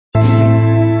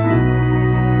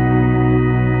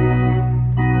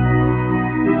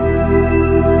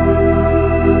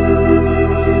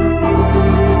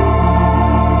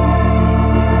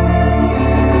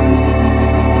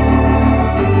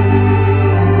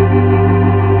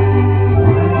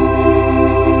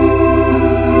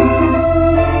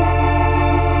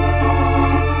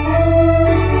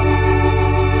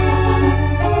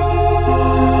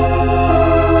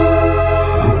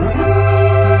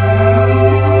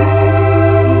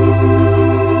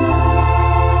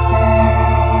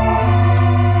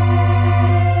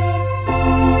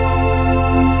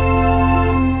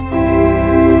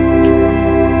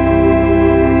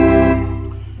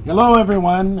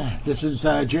This is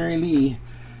Jerry Lee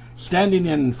standing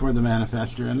in for the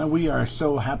Manifester, and we are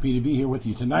so happy to be here with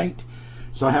you tonight.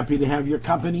 So happy to have your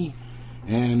company,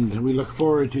 and we look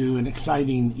forward to an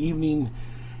exciting evening.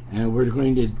 And we're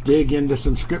going to dig into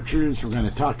some scriptures. We're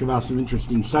going to talk about some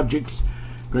interesting subjects.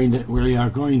 We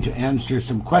are going to answer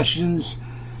some questions.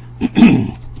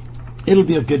 It'll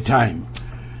be a good time.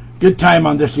 Good time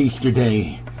on this Easter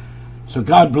day. So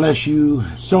God bless you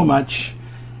so much,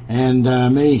 and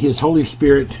may His Holy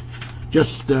Spirit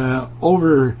just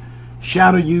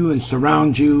overshadow you and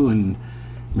surround you, and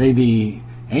may the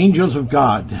angels of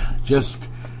God just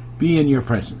be in your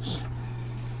presence.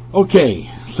 Okay,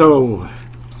 so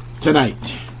tonight,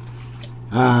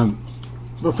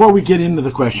 before we get into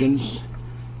the questions,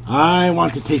 I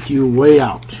want to take you way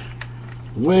out.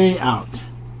 Way out.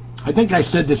 I think I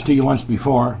said this to you once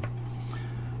before,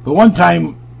 but one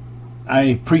time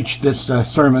I preached this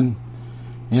sermon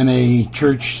in a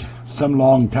church some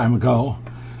long time ago.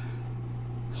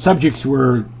 Subjects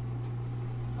were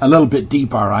a little bit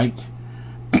deep, all right.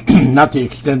 Not the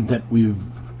extent that we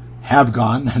have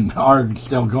gone and are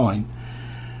still going.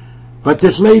 But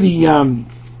this lady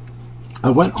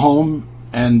went home,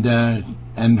 and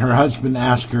her husband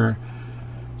asked her,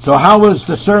 "So how was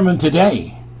the sermon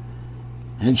today?"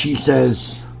 And she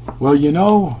says, "Well, you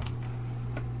know,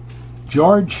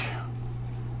 George,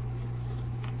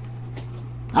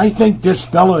 I think this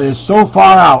fellow is so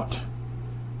far out,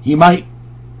 he might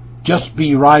just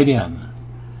be right in."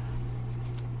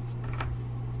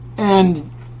 And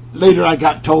later I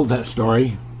got told that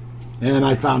story, and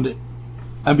I found it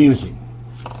amusing,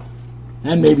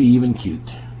 and maybe even cute.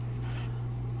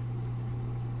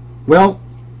 Well,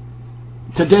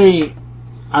 today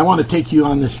I want to take you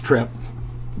on this trip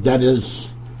that is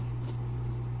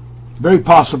very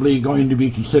possibly going to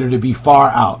be considered to be far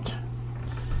out.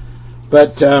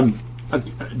 But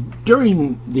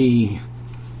during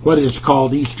what is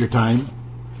called Easter time,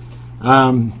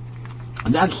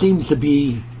 that seems to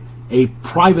be a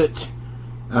private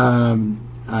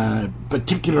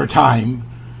particular time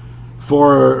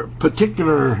for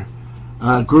particular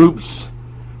groups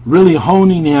really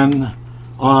honing in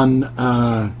on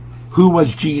who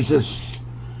was Jesus.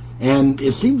 And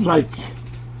it seems like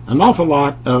an awful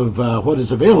lot of what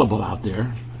is available out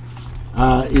there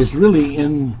is really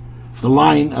in the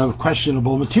line of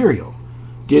questionable material.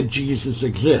 Did Jesus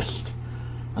exist?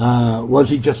 Was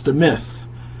he just a myth?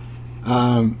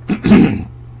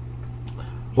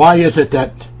 Why is it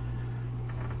that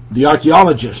the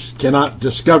archaeologists cannot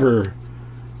discover,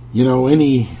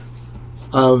 any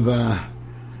of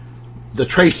the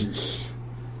traces?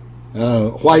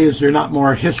 Why is there not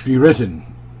more history written?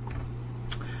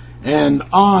 And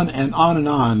on and on and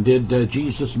on. Did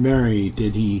Jesus marry?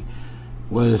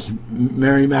 Was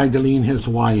Mary Magdalene his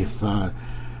wife?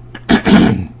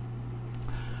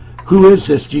 Who is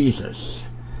this Jesus?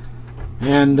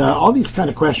 And all these kind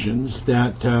of questions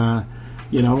that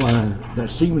that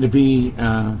seem to be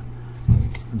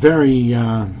very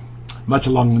much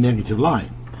along the negative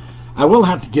line. I will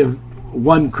have to give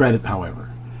one credit, however.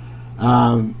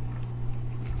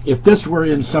 If this were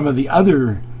in some of the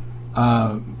other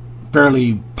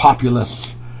fairly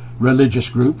populous religious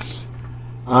groups,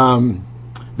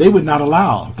 they would not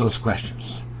allow those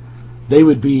questions. They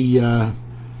would be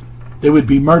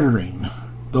murdering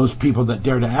those people that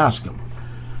dare to ask them.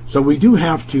 So we do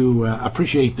have to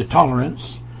appreciate the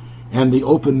tolerance and the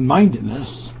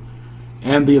open-mindedness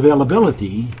and the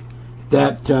availability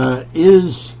that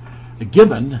is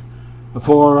given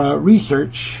for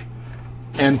research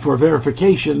and for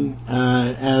verification,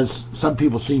 as some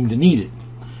people seem to need it.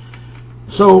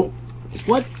 So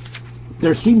what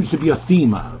there seems to be a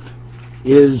theme of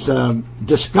is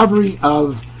discovery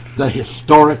of the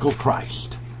historical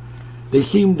Christ. They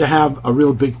seem to have a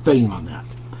real big thing on that.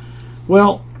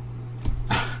 Well,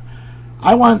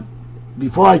 I want,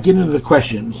 before I get into the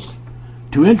questions,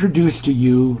 to introduce to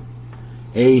you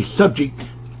a subject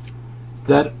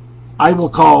that I will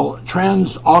call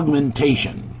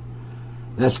transaugmentation.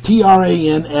 That's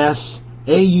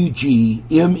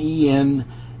TRANSAUGMENTATION.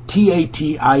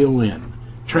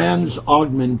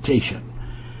 Transaugmentation.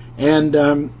 And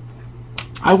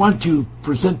I want to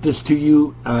present this to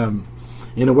you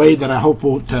in a way that I hope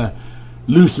won't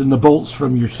loosen the bolts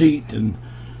from your seat and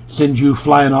send you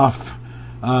flying off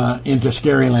into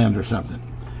scary land or something.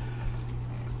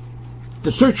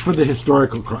 The search for the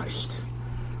historical Christ.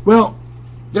 Well,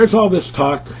 there's all this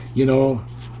talk,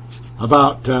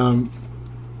 about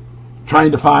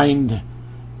trying to find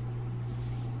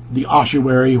the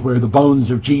ossuary where the bones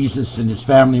of Jesus and his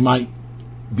family might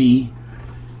be,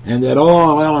 and that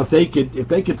if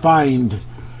they could find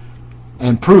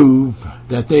and prove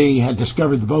that they had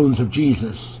discovered the bones of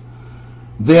Jesus,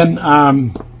 then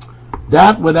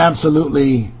that would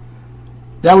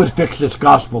fix this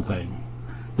gospel thing.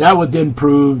 That would then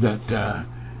prove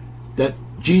that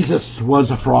Jesus was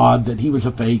a fraud, that he was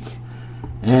a fake,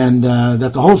 and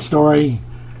that the whole story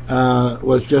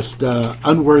was just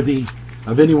unworthy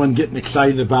of anyone getting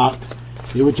excited about.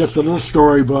 It was just a little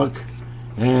storybook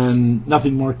and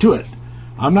nothing more to it.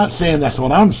 I'm not saying that's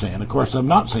what I'm saying. Of course, I'm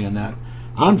not saying that.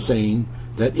 I'm saying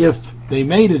that if they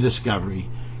made a discovery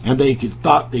and they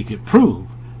thought they could prove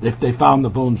that if they found the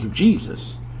bones of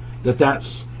Jesus,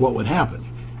 that's what would happen.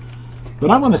 But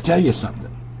I want to tell you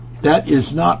something. That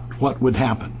is not what would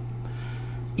happen.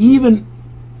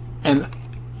 And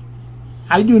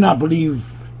I do not believe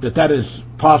that is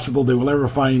possible they will ever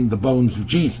find the bones of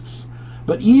Jesus.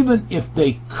 But even if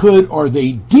they could or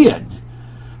they did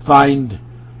find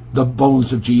the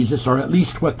bones of Jesus, or at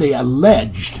least what they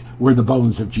alleged were the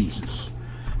bones of Jesus,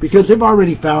 because they've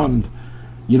already found,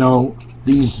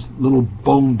 these little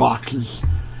bone boxes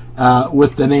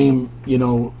with the name,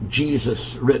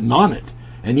 Jesus written on it,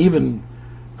 and even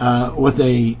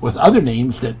with other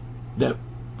names that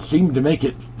seem to make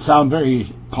it sound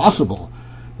very possible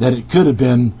that it could have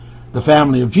been the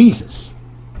family of Jesus.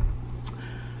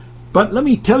 But let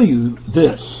me tell you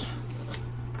this.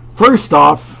 First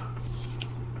off,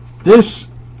 this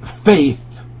faith,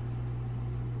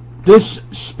 this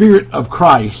Spirit of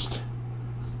Christ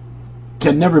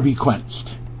can never be quenched.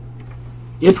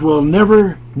 It will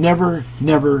never, never,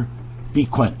 never be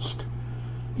quenched.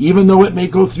 Even though it may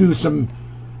go through some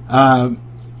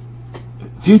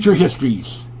future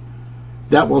histories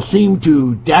that will seem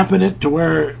to dampen it to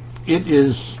where it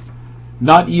is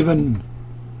not even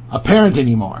apparent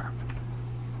anymore.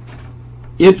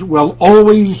 It will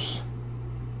always,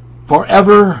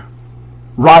 forever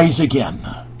rise again.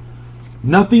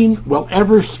 Nothing will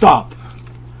ever stop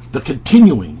the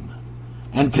continuing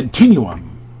and continuum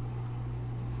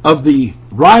of the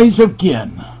rise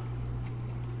again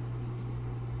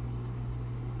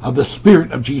of the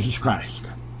Spirit of Jesus Christ.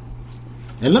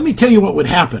 And let me tell you what would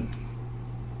happen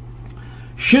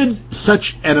should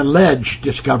such an alleged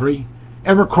discovery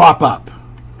ever crop up,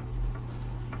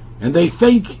 and they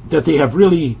think that they have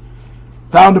really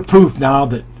found a proof now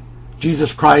that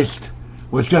Jesus Christ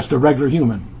was just a regular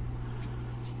human.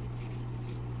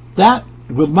 That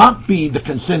will not be the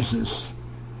consensus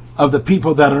of the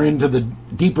people that are into the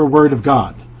deeper Word of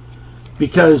God,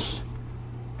 because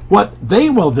what they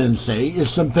will then say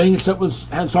is some things that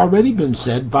has already been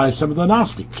said by some of the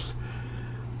Gnostics.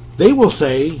 They will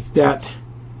say that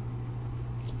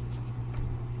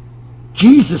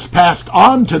Jesus passed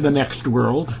on to the next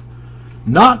world,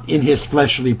 not in his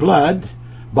fleshly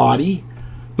body,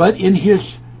 but in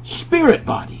his spirit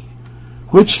body,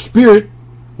 which spirit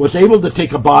was able to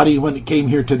take a body when it came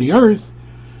here to the earth,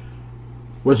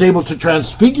 was able to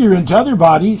transfigure into other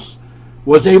bodies,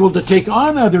 was able to take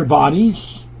on other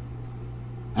bodies,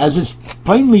 as is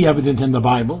plainly evident in the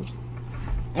Bible,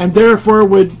 and therefore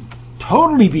would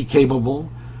totally be capable,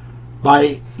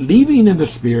 by leaving in the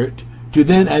Spirit, to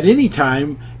then at any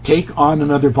time take on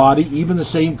another body, even the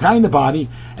same kind of body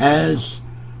as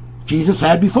Jesus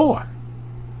had before.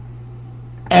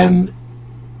 And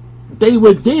they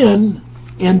would then,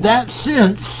 in that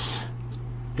sense,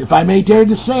 if I may dare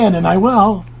to say it, and I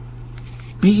will,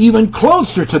 be even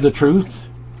closer to the truth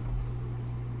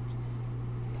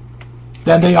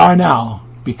than they are now,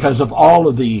 because of all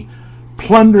of the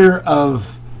plunder of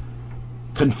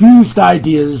confused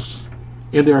ideas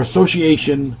in their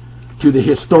association to the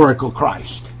historical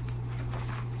Christ.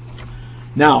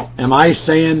 Now, am I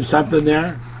saying something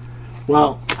there?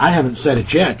 Well, I haven't said it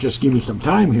yet. Just give me some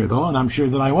time here, though, and I'm sure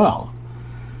that I will.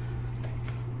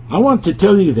 I want to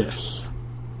tell you this,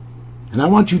 and I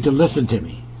want you to listen to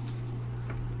me.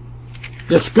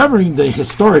 Discovering the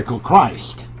historical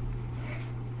Christ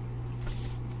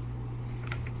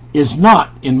is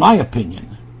not, in my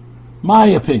opinion,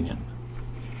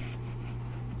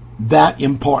 that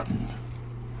important.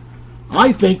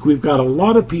 I think we've got a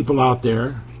lot of people out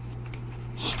there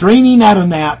straining at a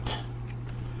gnat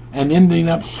and ending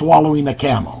up swallowing a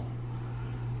camel.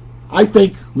 I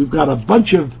think we've got a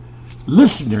bunch of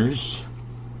listeners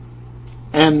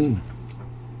and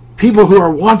people who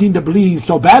are wanting to believe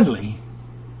so badly,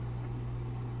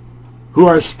 who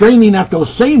are straining at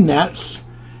those same gnats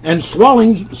and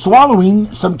swallowing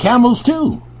some camels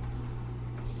too.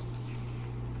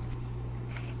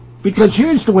 Because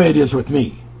here's the way it is with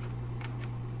me.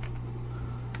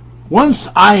 Once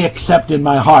I accept in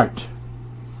my heart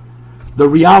the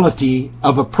reality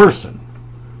of a person,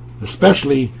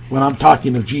 especially when I'm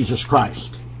talking of Jesus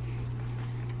Christ,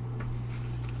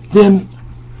 then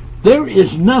there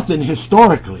is nothing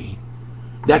historically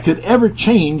that could ever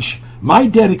change my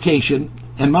dedication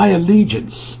and my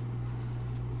allegiance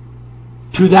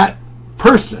to that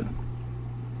person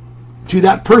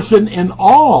in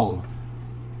all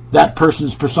that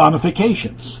person's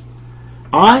personifications.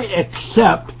 I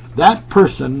accept that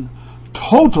person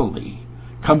totally,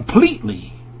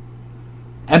 completely,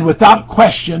 and without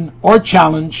question or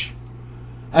challenge,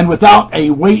 and without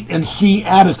a wait-and-see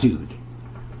attitude.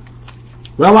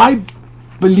 Well, I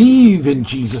believe in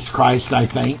Jesus Christ, I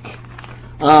think,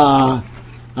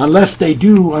 unless they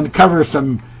do uncover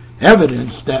some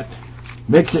evidence that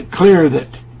makes it clear that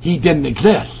he didn't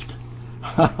exist.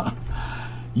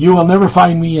 You will never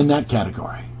find me in that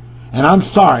category. And I'm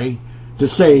sorry to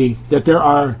say that there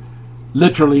are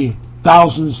literally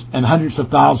thousands and hundreds of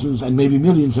thousands and maybe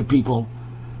millions of people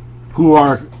who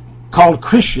are called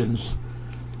Christians,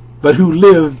 but who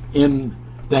live in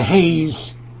the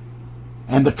haze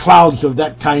and the clouds of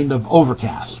that kind of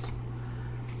overcast.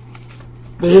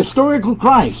 The historical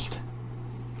Christ.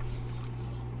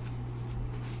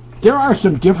 There are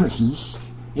some differences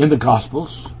in the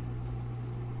Gospels.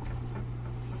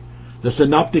 The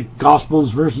Synoptic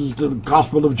Gospels versus the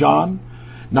Gospel of John,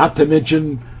 not to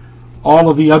mention all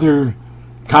of the other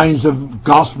kinds of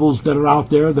Gospels that are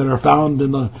out there that are found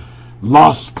in the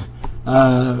lost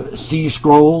sea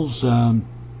scrolls.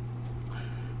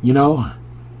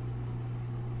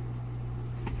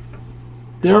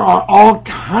 There are all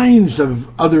kinds of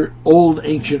other old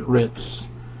ancient writs.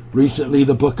 Recently,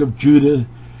 the book of Judah,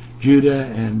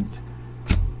 and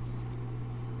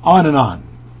on and on.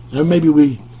 And maybe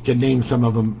we can name some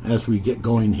of them as we get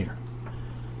going here.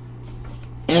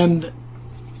 And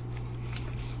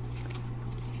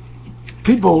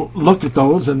people look at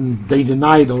those and they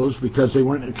deny those because they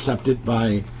weren't accepted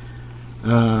by,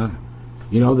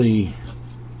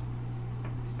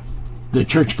 the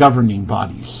church governing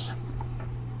bodies.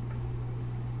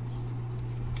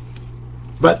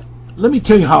 But let me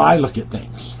tell you how I look at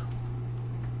things.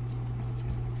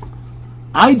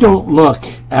 I don't look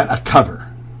at a cover.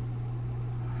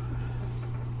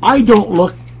 I don't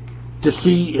look to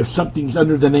see if something's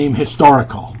under the name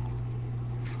historical.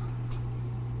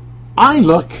 I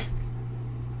look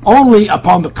only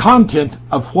upon the content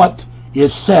of what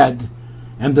is said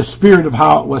and the spirit of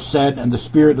how it was said and the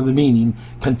spirit of the meaning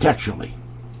contextually.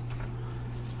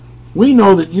 We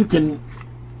know that you can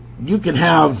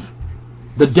have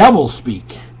the devil speak.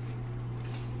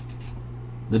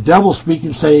 The devil speak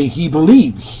and say he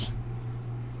believes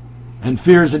and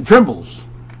fears and trembles.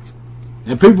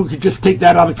 And people could just take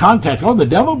that out of context. Oh, the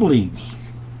devil believes.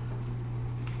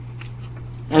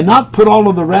 And not put all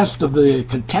of the rest of the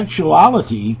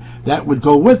contextuality that would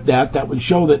go with that would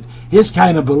show that his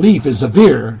kind of belief is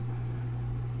severe,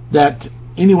 that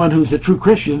anyone who's a true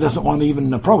Christian doesn't want to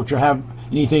even approach or have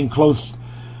anything close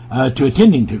to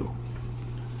attending to.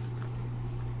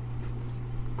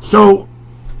 So,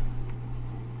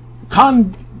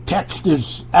 context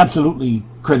is absolutely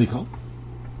critical.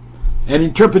 And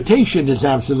interpretation is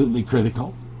absolutely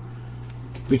critical.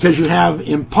 Because you have,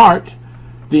 in part,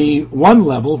 the one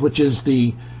level, which is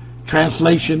the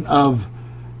translation of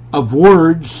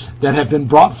words that have been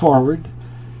brought forward,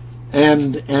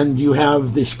 and you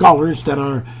have the scholars that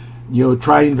are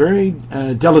trying very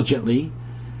diligently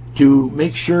to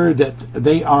make sure that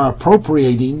they are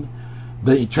appropriating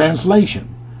the translation.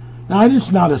 Now, it is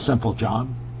not a simple job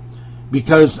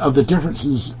because of the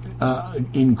differences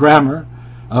in grammar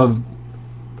of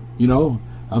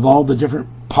all the different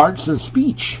parts of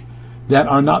speech that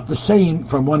are not the same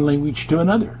from one language to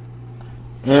another,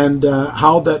 and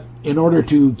how that in order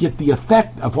to get the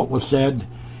effect of what was said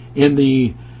in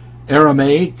the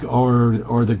Aramaic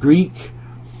or the Greek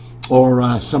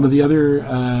or some of the other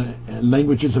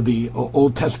languages of the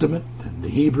Old Testament and the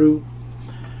Hebrew,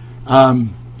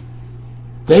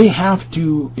 they have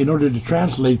to, in order to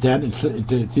translate that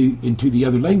into the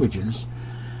other languages,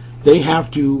 they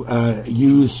have to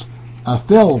use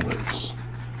fill words.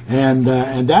 And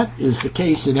that is the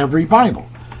case in every Bible.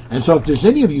 And so if there's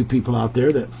any of you people out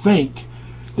there that think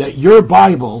that your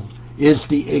Bible is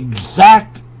the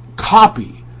exact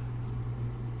copy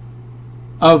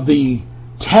of the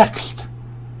text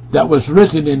that was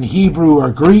written in Hebrew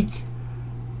or Greek,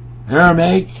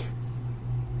 Aramaic,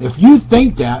 if you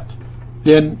think that,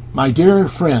 then, my dear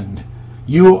friend,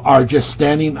 you are just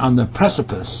standing on the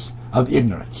precipice of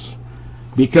ignorance,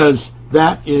 because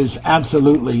that is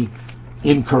absolutely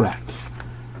incorrect.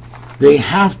 They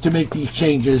have to make these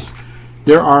changes.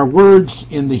 There are words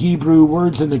in the Hebrew,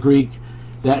 words in the Greek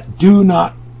that do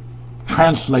not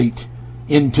translate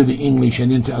into the English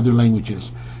and into other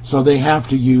languages. So they have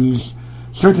to use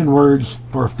certain words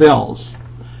for fills.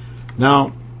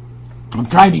 Now, I'm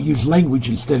trying to use language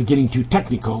instead of getting too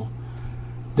technical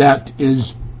that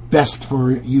is best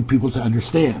for you people to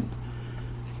understand.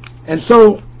 And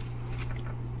so,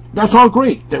 that's all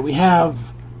great that we have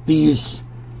these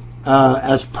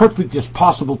as perfect as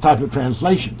possible type of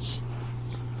translations.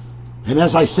 And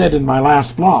as I said in my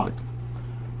last blog,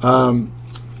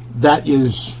 that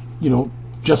is,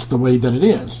 just the way that it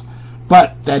is.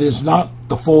 But that is not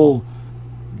the full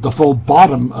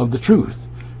bottom of the truth.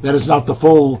 That is not the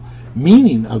full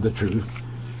meaning of the truth,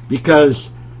 because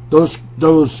those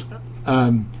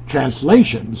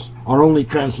translations are only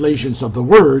translations of the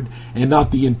word and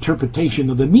not the interpretation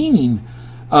of the meaning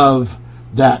of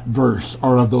that verse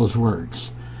or of those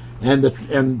words. And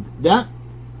that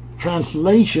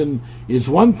translation is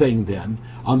one thing then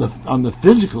on the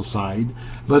physical side,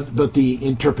 but the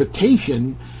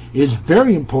interpretation is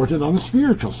very important on the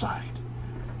spiritual side.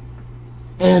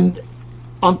 And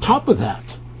on top of that,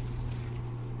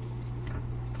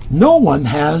 no one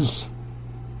has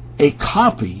a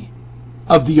copy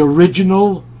of the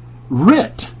original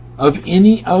writ of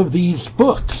any of these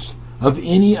books, of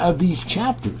any of these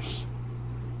chapters.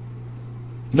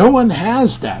 No one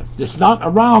has that. It's not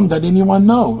around that anyone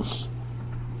knows.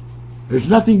 There's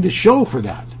nothing to show for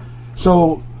that.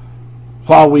 So,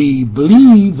 while we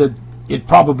believe that it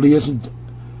probably isn't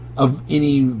of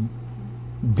any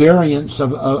variance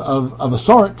of a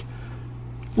sort,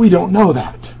 we don't know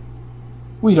that.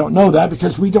 We don't know that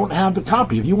because we don't have the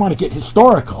copy. If you want to get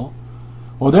historical,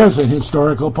 well, there's a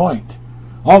historical point.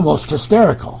 Almost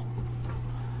hysterical.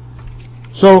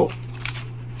 So,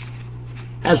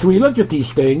 as we look at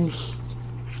these things,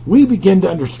 we begin to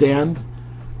understand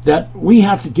that we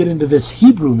have to get into this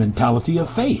Hebrew mentality of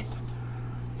faith,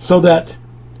 so that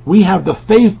we have the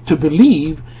faith to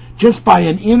believe just by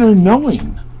an inner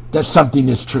knowing that something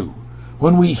is true.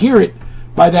 When we hear it,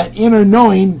 by that inner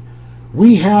knowing,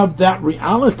 we have that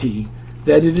reality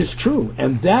that it is true.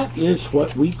 And that is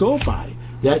what we go by,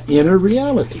 that inner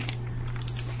reality.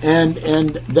 And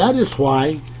that is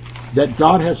why that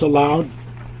God has allowed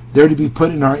there to be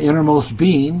put in our innermost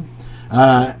being,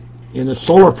 in the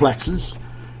solar plexus,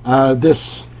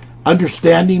 this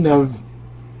understanding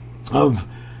of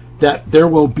that there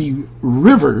will be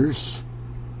rivers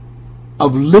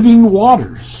of living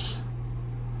waters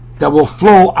that will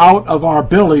flow out of our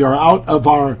belly or out of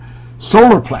our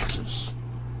solar plexus.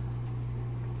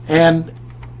 And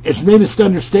it's made us to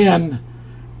understand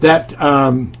that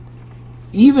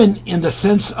even in the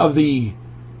sense of the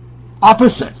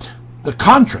opposite, the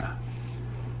contra,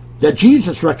 that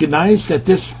Jesus recognized that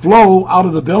this flow out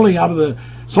of the belly, out of the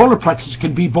solar plexus,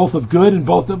 can be both of good and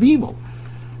both of evil.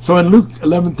 So in Luke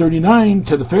 11:39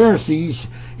 to the Pharisees,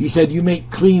 he said, "You make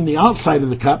clean the outside of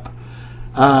the cup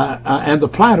and the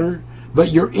platter,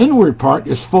 but your inward part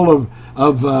is full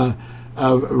of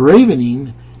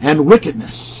ravening and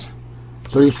wickedness."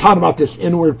 So he's talking about this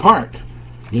inward part,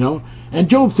 And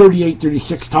Job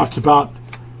 38:36 talks about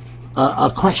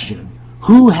a question: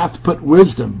 who hath put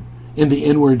wisdom in the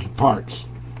inward parts?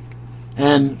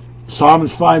 And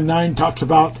Psalms 5:9 talks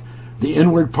about the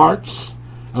inward parts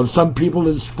of some people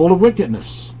is full of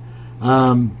wickedness.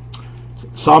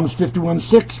 Psalms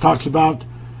 51:6 talks about,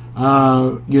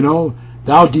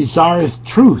 thou desirest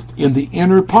truth in the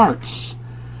inner parts.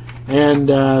 And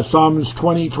Psalms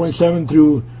 20:27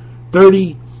 through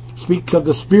 30 speaks of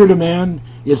the spirit of man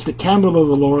is the candle of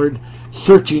the Lord,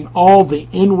 searching all the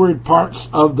inward parts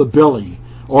of the belly,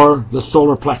 or the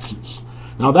solar plexus.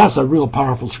 Now that's a real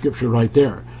powerful scripture right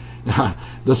there.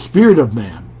 The spirit of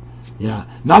man,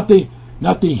 not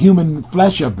the human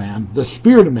flesh of man, the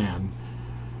spirit of man.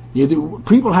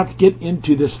 People have to get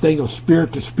into this thing of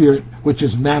spirit to spirit, which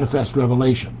is manifest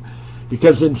revelation,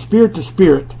 because in spirit to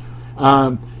spirit,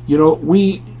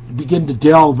 we begin to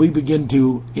delve, we begin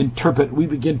to interpret, we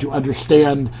begin to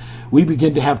understand, we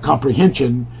begin to have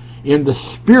comprehension in the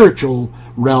spiritual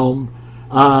realm,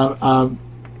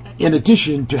 in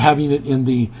addition to having it in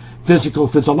the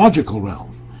physiological realm.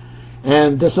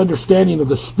 And this understanding of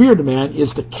the spirit of man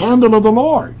is the candle of the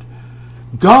Lord.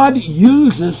 God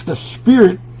uses the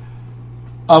spirit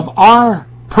of our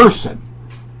person,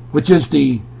 which is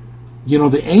the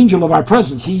angel of our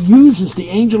presence. He uses the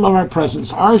angel of our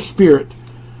presence, our spirit,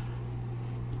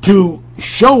 to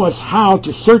show us how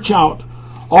to search out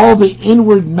all the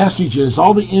inward messages,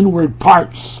 all the inward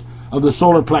parts of the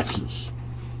solar plexus.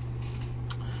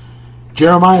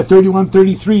 Jeremiah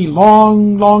 31:33,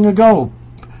 long ago,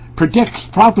 predicts,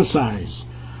 prophesies,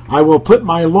 I will put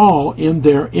my law in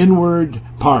their inward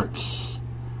parts.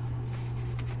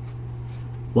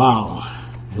 Wow.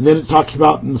 And then it talks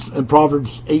about in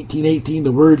Proverbs 18:18,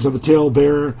 the words of a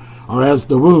talebearer are as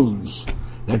the wounds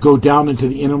that go down into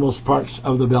the innermost parts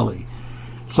of the belly.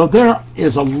 So there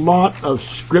is a lot of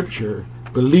Scripture,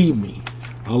 believe me,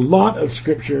 a lot of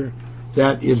Scripture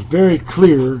that is very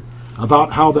clear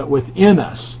about how that within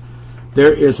us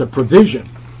there is a provision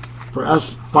for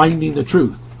us finding the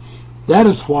truth. That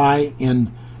is why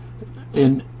in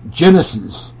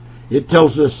Genesis it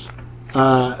tells us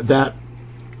that,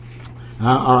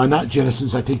 or not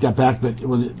Genesis, I take that back, but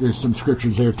there's some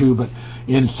scriptures there too. But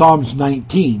in Psalms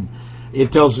 19,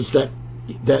 it tells us that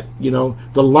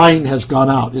the line has gone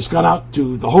out. It's gone out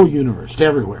to the whole universe, to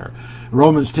everywhere.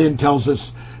 Romans 10 tells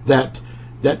us that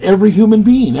every human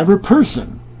being, every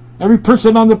person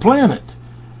on the planet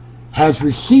has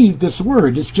received this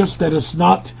word. It's just that it's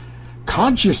not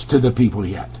conscious to the people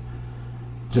yet.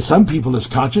 To some people it's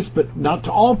conscious, but not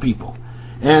to all people.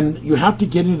 And you have to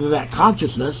get into that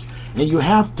consciousness, and you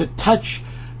have to touch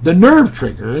the nerve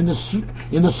trigger in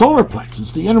the solar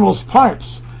plexus, the innermost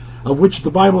parts, of which the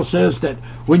Bible says that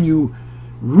when you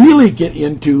really get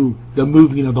into the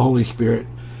moving of the Holy Spirit,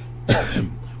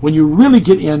 when you really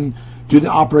get into the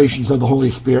operations of the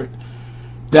Holy Spirit,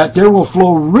 that there will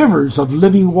flow rivers of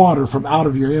living water from out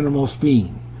of your innermost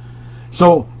being.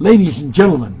 So, ladies and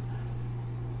gentlemen,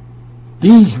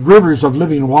 these rivers of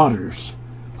living waters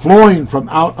flowing from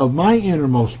out of my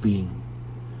innermost being,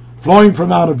 flowing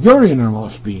from out of your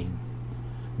innermost being,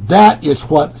 that is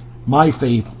what my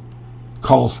faith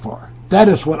calls for. That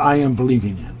is what I am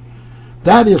believing in.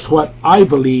 That is what I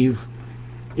believe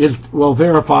will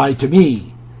verify to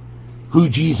me who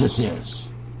Jesus is.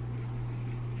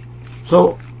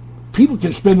 So people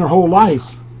can spend their whole life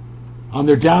on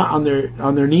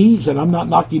their knees, and I'm not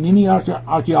knocking any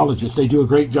archaeologists. They do a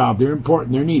great job. They're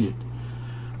important. They're needed.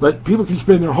 But people can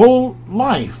spend their whole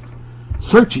life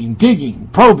searching, digging,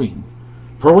 probing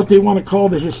for what they want to call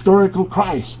the historical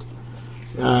Christ.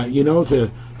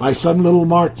 By some little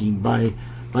marking,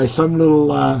 by some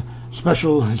little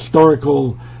special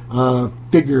historical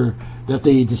figure that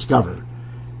they discover.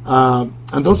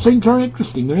 And those things are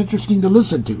interesting. They're interesting to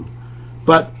listen to.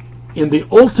 But in the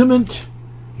ultimate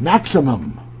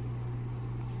maximum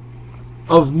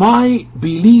of my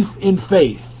belief in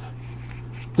faith,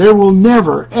 there will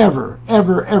never, ever,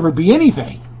 ever, ever be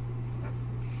anything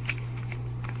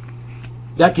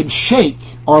that can shake,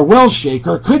 or will shake,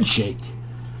 or could shake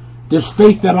this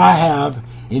faith that I have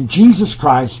in Jesus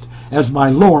Christ as my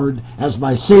Lord, as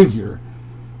my Savior,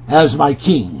 as my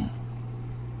King.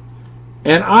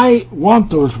 And I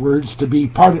want those words to be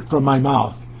parted from my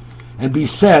mouth and be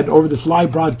said over this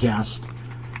live broadcast,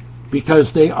 because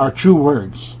they are true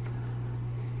words.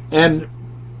 And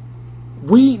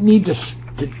we need to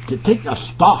take a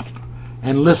stop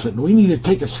and listen. We need to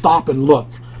take a stop and look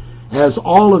as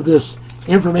all of this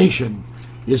information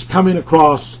is coming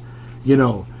across.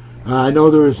 I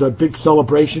know there was a big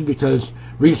celebration because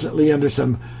recently, under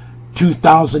some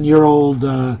 2,000-year-old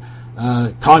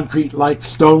concrete-like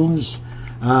stones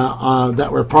that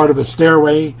were part of a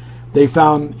stairway, they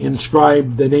found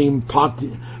inscribed the name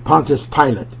Pontius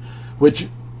Pilate, which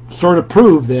sort of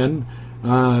proved then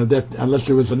that, unless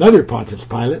there was another Pontius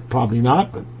Pilate, probably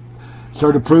not, but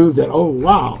sort of proved that, oh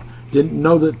wow, didn't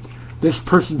know that this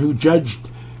person who judged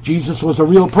Jesus was a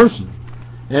real person.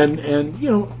 And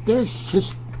there's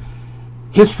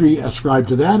history ascribed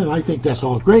to that, and I think that's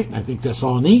all great, and I think that's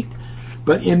all neat.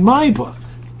 But in my book,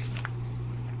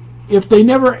 if they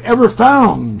never ever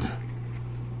found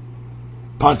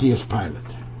Pontius Pilate,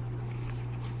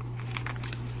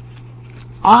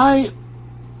 I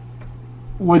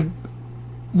would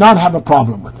not have a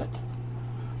problem with it.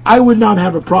 I would not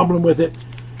have a problem with it,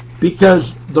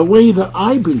 because the way that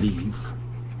I believe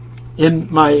in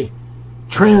my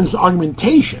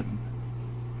transaugmentation,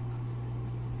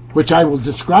 which I will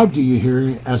describe to you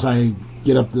here as I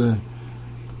get up the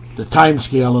time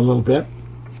scale a little bit,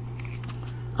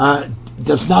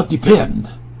 does not depend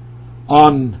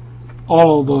on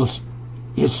all of those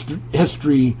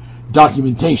history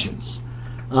documentations.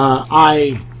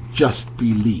 I just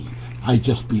believe.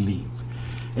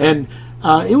 And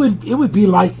it would be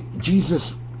like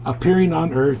Jesus appearing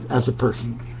on earth as a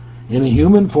person in a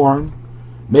human form,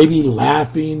 maybe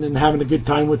laughing and having a good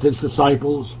time with his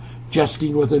disciples,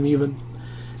 jesting with them even,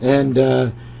 and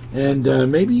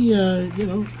maybe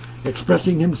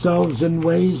expressing himself in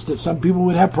ways that some people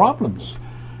would have problems,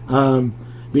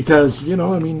 because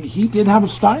he did have a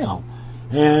style,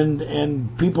 and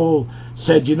people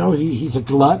said he's a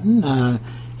glutton,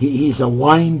 he's a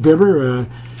wine bibber,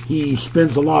 he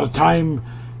spends a lot of time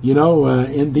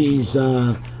in these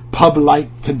pub-like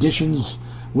conditions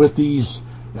with these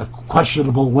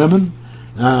questionable women,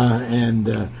 and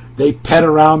they pet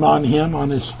around on him, on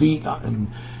his feet and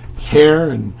hair,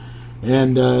 and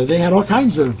they had all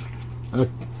kinds of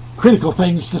critical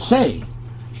things to say.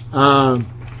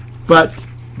 But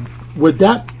would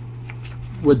that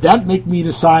make me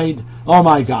decide, oh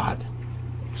my God,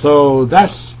 so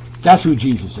that's who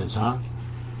Jesus is, huh?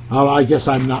 Well, I guess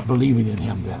I'm not believing in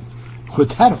him then. Would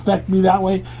that affect me that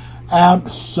way?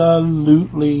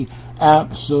 Absolutely,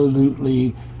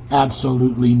 absolutely,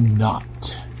 absolutely not.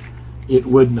 It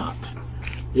would not.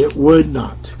 It would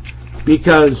not.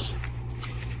 Because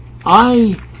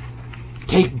I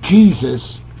take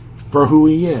Jesus for who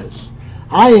he is.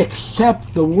 I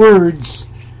accept the words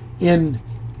in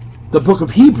the book of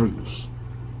Hebrews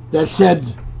that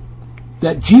said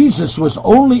that Jesus was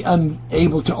only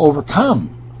unable to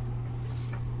overcome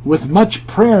with much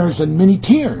prayers and many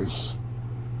tears.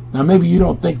 Now maybe you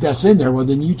don't think that's in there. Well,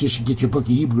 then you just should get your book of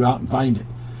Hebrew out and find it,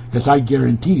 because I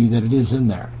guarantee you that it is in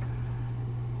there.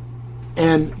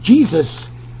 And Jesus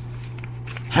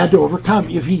had to overcome.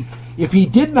 If he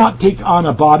did not take on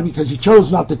a body, because he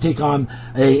chose not to take on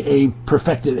a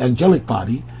perfected angelic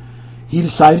body, he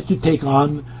decided to take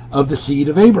on of the seed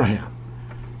of Abraham.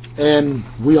 And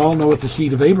we all know what the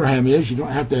seed of Abraham is. You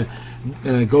don't have to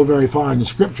go very far in the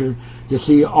scripture to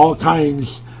see all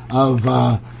kinds of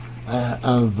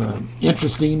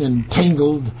interesting and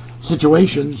tangled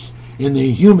situations in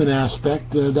the human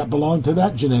aspect that belong to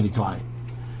that genetic line.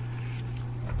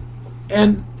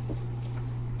 And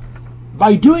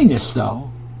by doing this,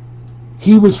 though,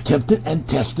 he was tempted and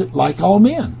tested like all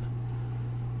men.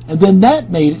 And then that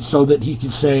made it so that he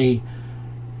could say,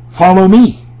 follow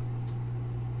me.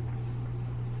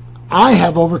 I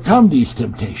have overcome these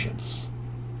temptations.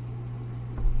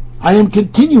 I am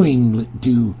continuing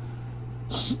to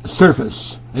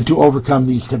surface and to overcome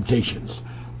these temptations.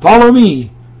 Follow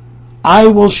me. I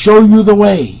will show you the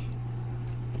way.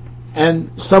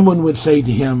 And someone would say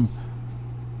to him,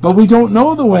 but we don't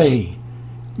know the way.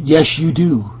 Yes, you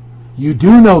do. You do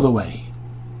know the way.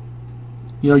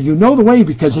 You know the way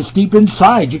because it's deep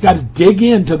inside. You got to dig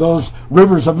into those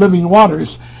rivers of living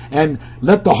waters and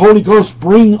let the Holy Ghost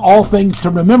bring all things to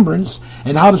remembrance.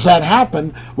 And how does that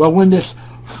happen? Well, when this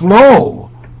flow,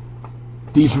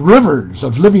 these rivers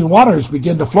of living waters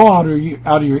begin to flow out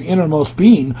of your innermost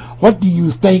being, what do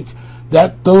you think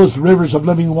that those rivers of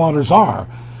living waters are?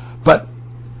 But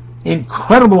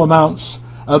incredible amounts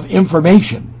of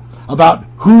information about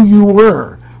who you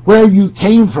were, where you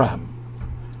came from,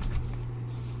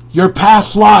 your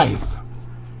past life,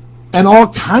 and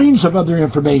all kinds of other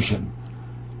information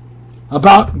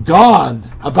about God,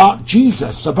 about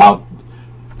Jesus, about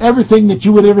everything that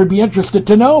you would ever be interested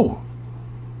to know.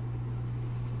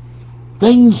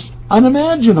 Things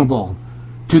unimaginable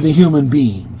to the human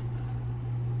being,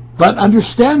 but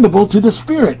understandable to the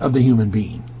spirit of the human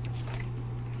being.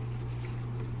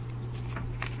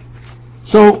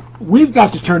 So we've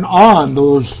got to turn on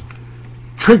those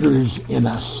triggers in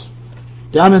us,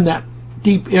 down in that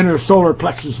deep inner solar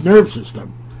plexus nerve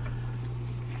system,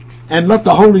 and let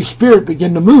the Holy Spirit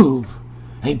begin to move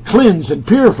and cleanse and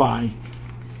purify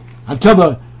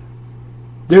until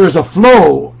there is a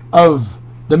flow of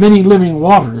the many living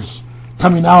waters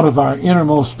coming out of our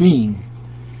innermost being,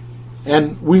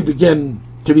 and we begin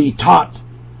to be taught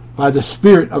by the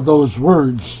Spirit of those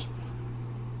words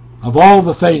of all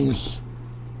the things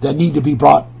that need to be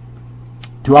brought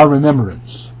to our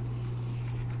remembrance.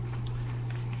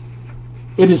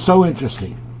 It is so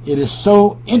interesting. It is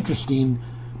so interesting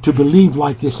to believe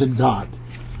like this in God,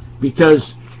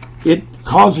 because it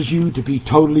causes you to be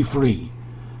totally free,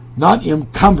 not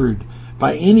encumbered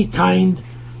by any kind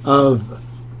of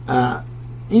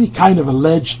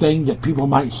alleged thing that people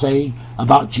might say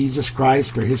about Jesus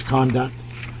Christ or his conduct.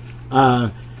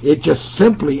 It just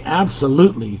simply,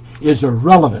 absolutely is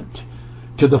irrelevant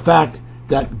to the fact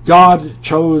that God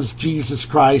chose Jesus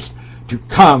Christ to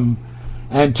come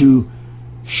and to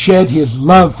shed his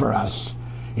love for us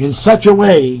in such a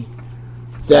way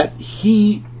that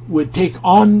he would take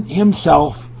on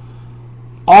himself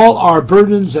all our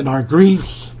burdens and our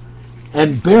griefs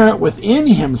and bear it within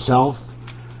himself,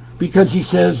 because he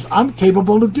says, I'm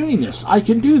capable of doing this. I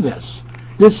can do this.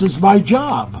 This is my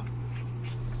job.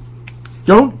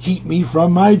 Don't keep me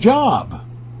from my job.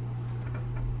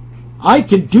 I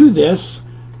can do this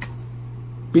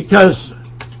because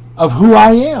of who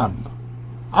I am.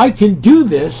 I can do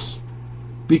this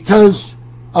because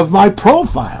of my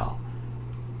profile.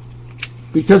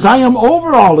 Because I am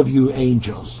over all of you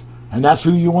angels. And that's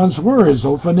who you once were, is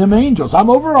Ophanim angels. I'm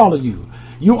over all of you.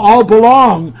 You all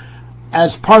belong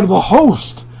as part of a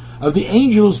host of the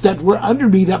angels that were under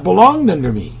me, that belonged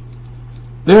under me.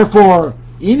 Therefore,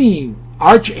 any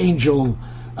archangel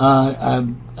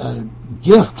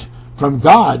gift from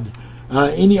God,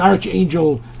 any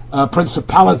archangel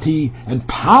principality and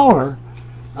power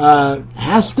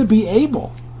has to be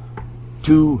able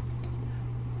to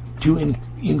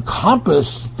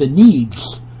encompass the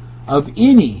needs of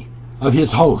any of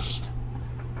his host.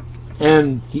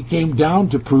 And he came down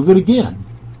to prove it again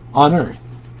on earth.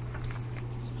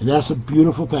 And that's a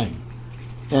beautiful thing.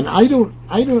 And I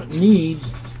don't need,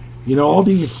 all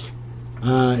these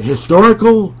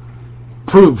historical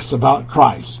proofs about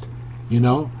Christ.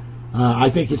 I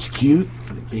think it's cute.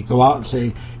 They go out and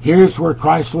say, here's where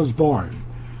Christ was born.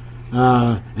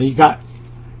 And you got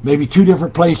maybe 2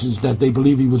 different places that they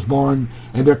believe he was born,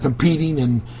 and they're competing,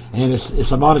 and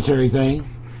it's a monetary thing.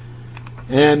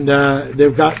 And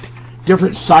they've got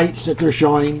different sites that they're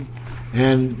showing,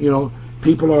 and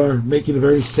people are making a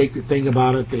very sacred thing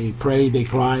about it. They pray, they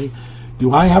cry.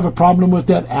 Do I have a problem with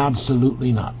that?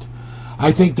 Absolutely not.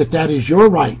 I think that is your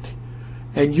right,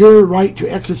 and your right to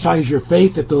exercise your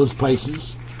faith at those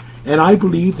places. And I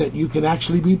believe that you can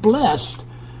actually be blessed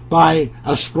by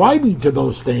ascribing to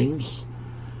those things,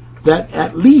 that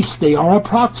at least they are a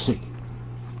proxy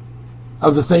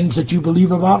of the things that you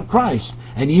believe about Christ.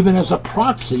 And even as a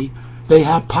proxy, they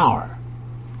have power.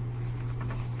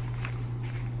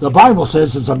 The Bible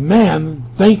says, as a man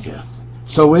thinketh,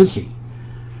 so is he.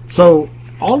 So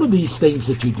all of these things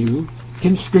that you do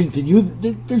can strengthen you.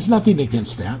 There's nothing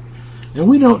against that. And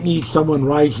we don't need someone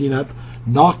rising up,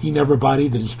 knocking everybody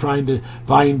that is trying to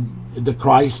find the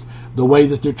Christ the way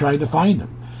that they're trying to find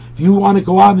him. If you want to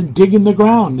go out and dig in the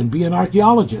ground and be an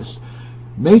archaeologist,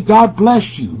 may God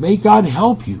bless you. May God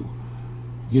help you.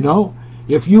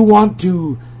 If you want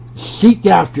to seek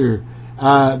after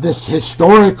this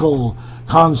historical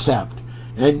concept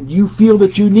and you feel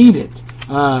that you need it,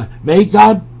 may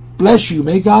God bless you.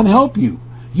 May God help you.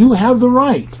 You have the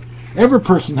right. Every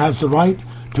person has the right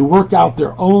to work out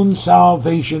their own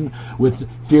salvation with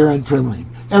fear and trembling.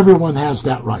 Everyone has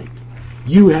that right.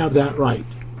 You have that right.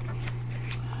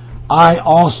 I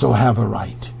also have a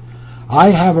right.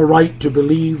 I have a right to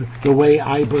believe the way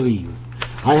I believe.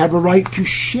 I have a right to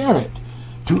share it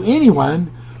to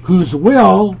anyone whose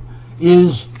will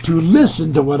is to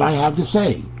listen to what I have to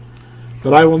say.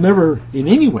 But I will never in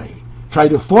any way try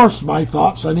to force my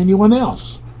thoughts on anyone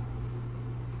else.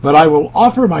 But I will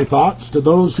offer my thoughts to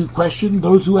those who question,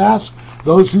 those who ask,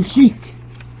 those who seek.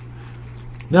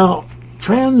 Now,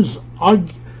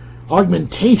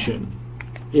 trans-augmentation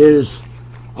is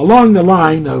along the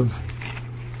line of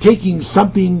taking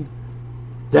something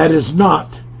that is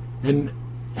not and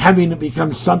having it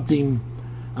become something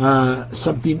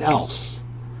else.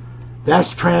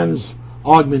 That's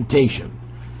trans-augmentation.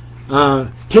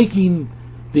 Taking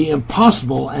the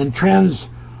impossible and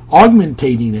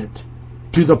trans-augmentating it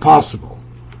to the possible.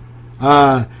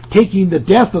 Taking the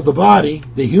death of the body,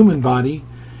 the human body,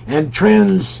 and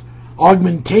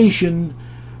trans-augmentation,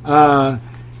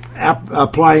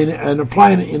 applying it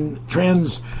in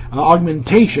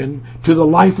trans-augmentation to the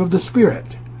life of the spirit.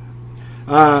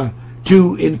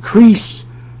 To increase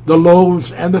the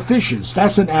loaves and the fishes.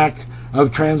 That's an act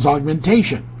of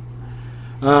trans-augmentation.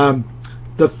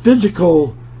 The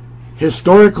physical,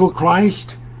 historical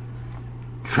Christ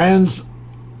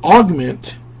trans-augment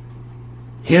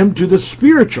him to the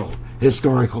spiritual,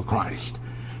 historical Christ.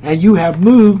 And you have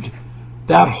moved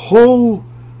that whole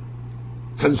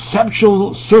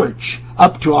conceptual search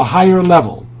up to a higher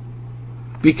level.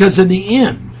 Because in the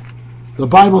end, the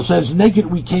Bible says,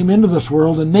 naked we came into this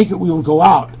world and naked we will go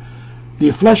out.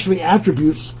 The fleshly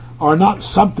attributes are not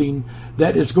something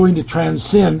that is going to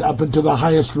transcend up into the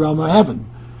highest realm of heaven.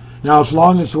 Now, as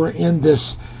long as we're in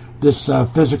this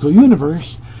physical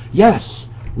universe, yes,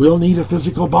 we'll need a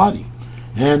physical body.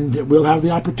 And we'll have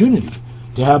the opportunity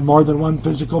to have more than one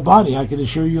physical body. I can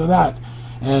assure you of that.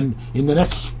 And in the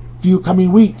next few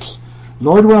coming weeks,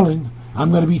 Lord willing,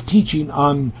 I'm going to be teaching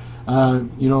on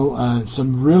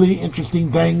some really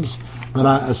interesting things, but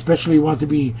I especially want to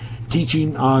be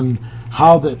teaching on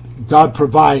how that God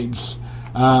provides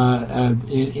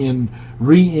in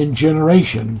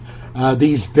regeneration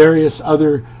these various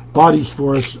other bodies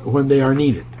for us when they are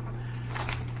needed.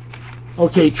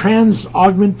 Okay,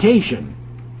 trans-augmentation.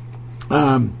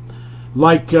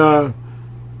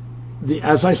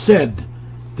 As I said,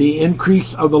 the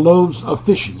increase of the loaves of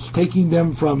fishes, taking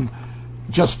them from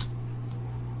just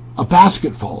a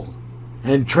basketful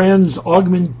and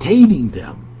trans-augmentating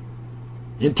them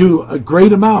into a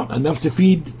great amount, enough to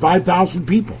feed 5,000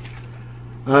 people.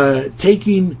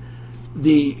 Taking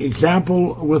the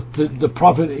example with the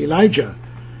prophet Elijah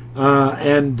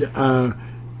and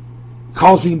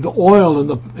causing the oil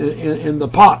in the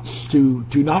pots to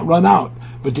not run out,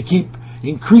 but to keep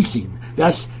increasing.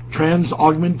 That's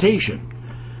transaugmentation.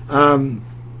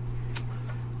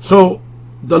 So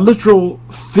the literal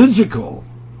physical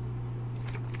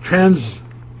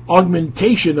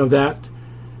transaugmentation of that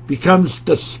becomes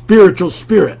the spiritual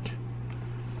spirit.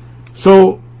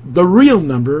 So the real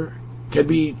number can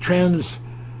be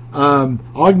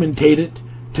augmentated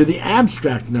to the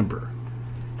abstract number,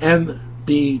 and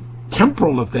the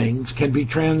temporal of things can be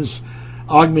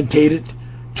augmentated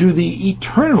to the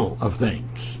eternal of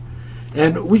things.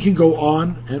 And we can go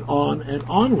on and on and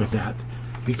on with that,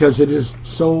 because it is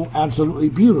so absolutely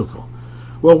beautiful.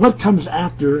 Well, what comes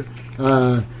after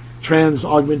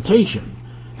transaugmentation?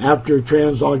 After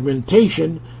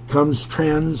transaugmentation comes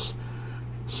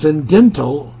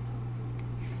transcendental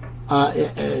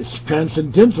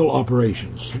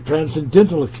operations,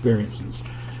 transcendental experiences.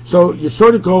 So you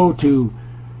sort of go to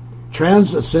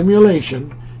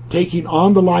transassimilation, taking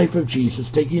on the life of Jesus,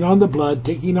 taking on the blood,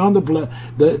 taking on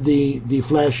the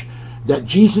flesh that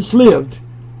Jesus lived,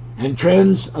 and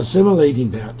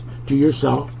transassimilating that to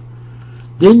yourself.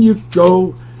 Then you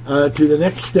go to the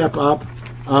next step up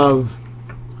of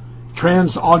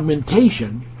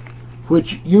transaugmentation,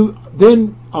 which you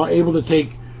then are able to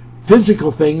take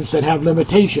physical things that have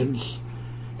limitations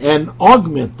and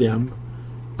augment them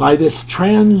by this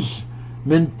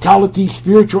trans-mentality,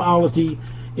 spirituality,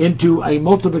 into a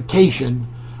multiplication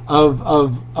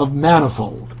of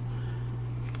manifold.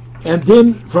 And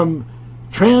then from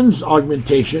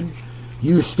transaugmentation,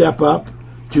 you step up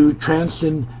to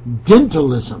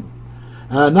transcendentalism.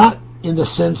 Not in the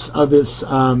sense of its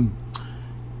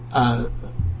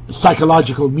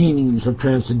psychological meanings of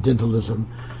transcendentalism,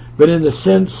 but in the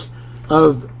sense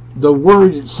of the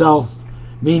word itself,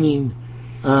 meaning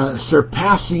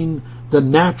surpassing the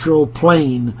natural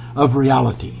plane of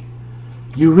reality.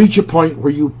 You reach a point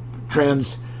where you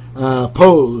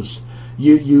transpose,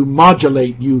 you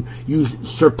modulate, you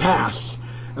surpass,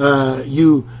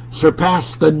 the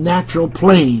natural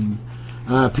plane,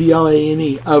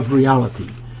 plane, of reality.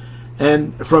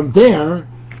 And from there,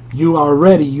 you are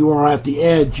ready, you are at the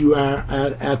edge, you are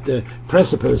at the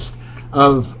precipice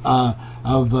of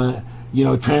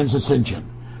transascension.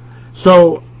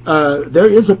 So there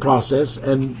is a process,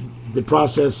 and the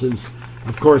process is,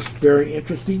 of course, very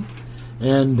interesting,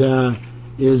 and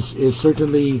is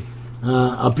certainly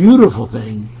a beautiful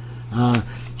thing.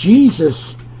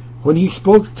 Jesus, when he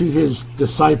spoke to his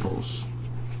disciples,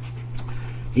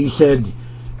 he said,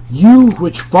 "You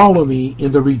which follow me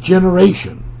in the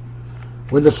regeneration,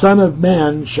 when the Son of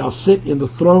Man shall sit in the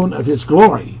throne of his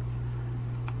glory,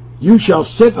 you shall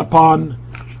sit upon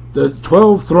the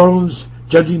 12 thrones,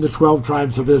 judging the 12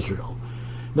 tribes of Israel."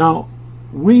 Now,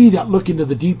 we that look into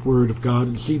the deep Word of God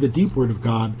and see the deep Word of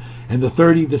God and the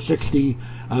 30, the 60,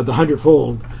 the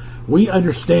 100-fold, we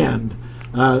understand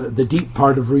the deep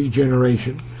part of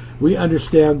regeneration. We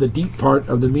understand the deep part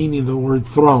of the meaning of the word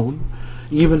throne.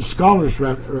 Even scholars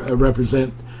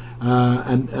represent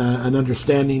an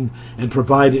understanding and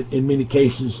provide it in many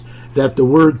cases that the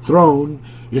word throne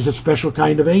is a special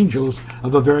kind of angels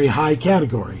of a very high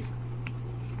category.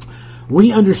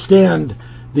 We understand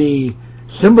the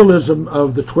symbolism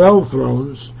of the 12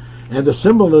 thrones and the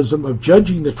symbolism of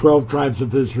judging the 12 tribes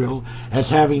of Israel as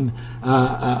having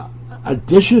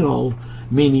additional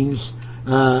meanings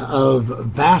of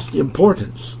vast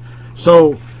importance.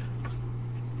 So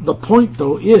the point,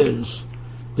 though, is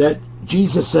that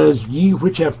Jesus says, "Ye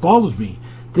which have followed me."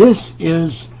 This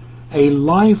is a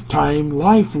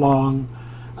lifelong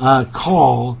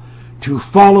call to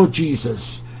follow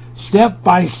Jesus step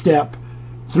by step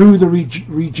through the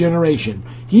regeneration.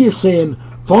 He is saying,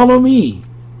 follow me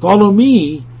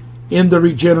in the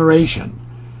regeneration.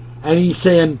 And he's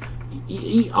saying,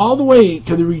 all the way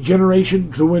to the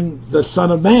regeneration to when the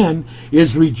Son of Man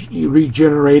is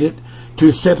regenerated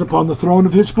to sit upon the throne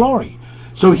of his glory.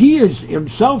 So he is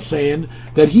himself saying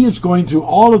that he is going through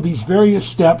all of these various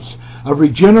steps of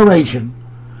regeneration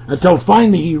until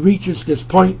finally he reaches this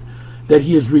point that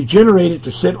he is regenerated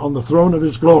to sit on the throne of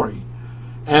his glory,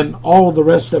 and all of the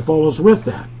rest that follows with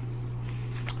that.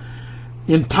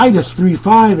 In Titus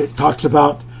 3:5 it talks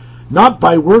about, "Not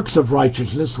by works of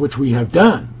righteousness which we have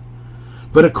done,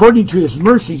 but according to his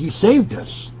mercy he saved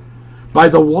us, by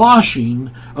the washing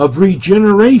of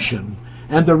regeneration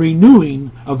and the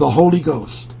renewing of the Holy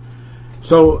Ghost."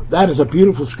 So that is a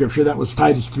beautiful scripture. That was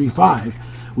Titus 3:5.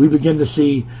 We begin to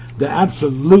see the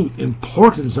absolute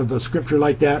importance of a scripture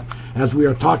like that as we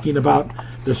are talking about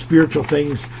the spiritual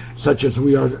things such as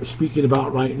we are speaking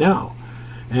about right now.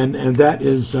 And that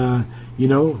is, so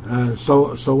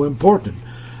important.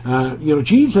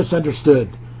 Jesus understood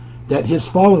that his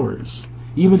followers,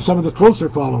 even some of the closer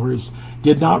followers,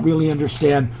 did not really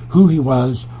understand who he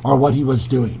was or what he was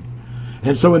doing.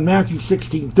 And so in Matthew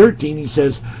 16:13 he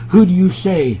says, "Who do you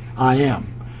say I am?"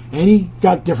 And he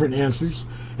got different answers,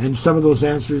 and some of those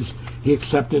answers he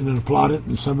accepted and applauded,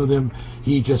 and some of them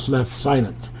he just left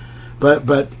silent.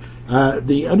 But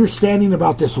the understanding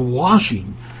about this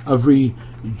washing of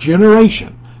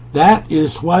regeneration, that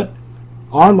is what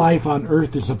our life on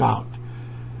earth is about.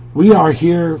 We are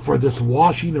here for this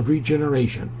washing of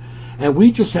regeneration, and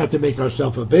we just have to make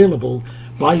ourselves available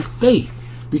by faith.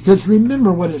 Because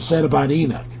remember what it said about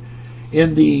Enoch.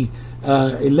 In the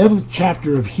 11th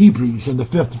chapter of Hebrews, in the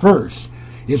 5th verse,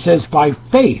 it says, "By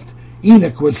faith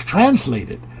Enoch was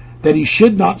translated, that he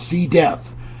should not see death,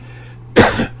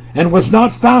 and was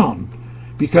not found,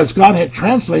 because God had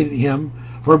translated him,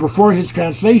 for before his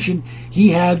translation he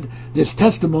had this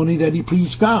testimony that he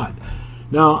pleased God."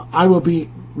 Now, I will be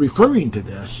referring to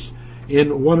this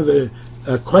in one of the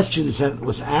questions that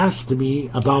was asked to me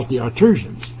about the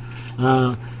Artesians,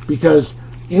 because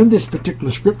in this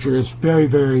particular scripture is very,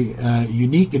 very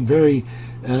unique and very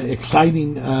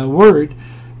exciting word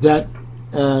that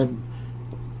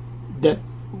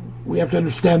we have to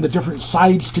understand the different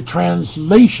sides to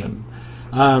translation.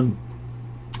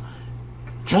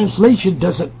 Translation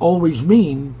doesn't always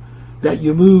mean that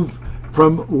you move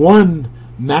from one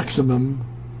maximum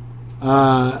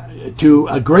to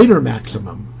a greater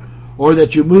maximum, or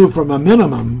that you move from a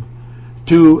minimum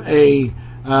to a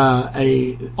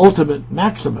ultimate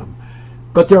maximum.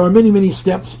 But there are many, many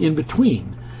steps in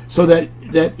between, so that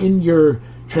in your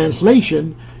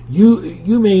translation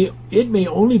it may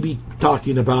only be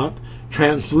talking about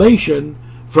translation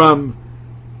from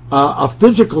a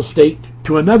physical state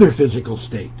to another physical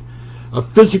state, a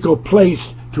physical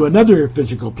place to another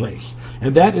physical place,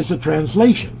 and that is a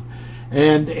translation.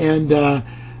 And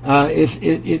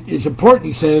it's important.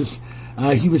 He says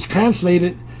he was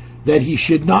translated that he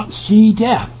should not see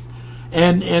death.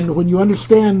 And when you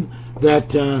understand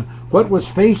that what was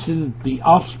facing the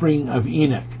offspring of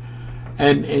Enoch,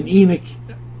 and Enoch,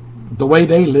 the way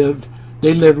they lived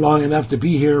long enough to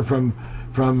be here from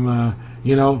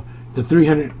the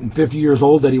 350 years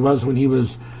old that he was when he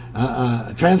was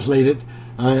translated.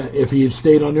 If he had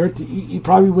stayed on earth, he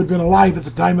probably would have been alive at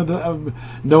the time of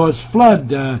Noah's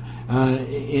flood,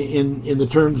 in the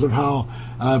terms of how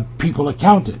people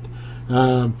account it,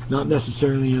 not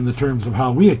necessarily in the terms of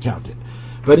how we account it.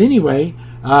 But anyway,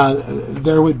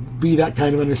 there would be that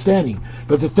kind of understanding.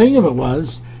 But the thing of it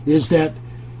is that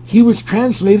he was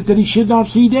translated that he should not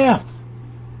see death.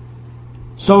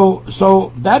 So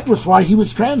that was why he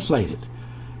was translated.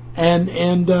 And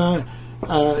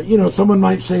someone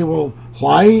might say, well,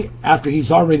 why, after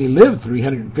he's already lived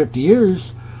 350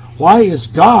 years, why is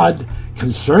God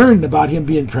concerned about him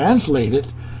being translated?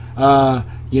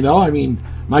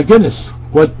 My goodness,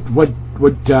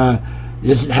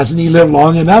 hasn't he lived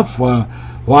long enough?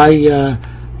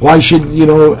 Why should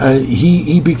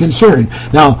he be concerned?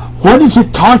 Now, what is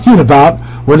it talking about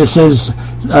when it says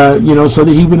so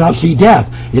that he would not see death?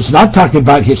 It's not talking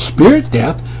about his spirit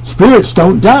death. Spirits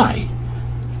don't die.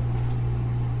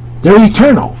 They're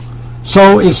eternal.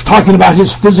 So it's talking about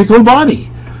his physical body.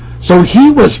 So he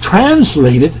was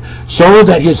translated so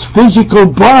that his physical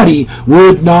body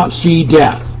would not see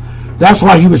death. That's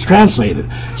why he was translated.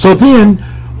 So then,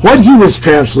 what he was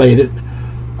translated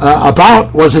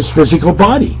about was his physical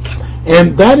body.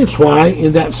 And that is why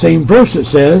in that same verse it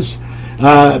says,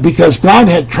 because God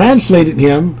had translated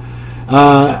him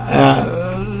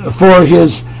for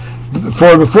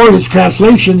before his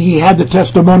translation he had the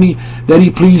testimony that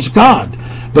he pleased God.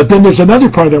 But then there's another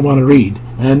part I want to read,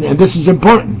 and this is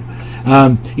important.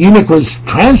 Enoch was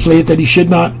translated that he should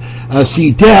not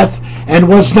see death, and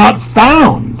was not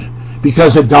found,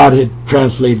 because of God had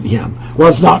translated him.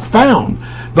 Was not found.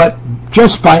 But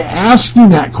just by asking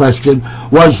that question,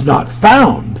 was not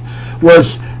found, was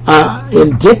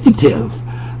indicative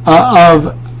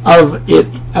of it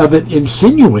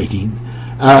insinuating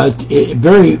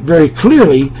very, very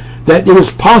clearly that it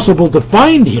was possible to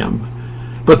find him.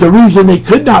 But the reason they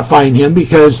could not find him,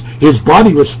 because his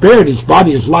body was spared, his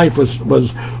life was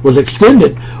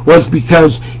extended, was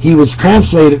because he was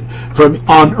translated from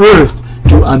on earth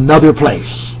to another place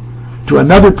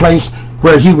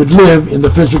where he would live in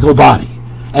the physical body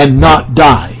and not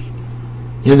die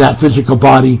in that physical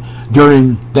body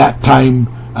during that time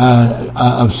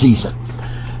of season.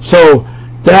 So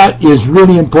that is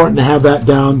really important to have that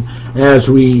down as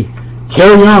we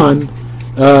carry on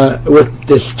with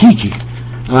this teaching.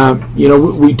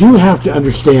 We do have to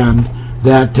understand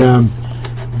that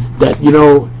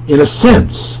in a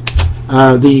sense,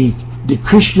 the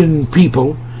Christian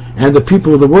people and the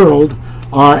people of the world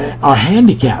are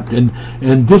handicapped, and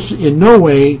this in no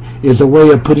way is a way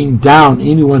of putting down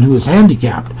anyone who is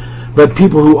handicapped, but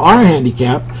people who are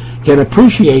handicapped can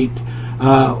appreciate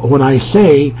when I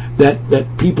say that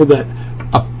people that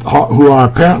who are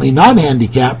apparently not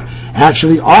handicapped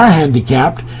actually are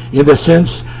handicapped in the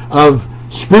sense of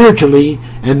spiritually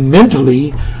and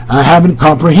mentally having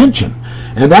comprehension.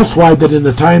 And that's why that in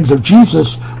the times of Jesus,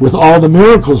 with all the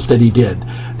miracles that he did,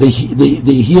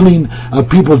 the healing of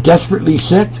people desperately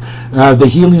sick, the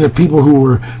healing of people who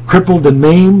were crippled and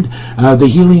maimed, the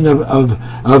healing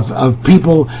of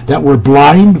people that were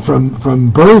blind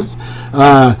from birth,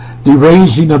 the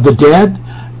raising of the dead,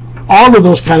 all of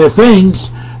those kind of things,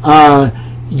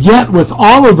 yet with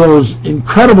all of those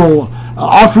incredible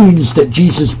offerings that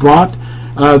Jesus brought,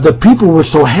 the people were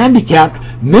so handicapped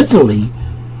mentally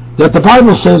that the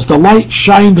Bible says the light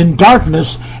shined in darkness,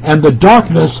 and the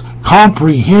darkness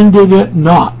comprehended it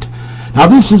not. Now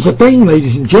this is the thing,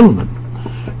 ladies and gentlemen,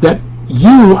 that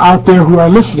you out there who are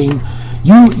listening,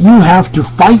 you have to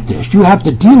fight this. You have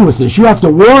to deal with this. You have to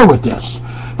war with this.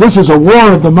 This is a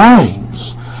war of the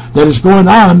minds that is going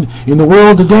on in the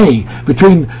world today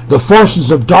between the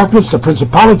forces of darkness, the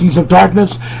principalities of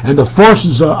darkness, and the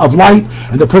forces of light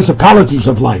and the principalities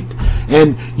of light.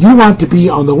 And you want to be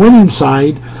on the winning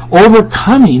side,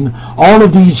 overcoming all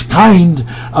of these kind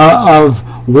of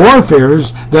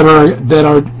warfares that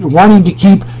are wanting to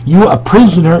keep you a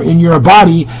prisoner in your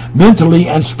body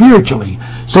mentally and spiritually,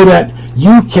 so that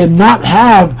you cannot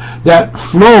have that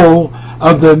flow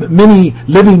of the many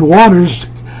living waters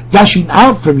gushing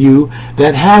out from you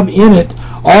that have in it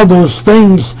all those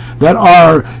things that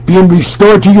are being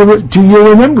restored to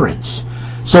your remembrance.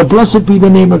 So blessed be the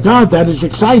name of God. That is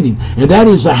exciting, and that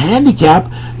is a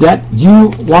handicap that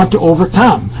you want to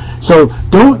overcome. So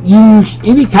don't use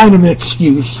any kind of an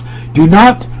excuse. Do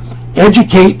not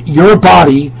educate your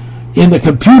body in the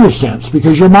computer sense,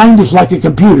 because your mind is like a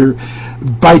computer,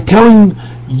 by telling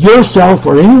yourself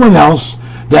or anyone else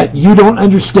that you don't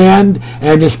understand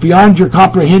and it's beyond your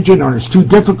comprehension, or it's too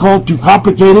difficult, too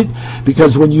complicated.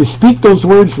 Because when you speak those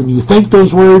words, when you think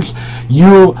those words,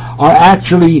 you are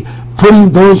actually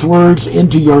putting those words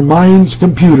into your mind's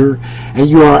computer, and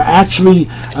you are actually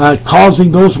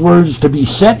causing those words to be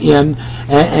set in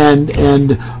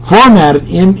and formatted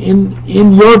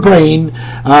in your brain,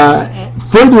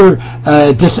 further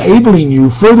disabling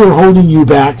you, further holding you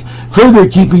back, further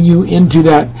keeping you into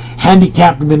that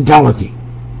handicapped mentality.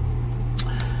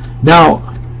 Now,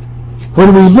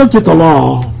 when we look at the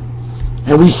law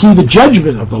and we see the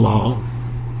judgment of the law,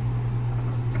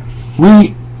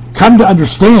 we come to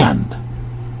understand,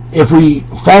 if we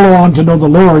follow on to know the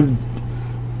Lord,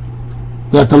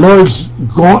 that the Lord's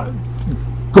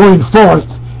going forth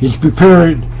is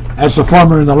prepared as the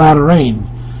former and the latter rain,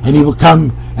 and he will come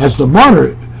as the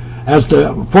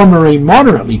former rain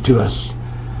moderately to us.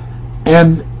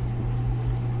 And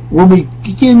when we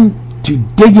begin to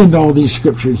dig into all these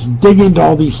scriptures and dig into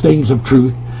all these things of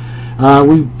truth,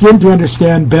 we begin to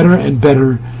understand better and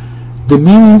better the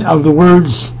meaning of the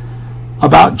words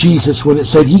about Jesus when it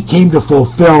said he came to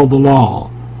fulfill the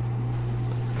law.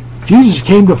 Jesus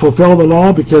came to fulfill the law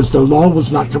because the law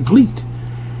was not complete.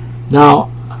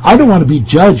 Now, I don't want to be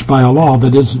judged by a law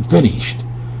that isn't finished,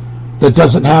 that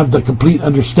doesn't have the complete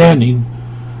understanding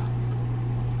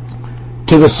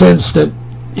to the sense that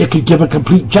it could give a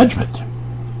complete judgment.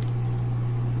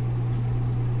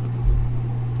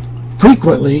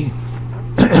 Frequently,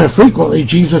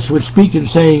 Jesus would speak and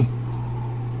say,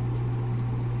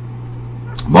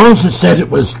 Moses said it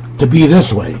was to be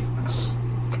this way,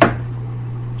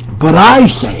 but I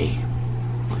say,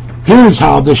 here's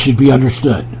how this should be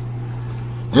understood.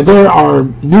 And there are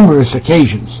numerous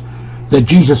occasions that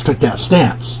Jesus took that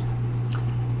stance.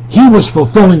 He was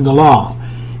fulfilling the law.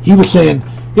 He was saying,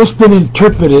 it's been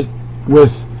interpreted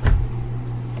with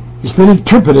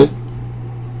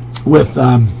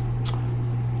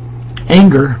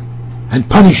anger and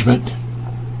punishment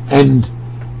and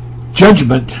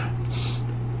judgment,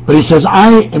 but he says,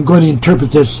 I am going to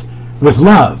interpret this with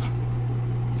love.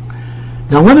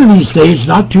 Now, one of these days,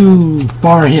 not too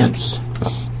far hence,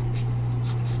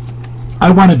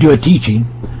 I want to do a teaching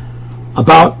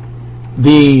about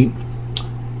the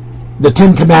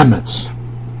Ten Commandments.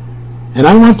 And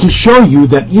I want to show you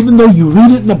that even though you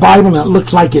read it in the Bible and it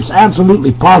looks like it's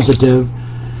absolutely positive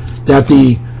that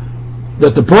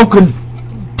the broken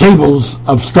tables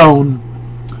of stone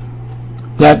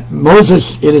that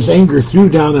Moses in his anger threw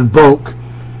down and broke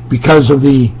because of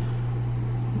the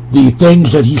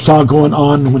things that he saw going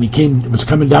on when he was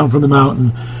coming down from the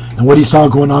mountain, and what he saw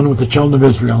going on with the children of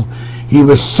Israel, he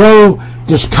was so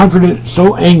discomforted,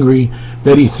 so angry,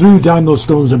 that he threw down those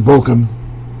stones and broke them.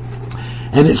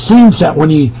 And it seems that when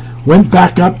he went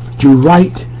back up to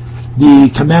write the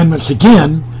commandments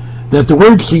again, that the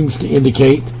word seems to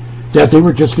indicate that they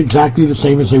were just exactly the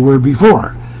same as they were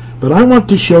before. But I want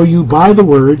to show you by the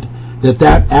word that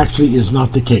that actually is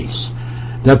not the case.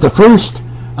 That the first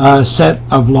set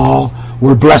of law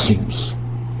were blessings,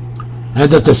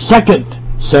 and that the second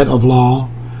set of law,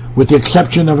 with the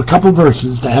exception of a couple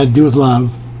verses that had to do with love,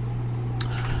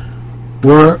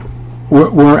 were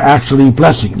actually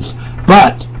blessings.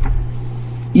 But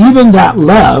even that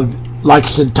love, like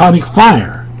satanic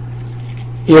fire,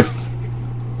 if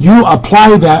you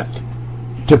apply that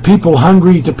to people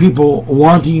hungry, to people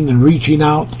wanting and reaching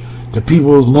out, to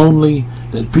people lonely,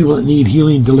 to people that need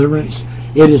healing, deliverance,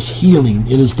 it is healing,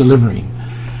 it is delivering.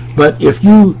 But if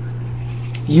you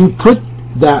put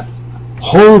that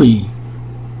holy,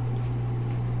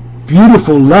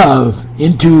 beautiful love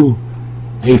into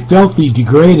a filthy,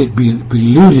 degraded,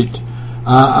 polluted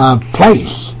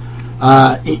place,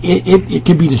 it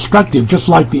can be destructive, just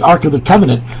like the Ark of the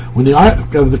Covenant. When the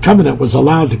Ark of the Covenant was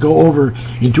allowed to go over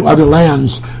into other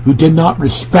lands who did not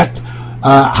respect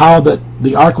how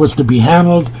the Ark was to be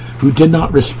handled, who did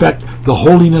not respect the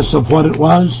holiness of what it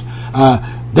was,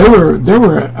 there were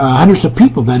hundreds of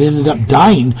people that ended up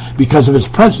dying because of his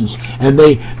presence, and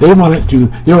they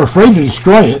were afraid to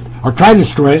destroy it or try to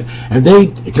destroy it, and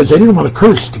because they didn't want a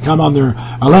curse to come on their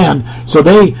land, so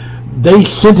they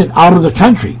sent it out of the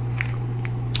country.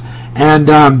 And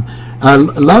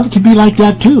love can be like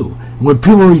that too. When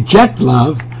people reject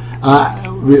love,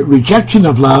 rejection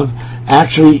of love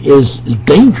actually is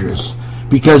dangerous,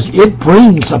 because it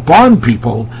brings upon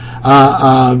people,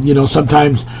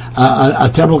 sometimes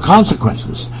terrible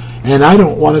consequences. And I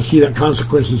don't want to see that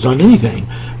consequences on anything,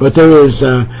 but there's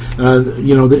a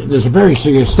very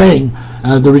serious thing.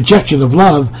 The rejection of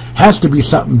love has to be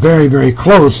something very, very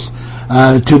close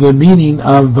to the meaning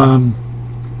of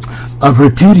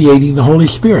repudiating the Holy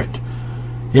Spirit.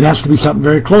 It has to be something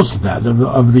very close to that,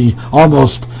 of the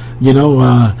almost,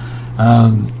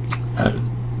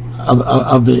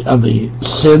 of the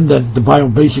sin that the Bible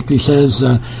basically says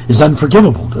is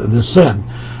unforgivable, the sin.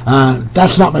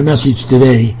 That's not my message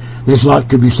today. There's a lot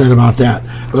could be said about that.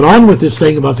 But on with this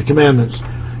thing about the commandments.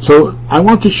 So I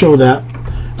want to show that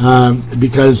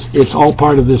because it's all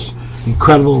part of this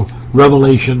incredible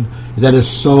revelation that is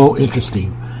so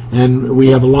interesting. And we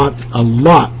have a lot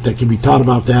that can be taught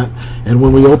about that. And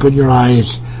when we open your eyes,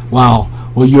 wow,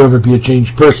 will you ever be a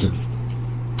changed person?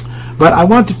 But I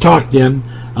want to talk then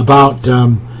about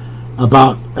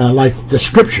like the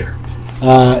Scripture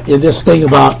in this thing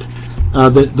about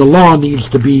the law needs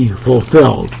to be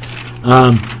fulfilled.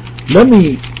 Let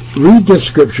me read this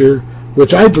Scripture,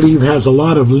 which I believe has a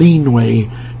lot of leeway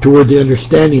toward the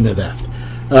understanding of that.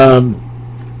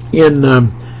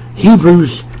 In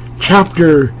Hebrews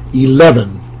chapter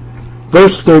 11,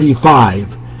 verse 35,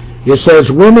 it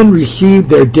says, "Women received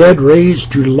their dead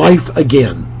raised to life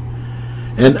again,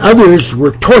 and others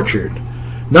were tortured,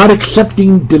 not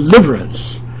accepting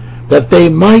deliverance, that they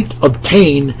might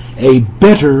obtain a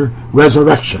better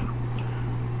resurrection."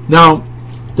 Now,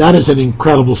 that is an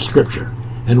incredible scripture.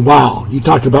 And wow, you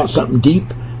talk about something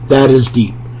deep, that is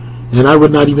deep. And I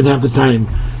would not even have the time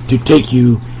to take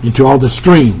you into all the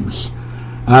streams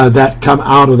that come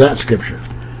out of that scripture.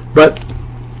 But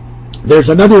there's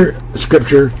another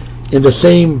scripture in the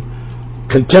same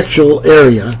contextual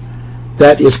area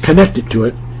that is connected to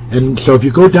it. And so if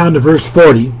you go down to verse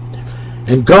 40,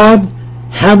 "And God,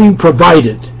 having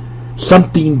provided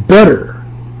something better."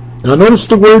 Now notice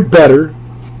the word better,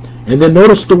 and then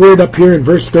notice the word up here in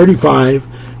verse 35,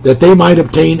 that they might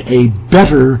obtain a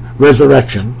better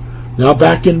resurrection. Now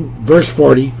back in verse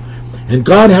 40, "And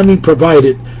God having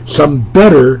provided some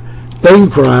better thing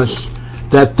for us,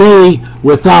 that they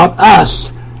without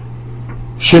us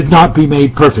should not be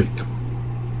made perfect."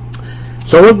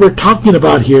 So what we're talking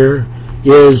about here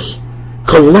is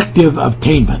collective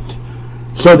attainment,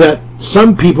 so that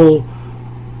some people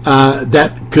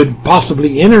that could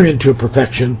possibly enter into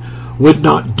perfection would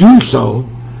not do so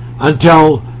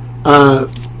until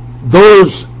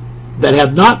those that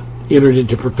have not entered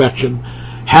into perfection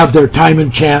have their time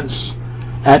and chance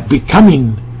at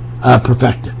becoming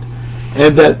perfected.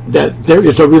 And that there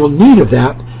is a real need of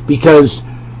that, because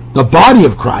the body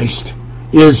of Christ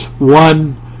is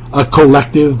a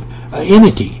collective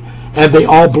entity, and they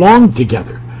all belong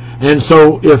together. And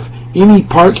so if any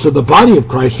parts of the body of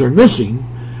Christ are missing,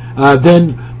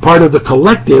 then part of the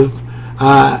collective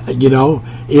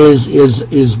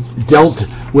is dealt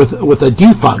with a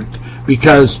defunct,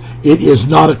 because it is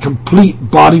not a complete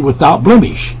body without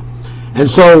blemish. And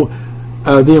so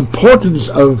the importance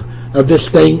of this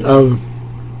thing of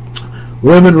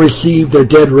women receive their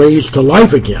dead raised to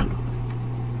life again.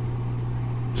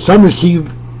 Some received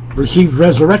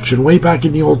resurrection way back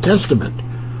in the Old Testament.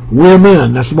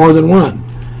 Women, that's more than one.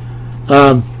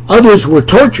 Others were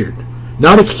tortured,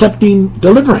 not accepting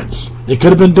deliverance. They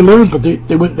could have been delivered, but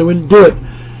they wouldn't do it.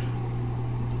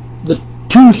 The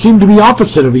two seem to be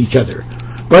opposite of each other,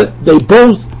 but they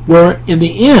both were, in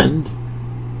the end,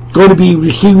 going to be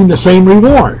receiving the same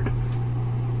reward.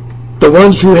 The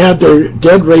ones who had their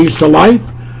dead raised to life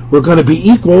were going to be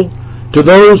equal to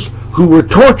those who were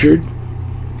tortured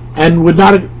and would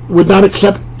not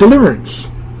accept deliverance.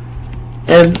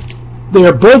 And they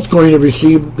are both going to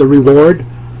receive the reward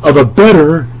of a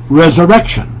better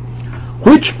resurrection.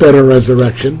 Which better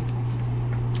resurrection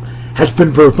has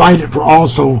been provided for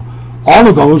also all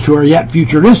of those who are yet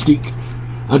futuristic,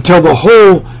 until the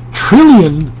whole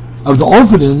trillion of the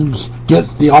Ophanims get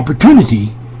the opportunity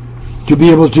to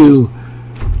be able to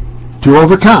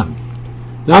overcome.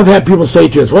 Now I've had people say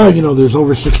to us, well, there's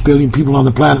over 6 billion people on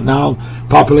the planet now,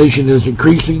 population is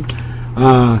increasing,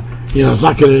 it's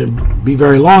not going to be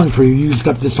very long for you used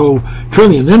up this whole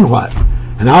trillion, then what?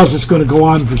 And how is this going to go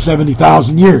on for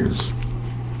 70,000 years?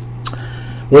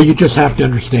 Well, you just have to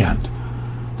understand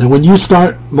that when you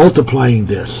start multiplying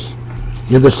this,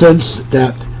 in the sense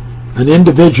that an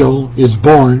individual is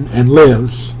born and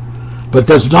lives, but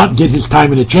does not get his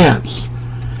time and a chance,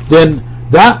 then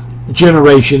that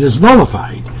generation is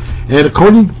nullified. And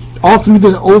according all through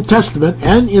the Old Testament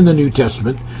and in the New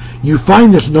Testament, you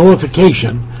find this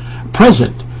nullification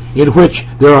present, in which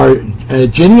there are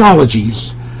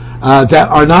genealogies that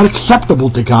are not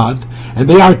acceptable to God, and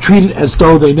they are treated as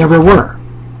though they never were.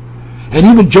 And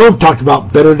even Job talked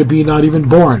about better to be not even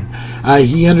born.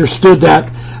 He understood that.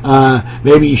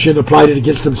 Maybe he shouldn't have applied it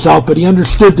against himself, but he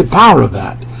understood the power of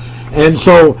that. And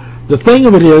so the thing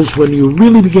of it is, when you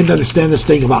really begin to understand this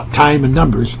thing about time and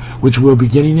numbers, which we'll be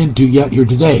getting into yet here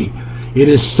today, it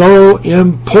is so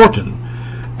important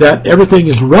that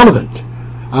everything is relevant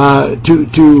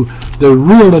to the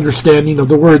real understanding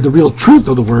of the Word, the real truth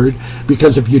of the Word,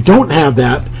 because if you don't have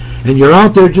that, and you're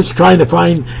out there just trying to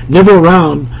nibble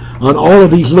around on all of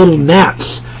these little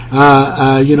gnats,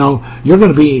 you're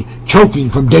going to be choking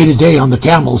from day to day on the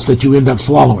camels that you end up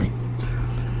swallowing.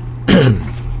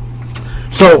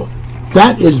 So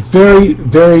that is very,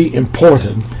 very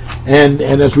important. And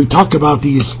as we talk about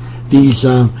these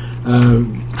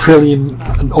trillion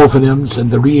Ophanims and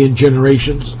the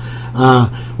regenerations,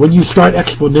 when you start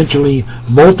exponentially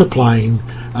multiplying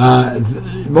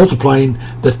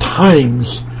the times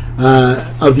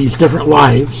of these different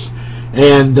lives,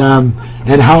 and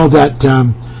how that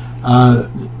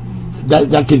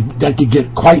could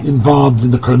get quite involved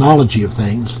in the chronology of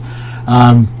things.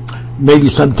 Maybe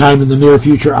sometime in the near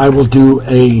future I will do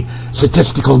a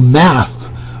statistical math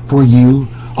for you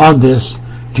on this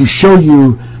to show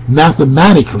you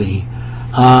mathematically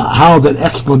how that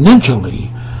exponentially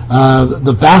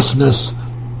the vastness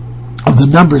of the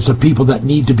numbers of people that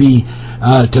need to be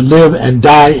to live and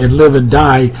die and live and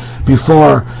die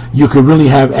before you could really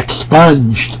have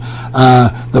expunged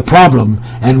the problem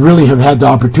and really have had the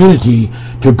opportunity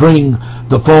to bring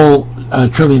the full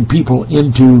trillion people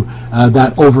into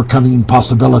that overcoming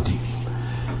possibility.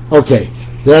 Okay,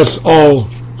 that's all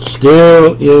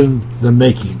still in the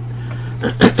making.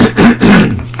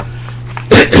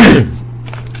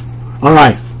 All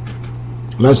right,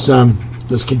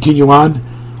 let's continue on.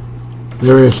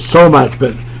 There is so much,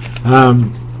 but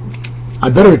I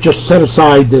better just set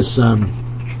aside this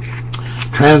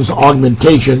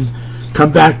transaugmentation,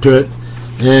 come back to it,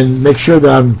 and make sure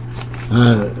that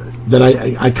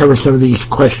I cover some of these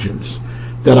questions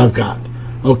that I've got.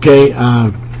 Okay,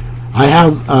 I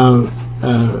have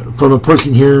from a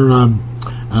person here,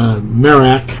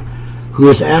 Merak, who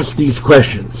has asked these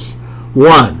questions.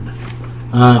 1,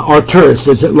 Arcturus,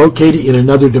 is it located in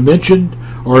another dimension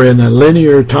or in a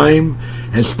linear time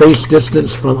and space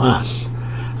distance from us?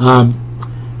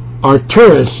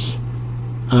 Arcturus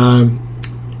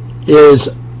is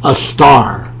a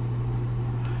star,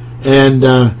 and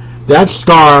that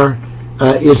star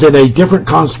is in a different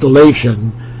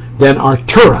constellation than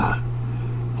Arctura,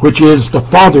 which is the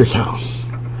Father's house.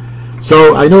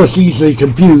 So I know it's easily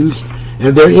confused,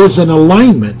 and there is an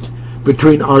alignment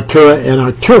between Arctura and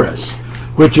Arcturus,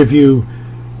 which if you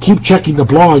keep checking the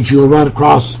blogs, you'll run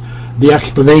across the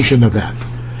explanation of that.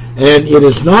 And it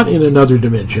is not in another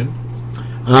dimension.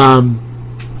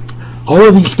 All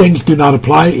of these things do not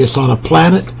apply. It's on a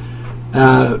planet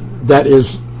that is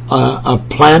a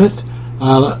planet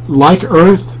like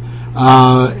Earth,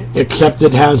 except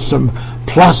it has some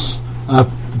plus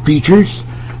features,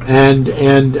 and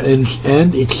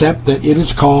except that it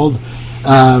is called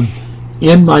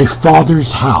in my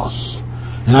Father's house.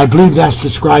 And I believe that's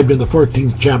described in the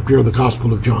 14th chapter of the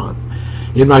Gospel of John.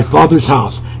 In my Father's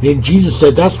house. And Jesus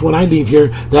said, that's when I leave here,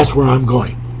 that's where I'm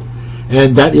going.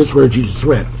 And that is where Jesus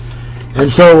went. And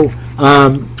so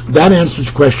that answers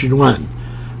question 1.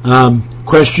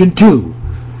 Question 2.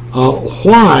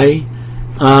 Why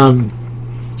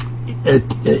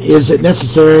is it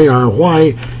necessary, or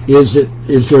why is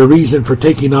there a reason for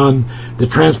taking on the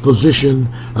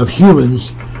transposition of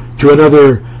humans to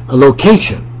another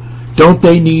location? Don't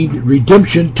they need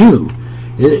redemption too?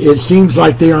 It seems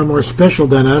like they are more special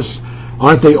than us.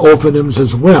 Aren't they Ophanims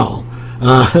as well?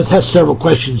 That's several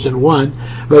questions in one,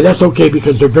 but that's okay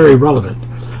because they're very relevant.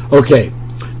 Okay,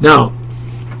 now,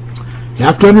 you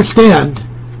have to understand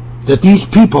that these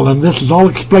people, and this is all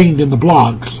explained in the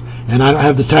blogs, and I don't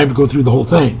have the time to go through the whole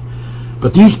thing,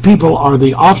 but these people are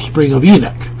the offspring of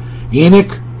Enoch.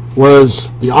 Enoch was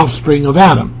the offspring of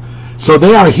Adam. So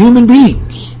they are human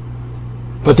beings,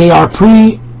 but they are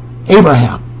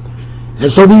pre-Abraham.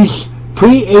 And so these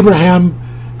pre-Abraham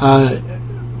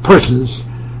persons,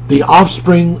 the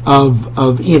offspring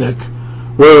of Enoch,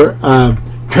 were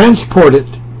transported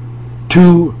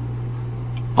to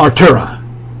Artura.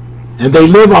 And they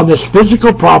live on this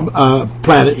physical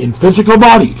planet in physical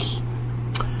bodies.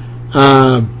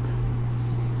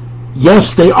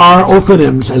 Yes, they are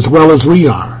Ophanims as well as we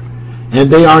are.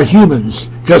 And they are humans,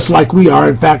 just like we are.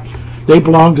 In fact, they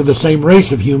belong to the same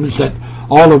race of humans that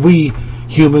all of we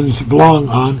humans belong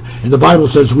on. And the Bible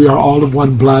says we are all of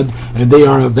one blood, and they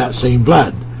are of that same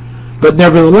blood. But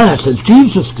nevertheless, as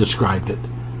Jesus described it,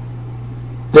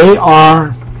 they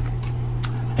are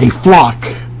a flock.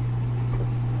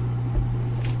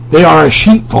 They are a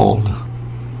sheepfold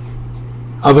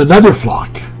of another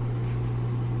flock.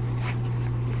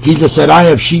 Jesus said, I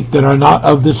have sheep that are not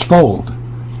of this fold.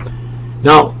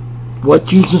 Now, what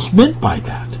Jesus meant by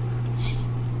that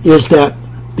is that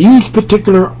these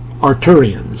particular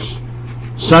Arturians,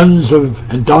 sons of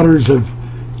and daughters of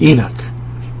Enoch,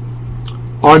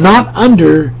 are not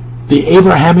under the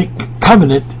Abrahamic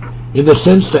covenant in the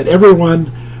sense that everyone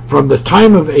from the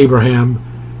time of Abraham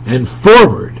and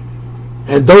forward,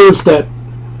 and those that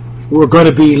were going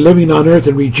to be living on earth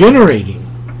and regenerating,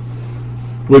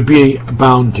 would be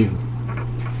bound to.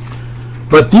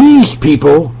 But these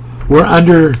people were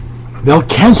under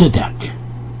Melchizedek.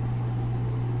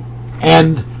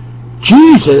 And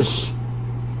Jesus,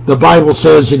 the Bible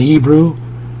says in Hebrew,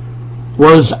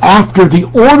 was after the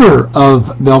order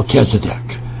of Melchizedek.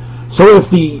 So if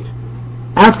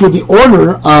after the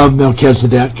order of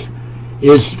Melchizedek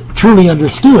is truly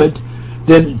understood,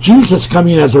 then Jesus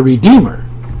coming as a Redeemer,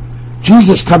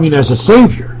 Jesus coming as a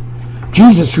Savior,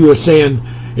 Jesus who is saying,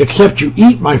 except you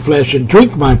eat my flesh and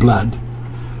drink my blood,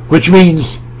 which means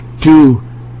to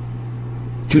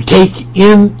take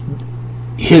in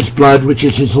his blood, which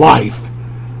is his life,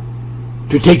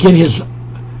 to take in his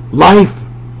life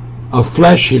of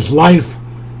flesh, his life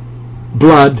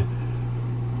blood.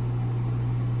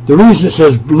 The reason it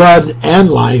says blood and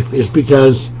life is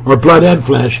because, or blood and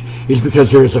flesh, is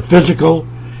because there is a physical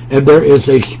and there is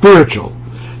a spiritual.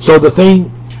 So the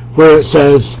thing where it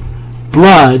says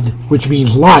blood, which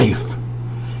means life,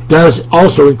 does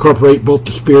also incorporate both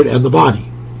the spirit and the body.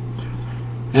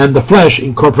 And the flesh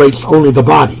incorporates only the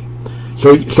body.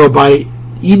 So by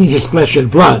eating his flesh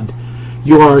and blood,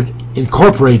 you are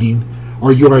incorporating,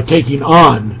 or you are taking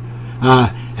on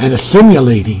and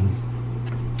assimilating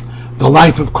the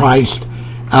life of Christ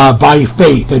by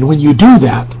faith. And when you do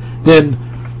that, then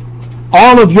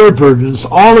all of your burdens,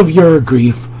 all of your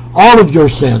grief, all of your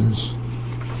sins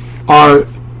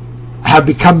have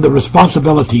become the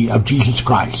responsibility of Jesus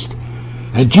Christ.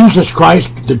 And Jesus Christ,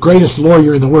 the greatest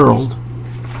lawyer in the world,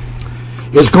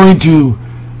 is going to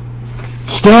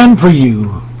stand for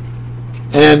you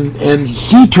and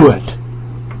see to it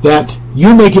that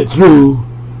you make it through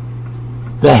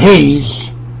the haze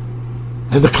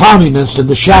and the cloudiness and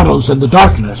the shadows and the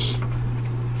darkness,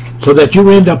 so that you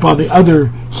end up on the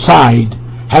other side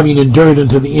having endured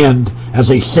unto the end as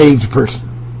a saved person.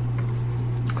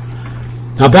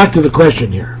 Now back to the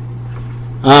question here.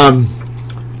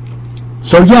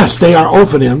 So yes, they are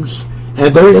Ophanims,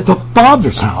 and they're at the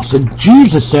Father's house. And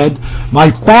Jesus said,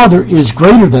 my Father is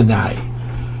greater than I.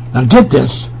 Now get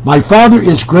this, my Father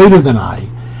is greater than I.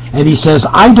 And he says,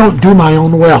 I don't do my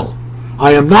own will.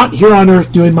 I am not here on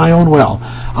earth doing my own will.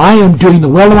 I am doing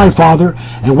the will of my Father,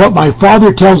 and what my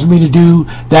Father tells me to do,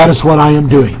 that is what I am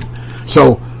doing.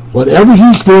 So whatever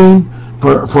he's doing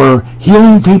for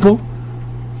healing people,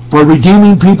 for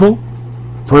redeeming people,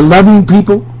 for loving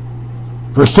people,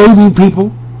 for saving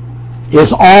people,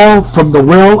 is all from the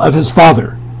will of his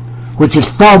Father, which his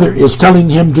Father is telling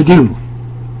him to do.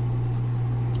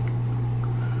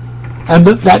 And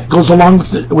that goes along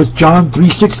with John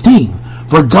 3:16.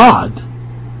 For God,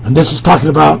 and this is talking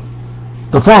about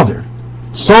the Father,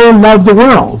 so loved the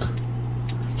world,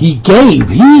 he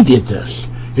did this,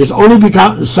 his only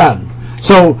begotten Son.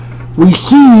 So we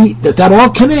see that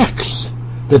all connects,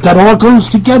 that all goes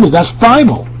together. That's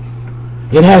Bible.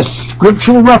 It has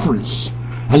scriptural reference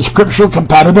and scriptural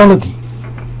compatibility.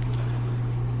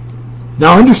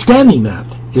 Now, understanding that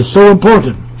is so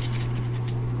important.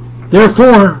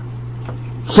 Therefore,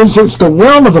 since it's the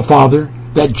will of the Father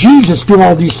that Jesus do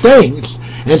all these things,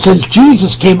 and since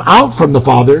Jesus came out from the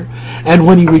Father, and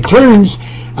when he returns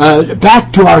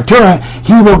back to Artura,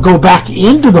 he will go back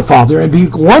into the Father and be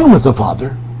one with the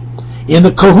Father in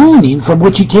the kahooning from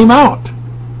which he came out.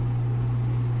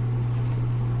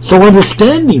 So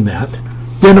understanding that,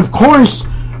 then of course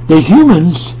the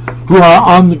humans who are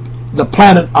on the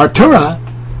planet Artura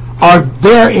are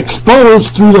there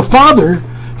exposed through the Father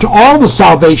to all the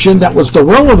salvation that was the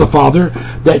will of the Father,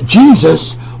 that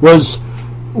Jesus was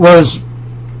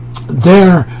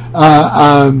there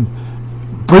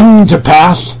bringing to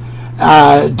pass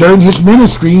during his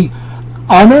ministry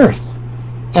on earth,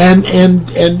 and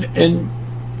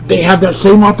they have that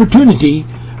same opportunity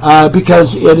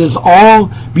because it is all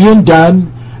being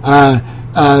done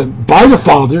by the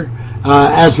Father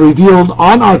as revealed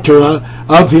on Artura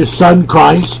of his Son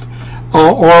Christ,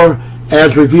 or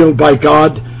as revealed by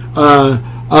God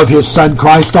of his Son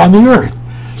Christ on the earth.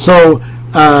 So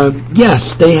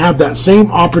yes, they have that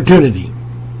same opportunity.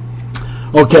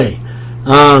 Okay.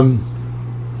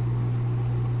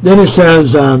 Then it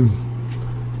says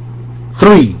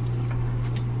 3.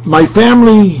 My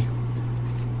family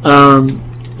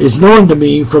is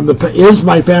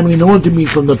my family known to me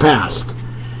from the past.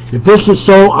 If this is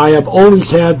so, I have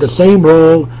always had the same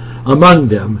role among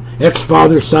them,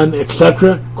 ex-father, son,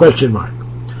 etc. ?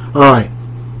 All right.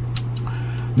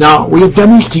 Now, we have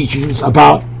done these teachings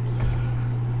about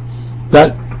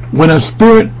that when a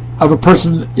spirit of a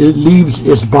person leaves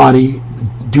his body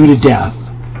due to death,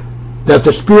 that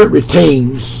the spirit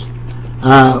retains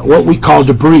what we call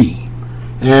debris.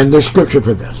 And there's scripture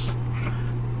for this.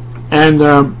 And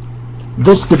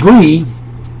this debris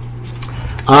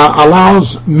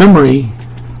allows memory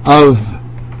of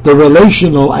the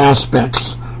relational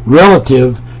aspects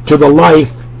relative to the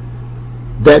life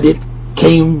that it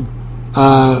came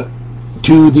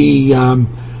to the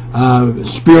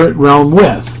spirit realm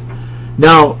with.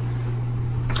 Now,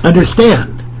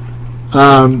 understand,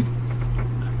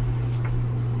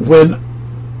 when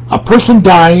a person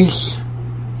dies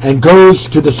and goes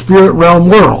to the spirit realm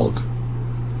world,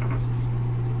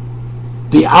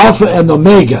 the Alpha and the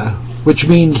Omega, which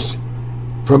means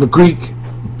from a Greek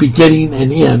beginning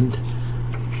and end,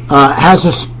 has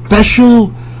a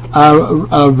special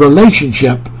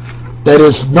relationship that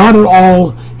is not at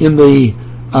all in the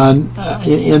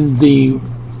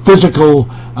physical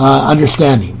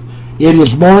understanding. It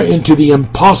is more into the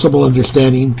impossible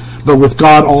understanding, but with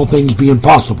God all things being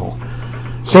possible.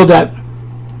 So that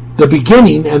the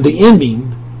beginning and the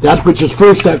ending, that which is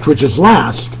first, that which is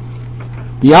last,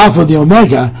 the Alpha and the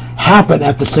Omega, happen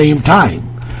at the same time.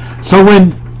 So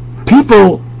when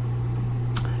people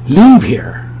leave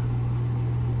here,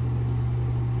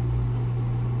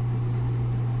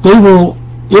 it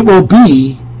will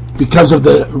be because of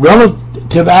the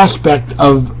relative aspect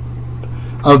of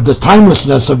the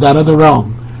timelessness of that other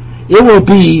realm. It will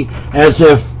be as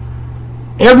if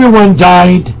everyone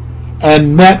died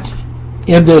and met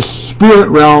in this spirit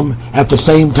realm at the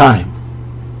same time.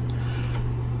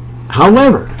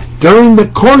 However, during the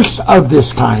course of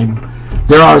this time,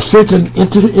 there are certain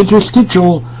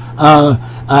interstitial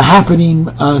happening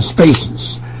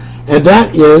spaces, and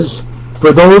that is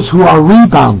for those who are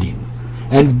rebounding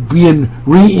and being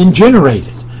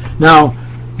regenerated. Now,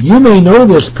 you may know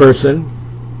this person,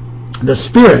 the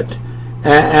spirit,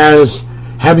 as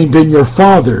having been your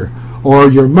father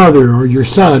or your mother or your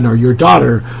son or your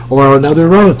daughter or another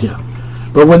relative.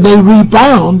 But when they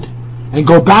rebound and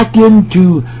go back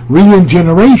into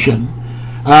regeneration,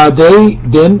 they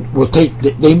then will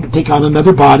take on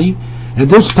another body, and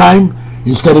this time,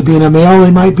 instead of being a male,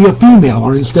 they might be a female,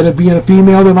 or instead of being a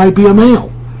female, they might be a male.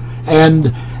 And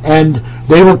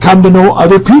they will come to know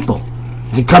other people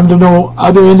and come to know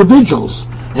other individuals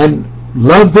and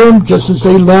love them just as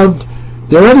they loved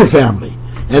their other family,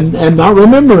 and not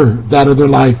remember that other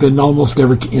life in almost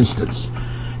every instance.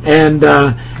 And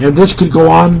this could go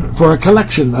on for a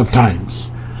collection of times.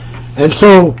 And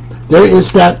so there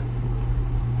is that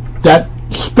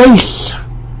space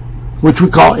which we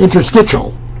call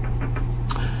interstitial,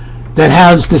 that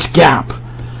has this gap.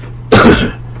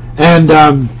 And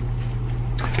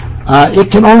it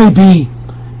can only be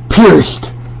pierced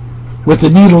with the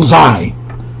needle's eye.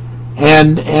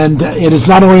 And it is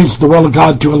not always the will of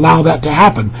God to allow that to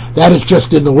happen. That is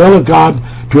just in the will of God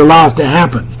to allow it to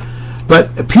happen.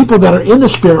 But people that are in the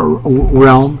spirit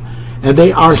realm, and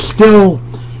they are still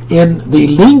in the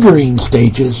lingering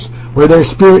stages where their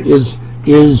spirit is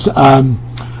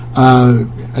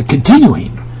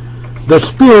continuing. The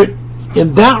spirit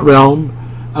in that realm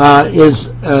is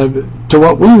to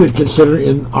what we would consider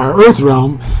in our earth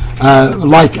realm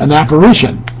like an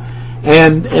apparition,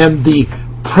 and the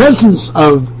presence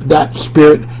of that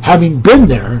spirit having been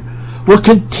there will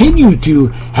continue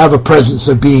to have a presence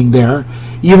of being there,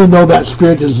 even though that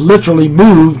spirit is literally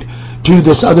moved to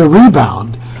this other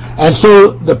rebound. And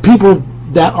so the people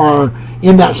that are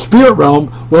in that spirit realm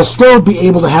will still be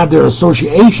able to have their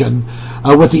association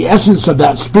with the essence of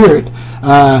that spirit,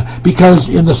 because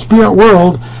in the spirit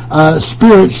world,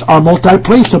 spirits are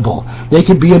multi-placeable. They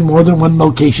can be in more than one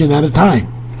location at a time.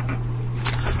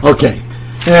 Okay,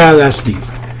 yeah, that's deep.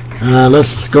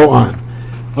 Let's go on.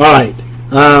 All right.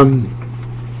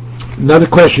 Another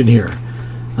question here.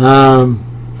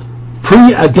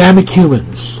 Pre-Adamic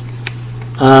humans,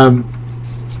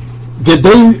 did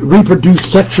they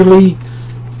reproduce sexually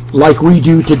like we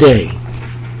do today?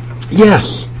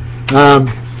 Yes.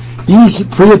 These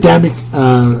pre-Adamic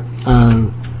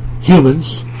humans,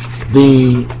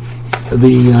 the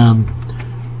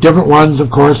different ones, of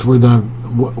course, were the.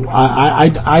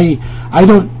 I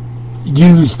don't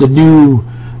use the new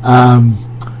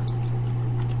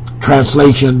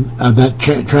translation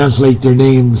that translate their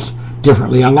names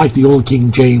differently. I like the old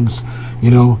King James,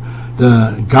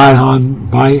 the Gihon,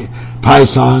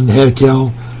 Pison,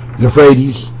 Heckel,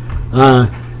 Euphrates.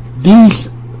 These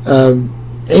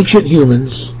ancient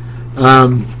humans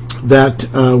that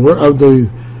were of the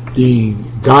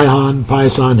Gihon,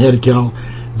 Pison, Heckel,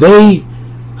 they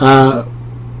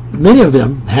many of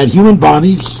them had human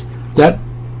bodies that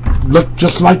looked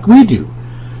just like we do.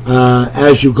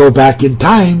 As you go back in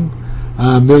time,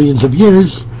 millions of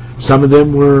years, some of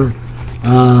them were,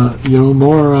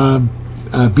 more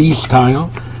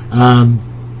beast-style,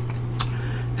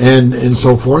 and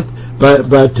so forth.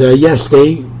 But yes,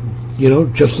 they,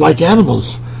 just like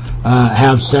animals,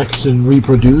 have sex and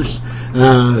reproduce.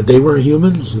 They were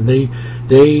humans, and they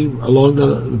along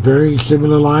a very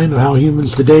similar line of how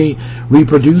humans today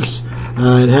reproduce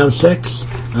and have sex,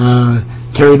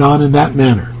 carried on in that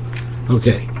manner.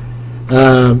 Okay.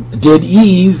 Did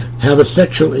Eve have a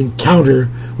sexual encounter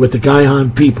with the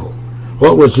Gihon people?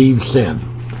 What was Eve's sin?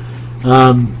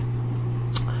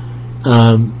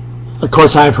 Of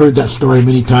course, I've heard that story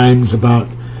many times about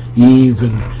Eve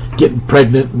and getting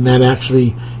pregnant, and that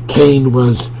actually Cain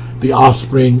was the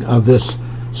offspring of this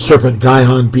serpent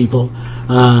Gihon people.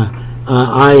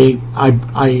 I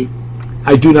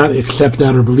do not accept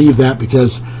that or believe that,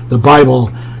 because the Bible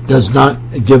does not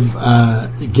give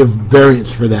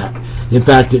variance for that. In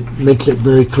fact, it makes it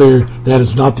very clear that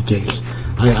is not the case.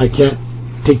 I can't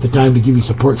take the time to give you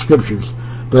support scriptures,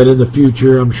 but in the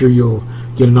future I'm sure you'll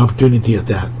get an opportunity at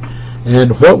that.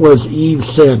 And what was Eve's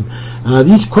sin?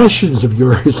 These questions of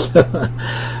yours,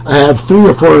 I have 3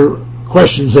 or 4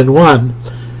 questions in one,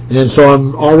 and so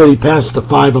I'm already past the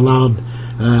 5 allowed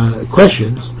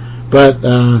questions, but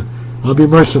I'll be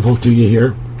merciful to you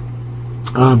here.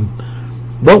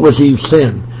 What was Eve's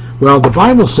sin? Well, the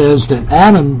Bible says that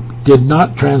Adam did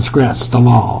not transgress the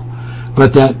law,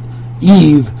 but that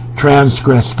Eve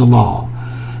transgressed the law.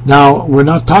 Now, we're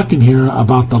not talking here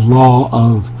about the law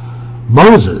of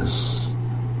Moses,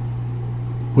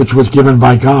 which was given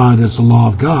by God as the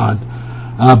law of God,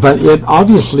 but it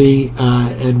obviously,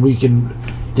 and we can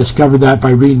discover that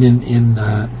by reading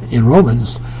in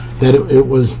Romans, that it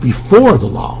was before the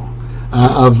law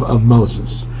of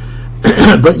Moses.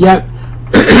 But yet,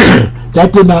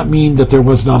 that did not mean that there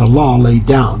was not a law laid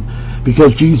down,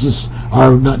 because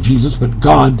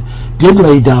God did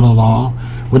lay down a law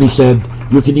when he said,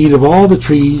 you can eat of all the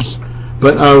trees,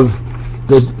 but of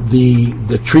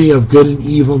the tree of good and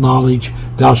evil knowledge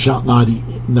thou shalt not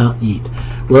eat.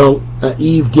 Well,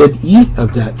 Eve did eat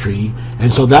of that tree,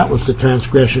 and so that was the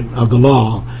transgression of the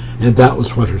law, and that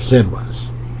was what her sin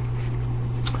was.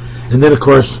 And then, of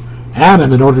course,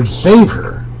 Adam, in order to save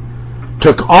her,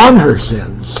 took on her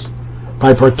sins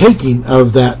by partaking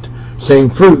of that same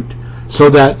fruit, so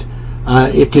that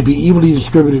it could be evenly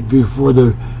distributed before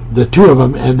the two of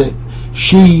them, and that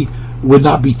she would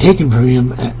not be taken from him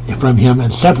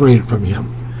and separated from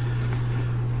him.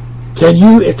 Can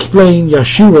you explain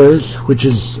Yeshua's, which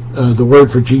is the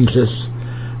word for Jesus,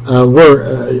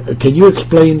 can you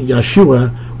explain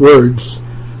Yeshua words,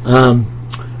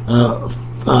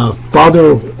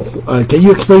 Father? Can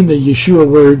you explain the Yeshua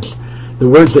words, the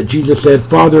words that Jesus said,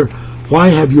 Father, why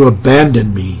have you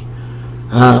abandoned me?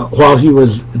 While he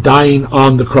was dying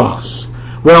on the cross.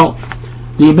 Well,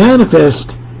 the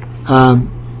manifest,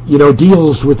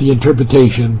 deals with the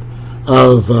interpretation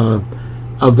of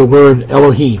the word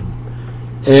Elohim,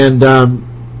 and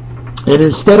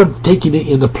instead of taking it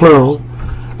in the plural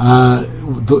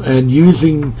and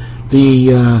using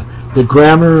the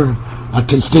grammar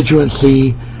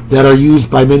constituency that are used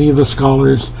by many of the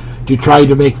scholars to try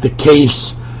to make the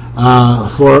case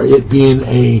for it being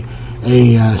a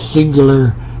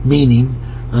singular meaning,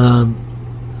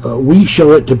 we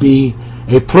show it to be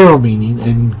a plural meaning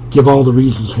and give all the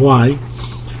reasons why.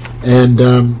 And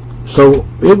so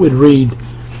it would read,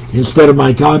 instead of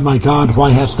my God,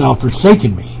 why hast thou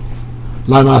forsaken me?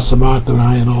 Lama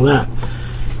Sabachthani and all that.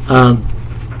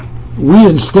 We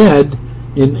instead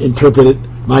interpret it,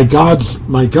 my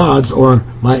gods, or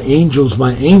my angels,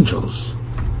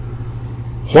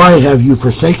 why have you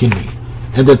forsaken me?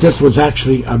 And that this was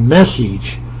actually a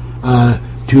message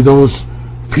to those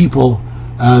people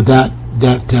that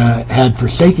had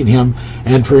forsaken him.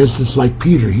 And for instance, like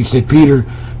Peter, he said, Peter,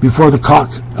 before the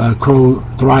cock crow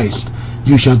thrice,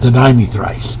 you shall deny me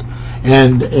thrice.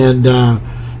 And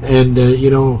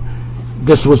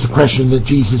this was the question that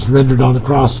Jesus rendered on the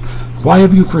cross. Why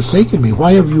have you forsaken me?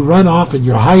 Why have you run off and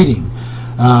you're hiding?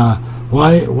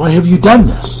 Why have you done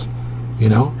this?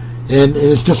 And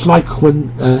it's just like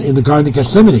when in the Garden of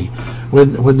Gethsemane,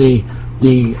 when the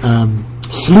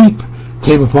sleep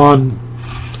came upon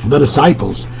the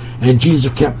disciples, and Jesus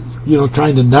kept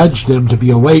trying to nudge them to be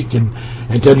awake and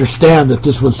to understand that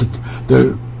this was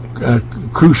the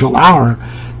crucial hour,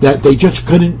 that they just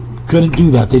couldn't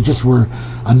do that. They just were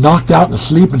knocked out and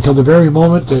asleep until the very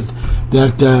moment that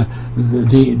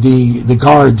the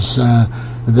guards,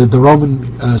 the Roman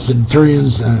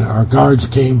centurions or guards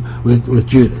came with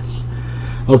Judas.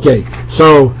 Okay,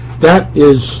 so that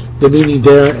is the meaning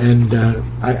there, and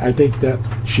I think that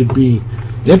should be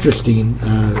interesting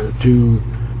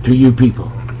to you people.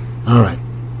 All right.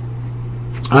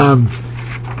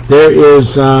 There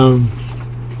is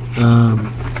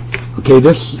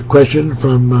this question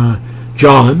from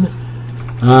John,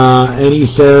 and he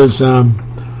says,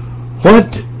 what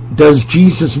does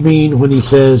Jesus mean when he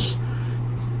says,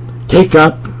 take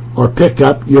up or pick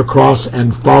up your cross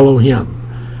and follow him?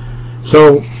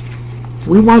 So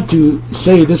we want to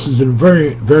say this is a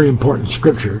very, very important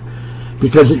scripture,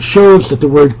 because it shows that the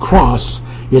word cross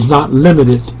is not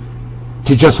limited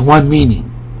to just one meaning.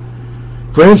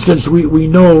 For instance, we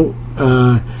know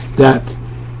that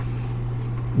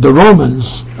the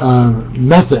Romans'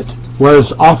 method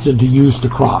was often to use the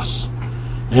cross,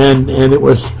 and it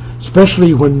was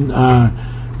especially when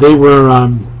they were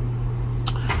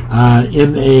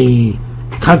in a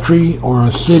country or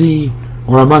a city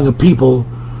or among a people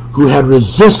who had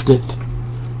resisted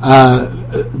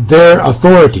their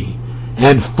authority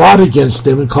and fought against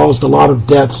them and caused a lot of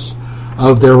deaths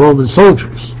of their Roman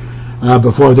soldiers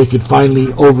before they could finally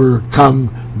overcome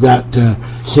that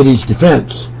city's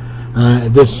defense.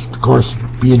 This, of course,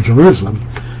 being Jerusalem.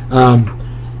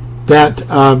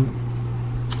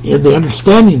 In the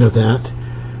understanding of that,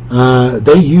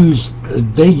 they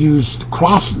used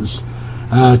crosses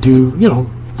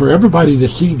for everybody to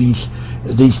see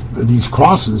these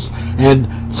crosses,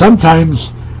 and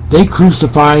sometimes they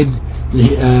crucified,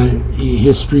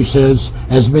 history says,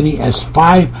 as many as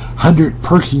 500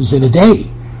 persons in a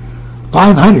day.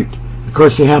 500. Of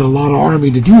course, they had a lot of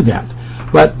army to do that.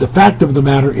 But the fact of the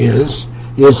matter is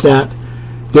that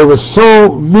there were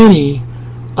so many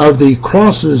of the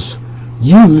crosses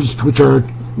used, which are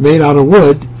made out of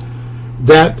wood,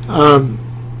 that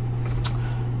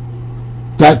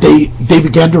they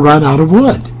began to run out of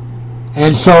wood.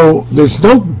 And so there's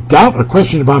no doubt or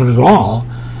question about it at all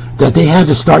that they had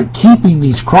to start keeping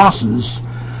these crosses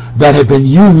that had been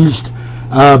used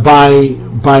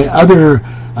by other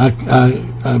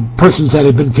persons that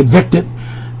had been convicted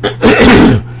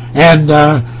and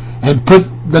put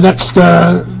the next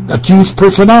accused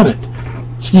person on it.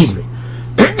 Excuse me.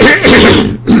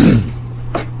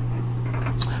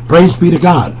 Praise be to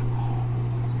God.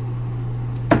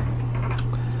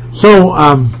 So,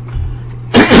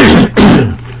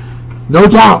 no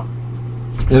doubt,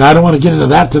 and I don't want to get into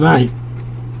that tonight,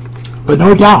 but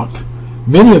no doubt,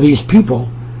 many of these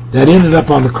people that ended up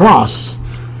on the cross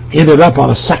ended up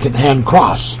on a second-hand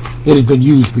cross. It had been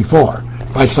used before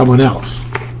by someone else.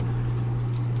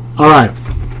 All right.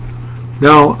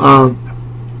 Now,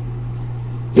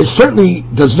 it certainly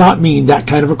does not mean that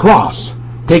kind of a cross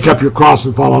take up your cross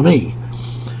and follow me.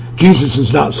 Jesus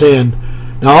is not saying,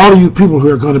 now all of you people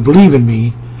who are going to believe in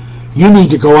me, you need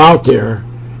to go out there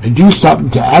and do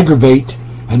something to aggravate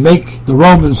and make the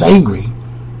Romans angry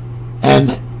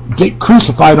and get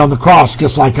crucified on the cross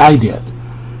just like I did.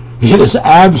 It is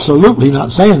absolutely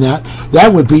not saying that.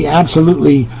 That would be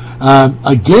absolutely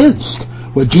against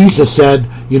what Jesus said.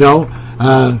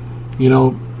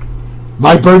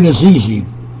 My burden is easy.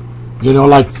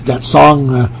 Like that song,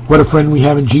 "What a Friend We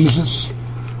Have in Jesus,"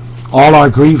 all our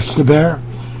griefs to bear.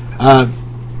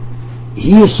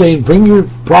 He is saying, bring your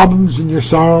problems and your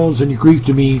sorrows and your grief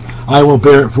to me. I will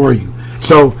bear it for you.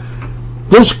 So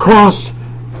this cross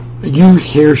use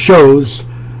here shows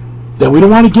that we don't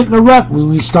want to get in a rut when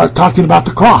we start talking about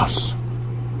the cross.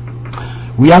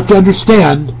 We have to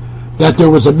understand that there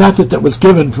was a method that was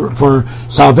given for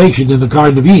salvation in the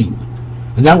Garden of Eden,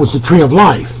 and that was the tree of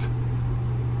life.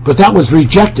 But that was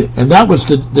rejected, and that was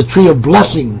the tree of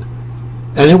blessing,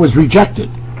 and it was rejected.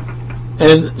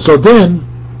 And so then,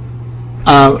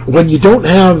 when you don't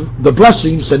have the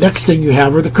blessings, the next thing you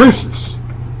have are the curses.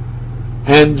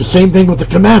 And the same thing with the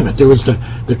commandment. There was the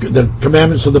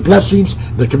commandments of the blessings,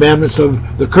 the commandments of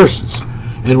the curses.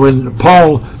 And when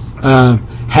Paul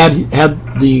had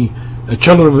the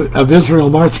children of Israel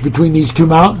march between these two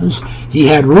mountains, he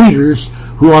had readers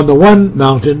who on the one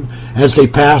mountain, as they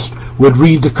passed, would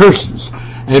read the curses,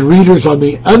 and readers on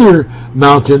the other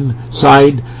mountain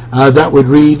side that would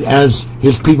read as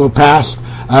his people passed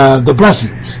the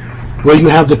blessings. Well, you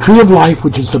have the tree of life,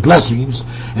 which is the blessings,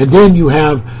 and then you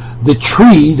have the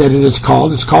tree that it is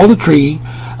called. It's called a tree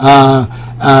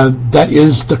that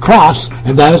is the cross,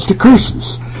 and that is the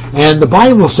curses. And the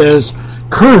Bible says,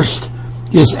 "Cursed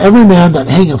is every man that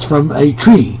hangeth from a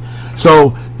tree."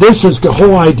 So this is the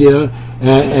whole idea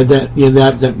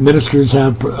that ministers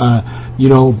have,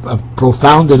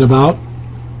 profounded about,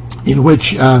 in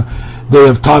which they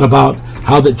have taught about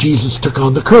how that Jesus took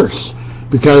on the curse,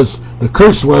 because the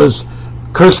curse was,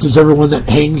 "Cursed is everyone that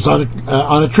hangs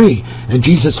on a tree," and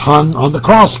Jesus hung on the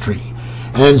cross tree,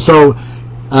 and so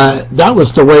that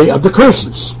was the way of the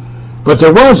curses. But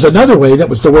there was another way that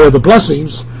was the way of the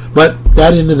blessings, but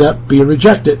that ended up being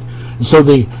rejected. And so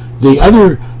the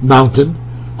other mountain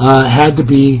had to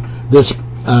be this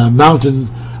mountain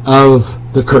of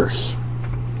the curse.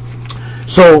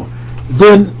 So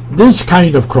then this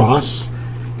kind of cross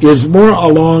is more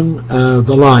along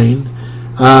the line,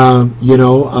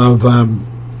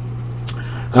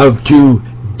 of to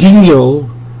deal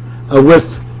with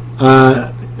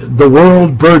the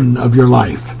world burden of your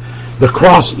life. The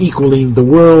cross equaling the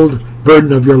world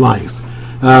burden of your life,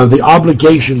 the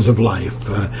obligations of life,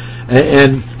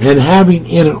 and having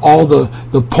in it all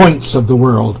the points of the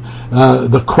world,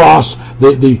 the cross,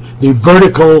 the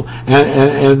vertical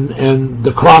and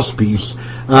the cross piece,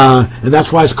 and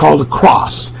that's why it's called a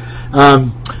cross.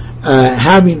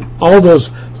 Having all those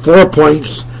 4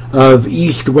 points of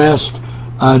east, west,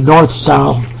 north,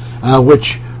 south,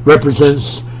 which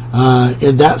represents,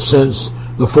 in that sense,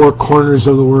 the 4 corners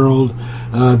of the world,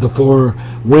 the 4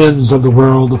 winds of the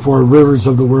world, the 4 rivers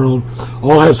of the world,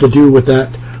 all has to do with that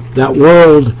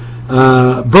world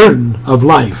burden of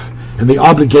life and the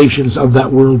obligations of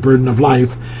that world burden of life.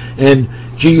 And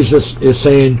Jesus is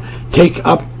saying, take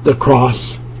up the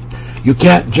cross. You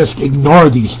can't just ignore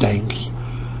these things.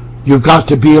 You've got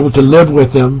to be able to live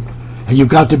with them, and you've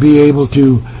got to be able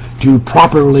to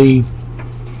properly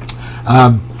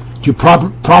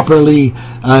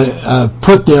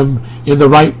put them in the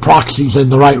right proxies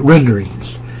and the right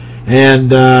renderings.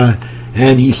 And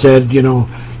he said,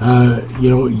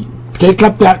 take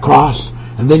up that cross,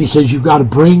 and then he says, you've got to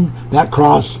bring that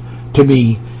cross to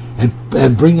me,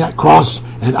 and bring that cross,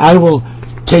 and I will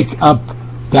take up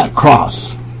that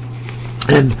cross.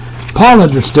 And Paul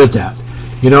understood that.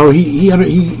 He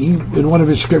in one of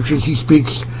his scriptures he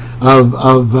speaks of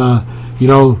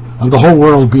the whole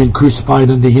world being crucified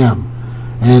unto him,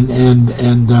 and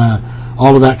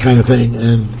all of that kind of thing.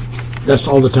 And that's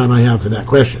all the time I have for that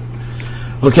question.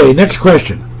 Okay, next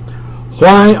question.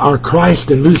 Why are Christ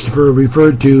and Lucifer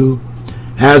referred to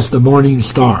as the morning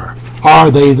star? Are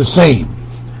they the same?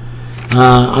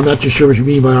 I'm not too sure what you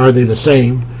mean by are they the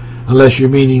same, unless your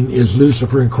meaning is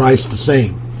Lucifer and Christ the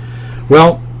same.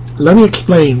 Well, let me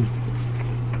explain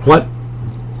what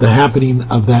the happening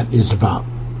of that is about.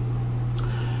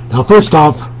 Now, first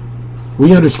off,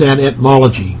 we understand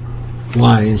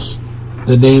etymology-wise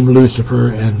the name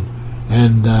Lucifer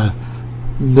and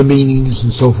the meanings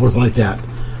and so forth like that.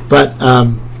 But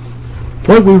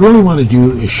what we really want to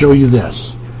do is show you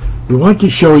this. We want to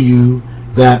show you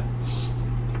that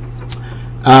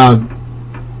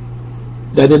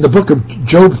that in the book of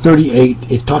Job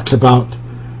 38, it talks about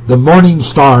the morning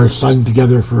stars sung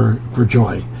together for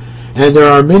joy. And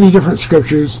there are many different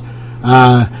scriptures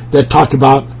that talk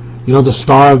about, the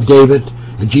Star of David,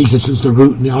 and Jesus is the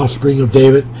root and the offspring of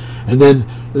David. And then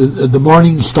the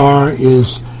morning star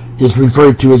is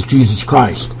referred to as Jesus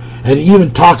Christ. And he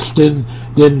even talks then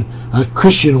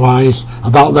Christian-wise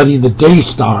about letting the day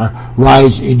star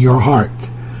rise in your heart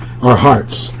or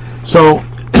hearts. So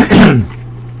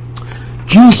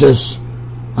Jesus,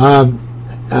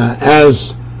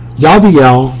 as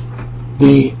Yaviel,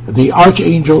 the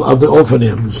archangel of the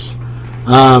Ophanims,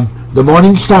 the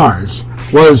morning stars,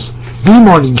 was the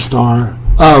morning star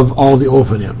of all the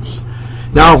Ophanims.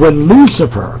 Now, when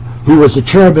Lucifer, who was a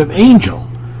cherubim angel,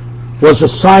 was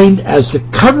assigned as the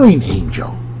covering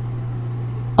angel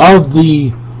of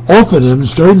the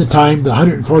Ophanims during the time the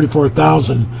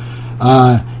 144,000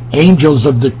 angels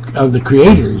of the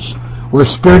creators were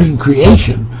spiriting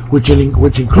creation, which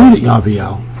included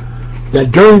Yaviel,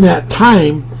 that during that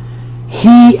time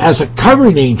he, as a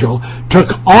covering angel, took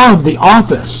on the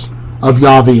office of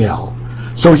Yaviel.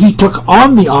 So he took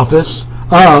on the office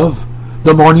of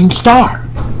the morning star.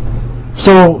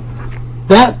 So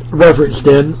that reference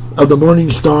then of the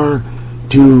morning star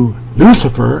to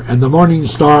Lucifer and the morning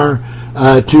star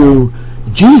to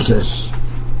Jesus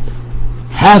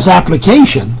has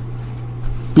application,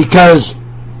 because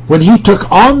when he took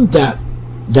on that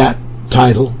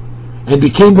title and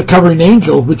became the covering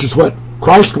angel, which is what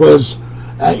Christ was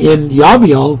in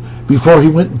Yaviel before he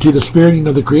went into the spiriting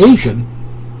of the creation,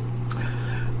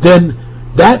 then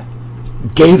that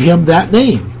gave him that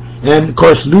name. And of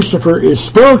course Lucifer is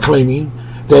still claiming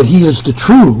that he is the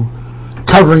true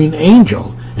covering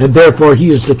angel, and therefore he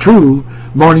is the true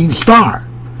morning star.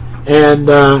 And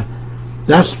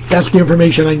that's the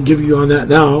information I can give you on that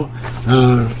now.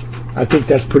 I think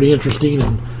that's pretty interesting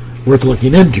and worth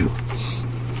looking into.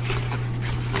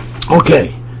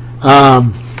 Okay.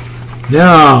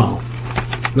 Now,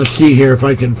 let's see here if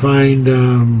I can find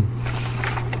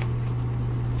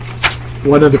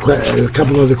a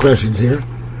couple other questions here.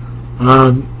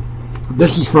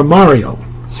 This is from Mario.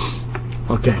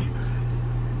 Okay.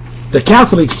 The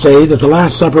Catholics say that the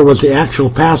Last Supper was the actual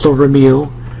Passover meal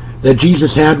that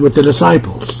Jesus had with the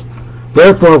disciples.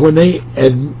 Therefore, when they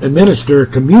administer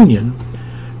communion,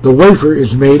 the wafer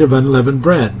is made of unleavened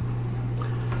bread.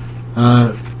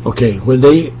 When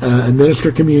they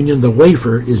administer communion, the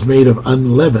wafer is made of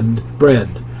unleavened bread.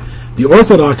 The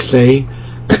Orthodox say,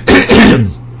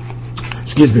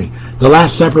 the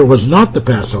Last Supper was not the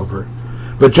Passover,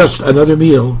 but just another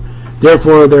meal.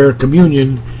 Therefore, their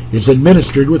communion is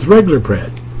administered with regular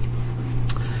bread.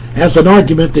 As an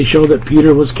argument, they show that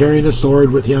Peter was carrying a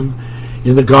sword with him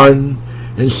in the garden,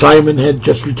 and Simon had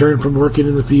just returned from working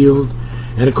in the field.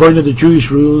 And according to the Jewish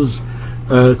rules,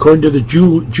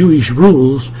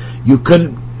 you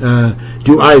couldn't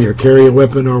do either, carry a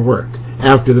weapon or work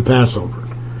after the Passover.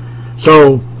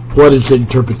 So, what is the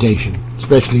interpretation,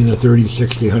 especially in the 30,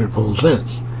 60, 100-fold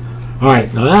sense? All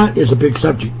right, now that is a big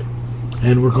subject,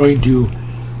 and we're going to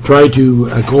try to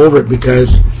go over it because,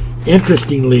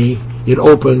 interestingly, it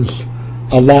opens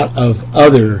a lot of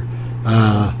other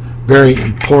very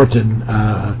important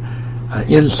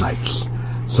insights.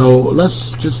 So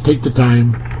let's just take the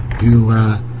time to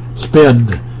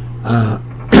spend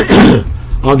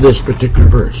on this particular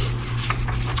verse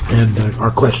and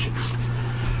our questions.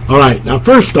 All right, now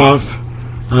first off,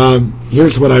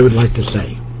 here's what I would like to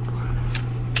say.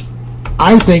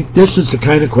 I think this is the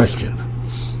kind of question,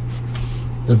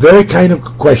 the very kind of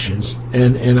questions,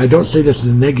 and I don't say this in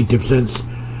a negative sense,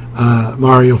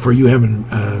 Mario, for you haven't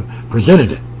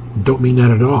presented it. Don't mean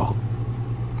that at all.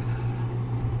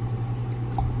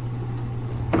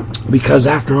 Because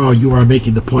after all, you are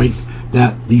making the point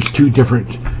that these two different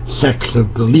sects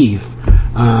of belief,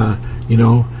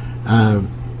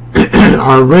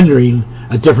 are rendering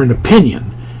a different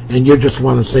opinion, and you just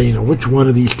want to say, which one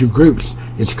of these two groups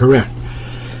is correct.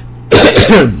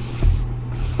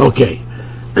 Okay.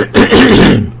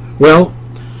 Well,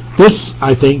 this,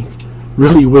 I think,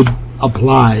 really would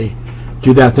apply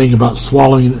to that thing about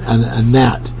swallowing a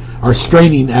gnat, or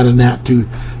straining at a gnat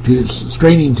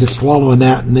straining to swallow a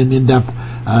gnat and then end up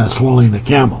swallowing a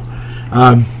camel.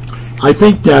 I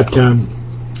think that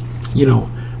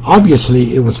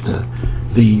obviously it was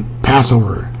the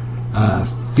Passover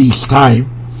feast time,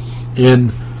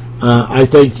 and I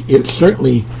think it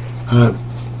certainly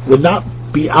would not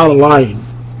be out of line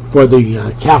for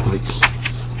the Catholics.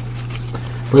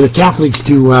 For the Catholics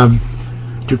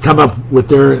to come up with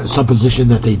their supposition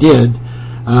that they did,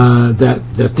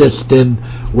 that this then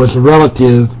was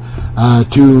relative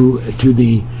to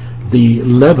the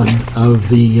leaven of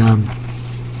the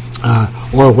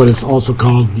or what is also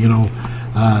called,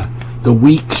 the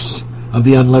weeks of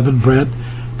the unleavened bread,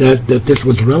 that this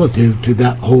was relative to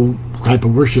that whole type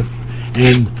of worship,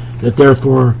 and that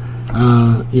therefore,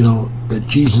 that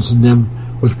Jesus in them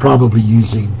was probably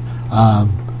using,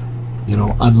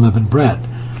 unleavened bread.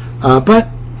 But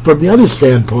from the other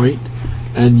standpoint,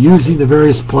 and using the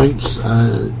various points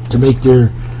to make their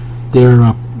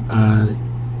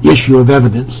issue of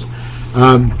evidence,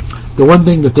 the one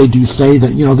thing that they do say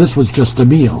that, this was just a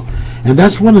meal. And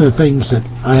that's one of the things that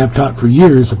I have taught for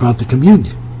years about the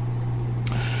communion.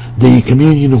 The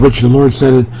communion of which the Lord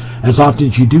said, as often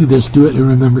as you do this, do it in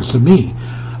remembrance of me.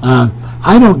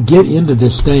 I don't get into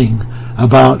this thing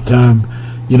about,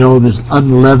 this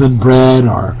unleavened bread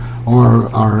or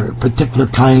particular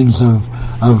kinds of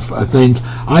things.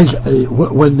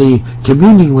 When the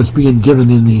communion was being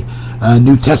given in the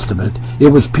New Testament,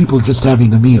 it was people just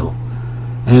having a meal.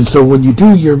 And so when you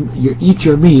do you eat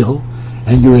your meal,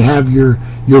 and you have your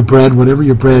bread, whatever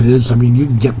your bread is. I mean, you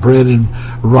can get bread and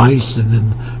rice and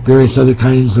then various other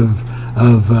kinds of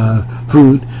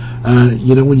food.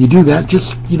 When you do that, just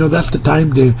that's the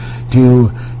time to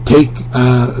take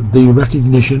the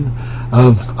recognition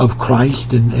of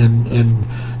Christ and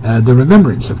the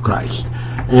remembrance of Christ,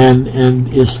 and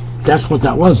that's what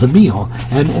that was, a meal,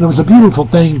 and it was a beautiful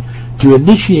thing to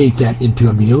initiate that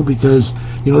into a meal, because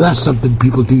that's something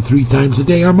people do 3 times a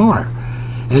day or more.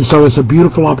 And so it's a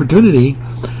beautiful opportunity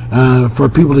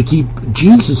for people to keep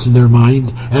Jesus in their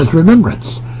mind as remembrance.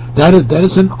 That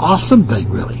is an awesome thing,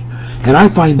 really. And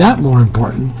I find that more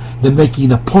important than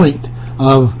making a point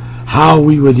of how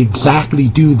we would exactly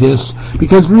do this,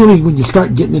 because really when you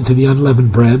start getting into the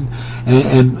unleavened bread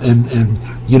and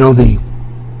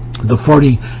the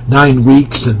 49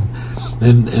 weeks and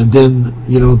then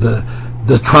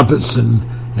the trumpets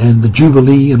and the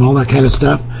Jubilee and all that kind of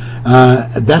stuff,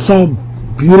 that's all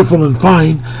beautiful and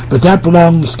fine, but that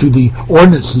belongs to the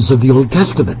ordinances of the Old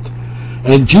Testament.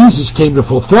 And Jesus came to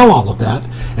fulfill all of that,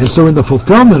 and so in the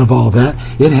fulfillment of all of that,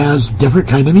 it has different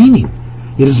kind of meaning.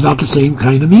 It is not the same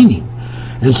kind of meaning.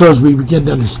 And so as we begin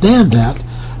to understand that,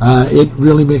 it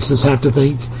really makes us have to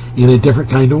think in a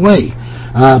different kind of way.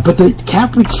 But the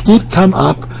Catholics did come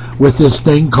up with this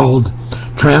thing called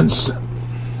I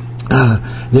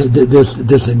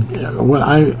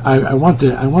want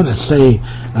to say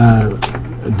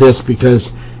this, because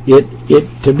it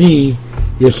to me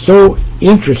is so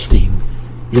interesting.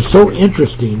 It's so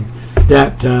interesting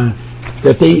that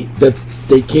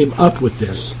they came up with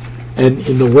this, and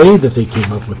in the way that they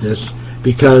came up with this,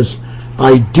 because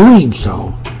by doing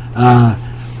so,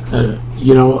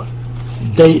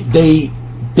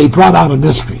 they brought out a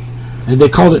mystery, and they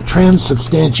called it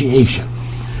transubstantiation.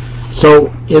 So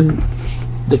in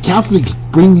the Catholics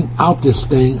bringing out this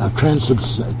thing of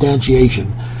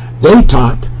transubstantiation, they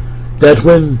taught that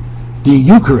when the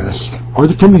Eucharist or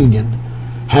the communion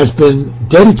has been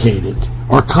dedicated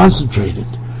or concentrated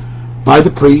by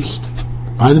the priest,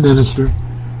 by the minister,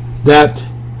 that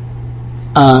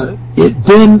it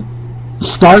then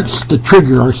starts the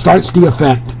trigger or starts the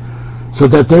effect, so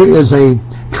that there is a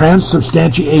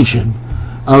transubstantiation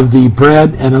of the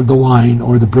bread and of the wine,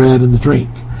 or the bread and the drink.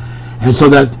 And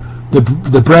so that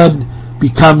the bread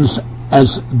becomes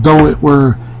as though it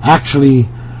were actually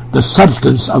the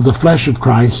substance of the flesh of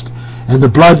Christ, and the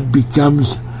blood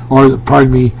becomes, the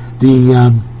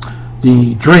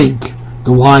drink,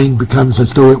 the wine, becomes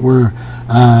as though it were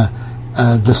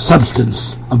the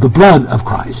substance of the blood of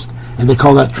Christ. And they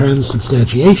call that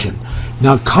transubstantiation.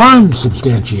 Now,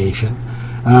 consubstantiation,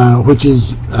 which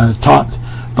is taught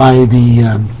by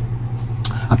the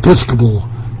Episcopal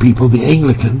people, the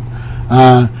Anglican,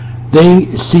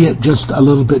 they see it just a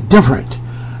little bit different,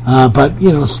 but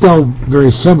still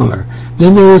very similar.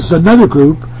 Then there is another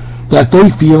group that they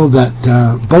feel that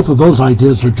both of those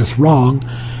ideas are just wrong,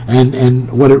 and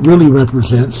what it really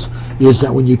represents is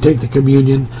that when you take the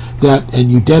communion and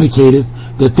you dedicate it,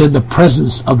 that then the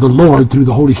presence of the Lord through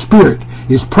the Holy Spirit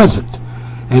is present.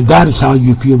 And that is how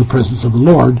you feel the presence of the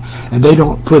Lord, and they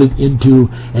don't put it into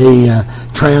a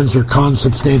trans or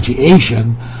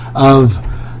consubstantiation of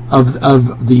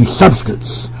the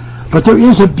substance. But there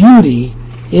is a beauty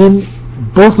in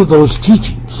both of those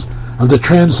teachings, of the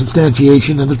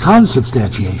transubstantiation and the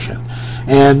consubstantiation,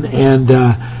 and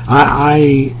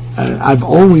I've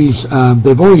always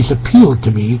they've always appealed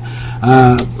to me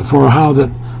for how that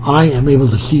I am able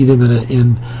to see them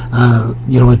in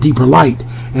a deeper light,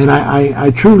 and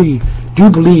I truly do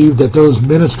believe that those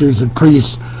ministers and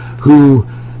priests who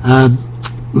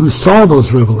saw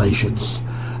those revelations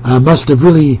must have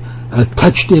really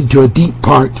touched into a deep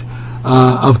part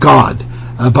of God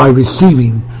by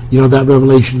receiving that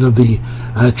revelation of the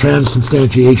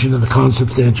transubstantiation and the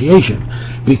consubstantiation,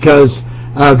 because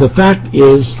the fact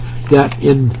is that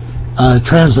in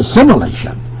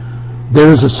transassimilation, there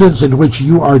is a sense in which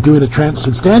you are doing a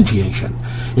transubstantiation,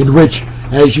 in which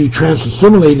as you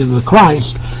transassimilate into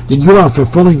Christ, then you are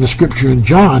fulfilling the scripture in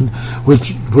John, which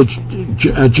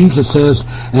Jesus says,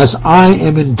 as I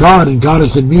am in God and God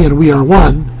is in me and we are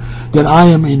one, then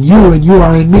I am in you and you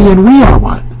are in me and we are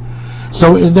one.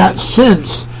 So in that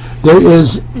sense, there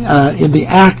is, in the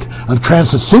act of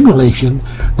transassimilation,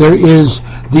 there is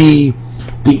the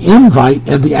invite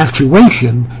and the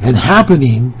actuation and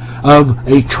happening of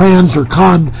a trans or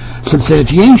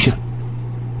consubstantiation.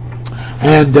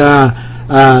 And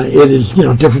it is,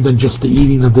 different than just the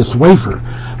eating of this wafer.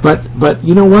 But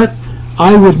you know what?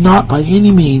 I would not by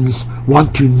any means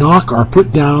want to knock or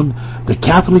put down the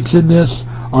Catholics in this,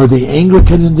 or the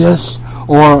Anglican in this,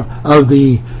 or of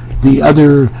the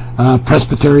other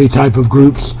Presbytery type of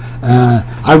groups.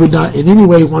 I would not in any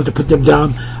way want to put them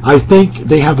down. I think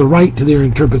they have the right to their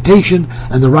interpretation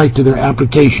and the right to their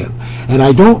application. And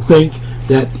I don't think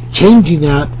that changing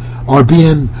that or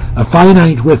being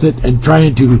finite with it and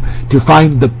trying to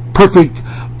find the perfect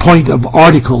point of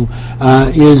article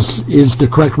is the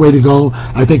correct way to go.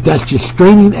 I think that's just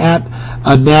straining at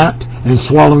a gnat and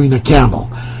swallowing a camel,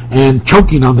 and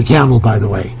choking on the camel, by the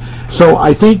way. So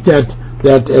I think that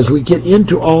as we get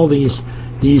into all these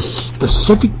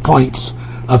specific points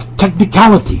of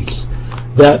technicalities,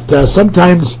 that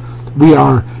sometimes we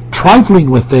are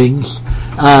trifling with things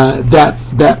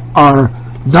that are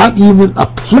not even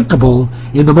applicable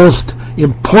in the most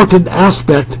important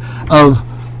aspect of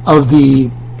the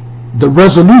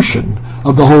resolution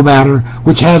of the whole matter,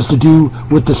 which has to do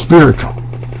with the spiritual.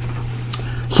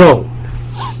 So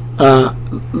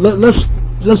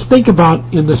let's think about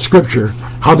in the scripture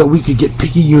how that we could get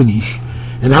picayunish,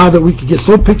 and how that we could get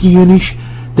so picayunish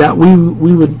that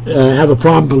we would have a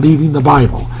problem believing the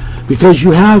Bible, because you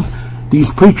have these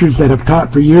preachers that have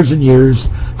taught for years and years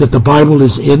that the Bible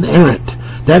is inerrant.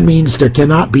 That means there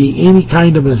cannot be any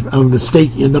kind of a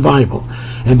mistake in the Bible.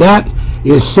 And that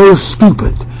is so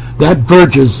stupid. That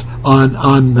verges on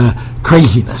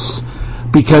craziness.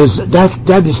 Because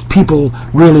that is people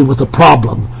really with a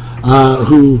problem,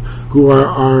 who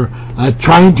are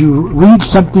trying to read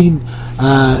something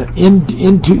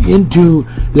into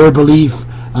their belief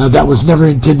that was never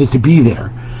intended to be there.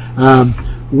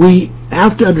 We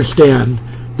have to understand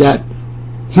that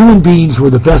human beings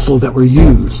were the vessel that were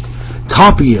used.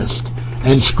 Copyists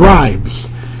and scribes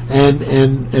and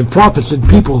prophets and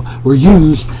people were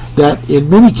used that in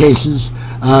many cases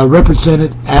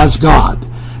represented as God,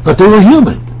 but they were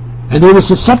human and they were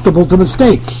susceptible to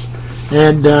mistakes,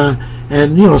 and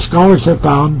scholars have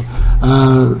found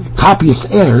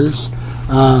copyist errors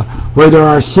where there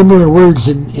are similar words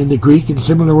in the Greek and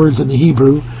similar words in the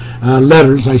Hebrew,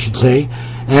 letters I should say,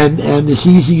 and it's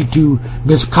easy to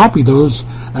miscopy those,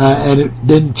 and it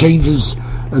then changes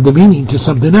the meaning to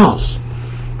something else.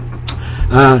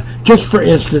 Just for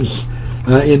instance,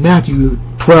 in Matthew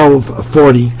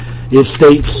 12:40, it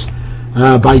states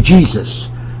by Jesus,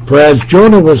 "For as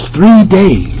Jonah was 3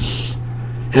 days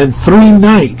and 3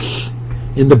 nights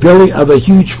in the belly of a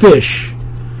huge fish,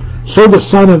 so the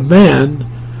Son of Man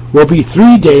will be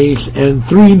 3 days and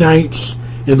 3 nights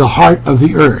in the heart of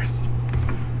the earth."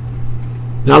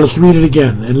 Now let's read it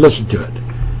again and listen to it.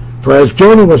 "For as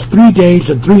Jonah was 3 days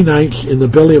and 3 nights in the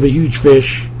belly of a huge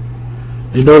fish,"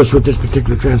 and notice with this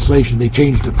particular translation they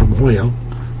changed it from whale.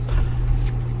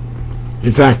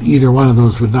 In fact, either one of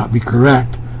those would not be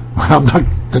correct. Well, I'm not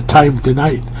the time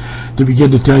tonight to begin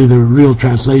to tell you the real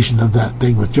translation of that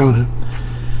thing with Jonah.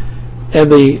 "And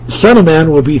the Son of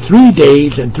Man will be 3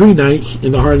 days and 3 nights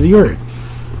in the heart of the earth."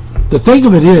 The thing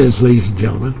of it is, ladies and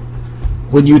gentlemen,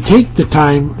 when you take the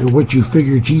time in which you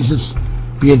figure Jesus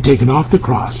being taken off the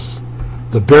cross,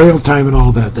 the burial time and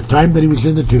all that, the time that he was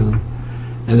in the tomb,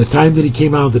 and the time that he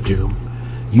came out of the tomb,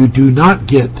 you do not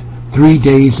get 3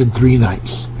 days and 3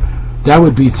 nights. That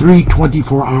would be 3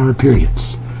 24-hour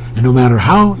periods. And no matter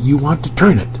how you want to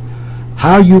turn it,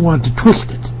 how you want to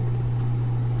twist it,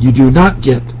 you do not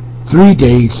get 3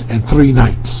 days and 3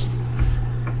 nights.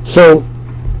 So,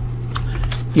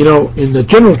 in the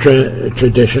general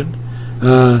tradition,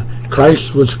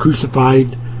 Christ was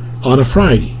crucified on a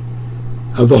Friday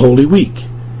of the Holy Week,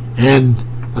 and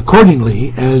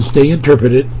accordingly, as they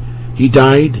interpret it, he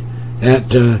died at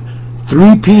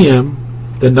 3 p.m.,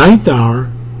 the 9th hour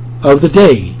of the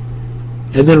day,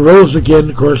 and then rose again,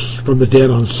 of course, from the dead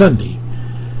on Sunday.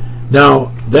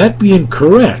 Now, that being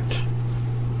correct,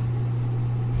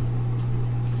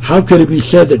 how could it be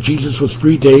said that Jesus was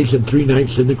 3 days and 3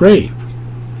 nights in the grave?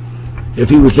 if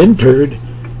he was interred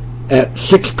at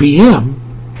 6 p.m.,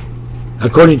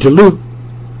 according to Luke,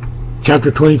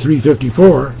 chapter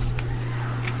 23:54,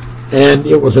 and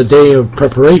it was a day of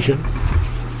preparation,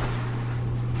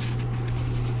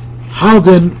 how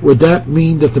then would that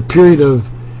mean that the period of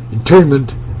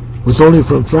interment was only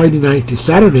from Friday night to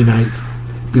Saturday night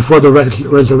before the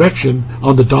resurrection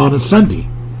on the dawn of Sunday?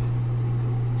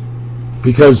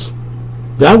 Because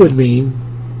that would mean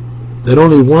that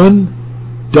only one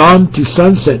dawn to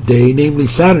sunset day, namely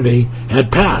Saturday,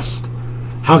 had passed.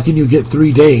 How can you get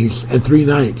 3 days and 3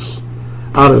 nights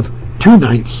out of 2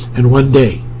 nights and 1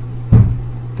 day?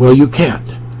 Well, you can't.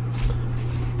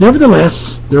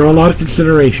 Nevertheless, there are a lot of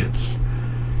considerations,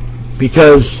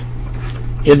 because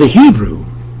in the Hebrew,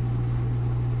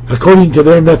 according to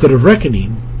their method of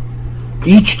reckoning,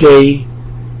 each day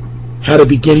had a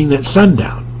beginning at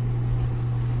sundown,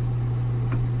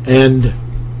 and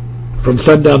from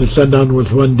sundown to sundown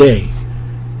was 1 day.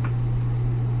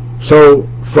 So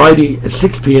Friday at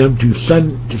 6 p.m. to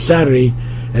Saturday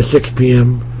at 6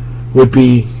 p.m. would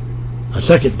be a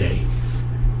second day.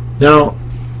 Now,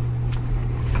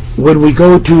 when we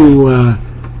go to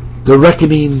the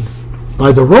reckoning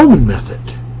by the Roman method,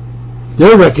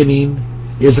 their reckoning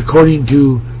is according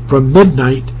to from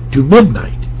midnight to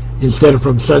midnight instead of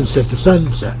from sunset to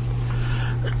sunset.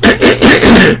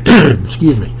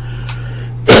 Excuse me.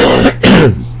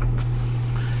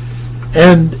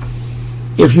 And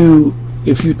if you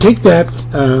take that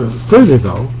further,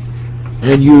 though,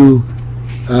 and you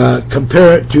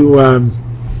compare it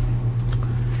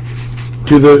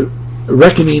to the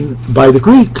reckoning by the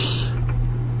Greeks,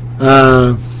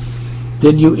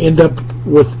 then you end up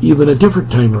with even a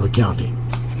different time of accounting.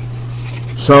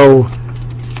 So,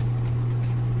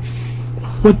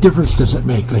 what difference does it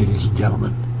make, ladies and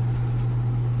gentlemen?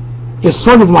 It's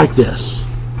sort of like this.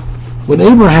 When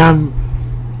Abraham,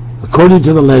 according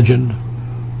to the legend,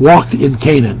 walked in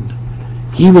Canaan,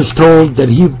 he was told that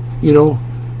if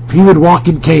he would walk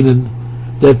in Canaan,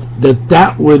 that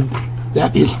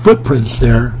his footprints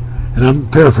there, and I'm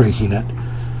paraphrasing it,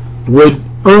 would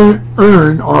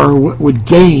earn or would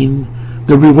gain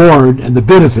the reward and the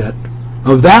benefit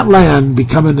of that land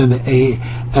becoming an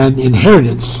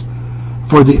inheritance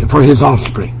for his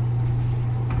offspring.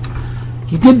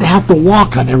 He didn't have to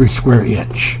walk on every square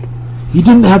inch. He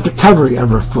didn't have to cover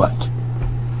every foot.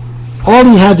 All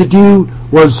he had to do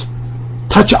was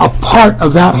touch a part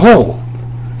of that hole.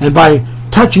 And by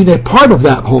touching a part of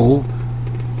that hole,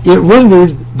 it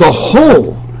rendered the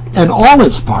whole and all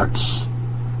its parts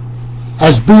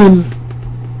as being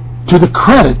to the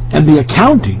credit and the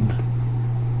accounting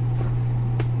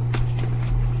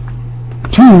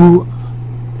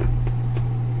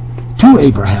to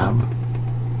Abraham,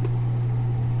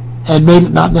 and made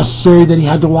it not necessary that he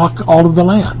had to walk all of the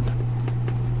land.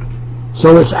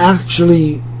 So it's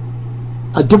actually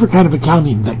a different kind of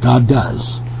accounting that God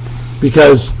does,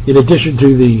 because in addition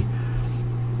to the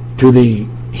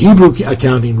Hebrew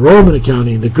accounting, Roman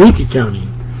accounting, the Greek accounting,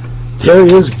 there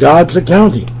is God's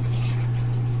accounting,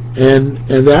 and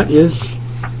that is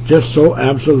just so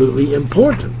absolutely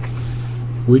important.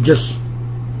 We just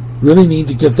really need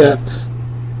to get that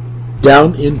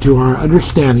down into our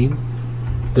understanding,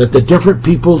 that the different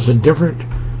peoples and different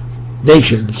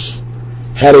nations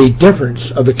had a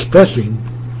difference of expressing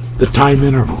the time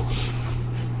intervals.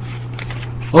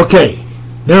 Okay,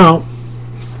 now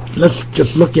let's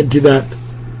just look into that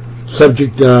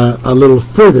subject a little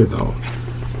further, though.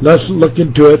 Let's look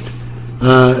into it.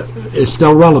 It's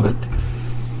still relevant.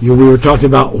 We were talking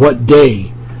about what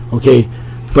day, okay,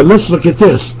 but let's look at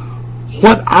this.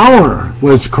 What hour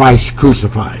was Christ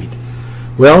crucified?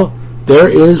 Well, there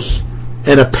is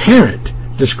an apparent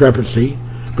discrepancy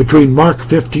between Mark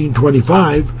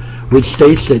 15:25, which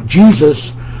states that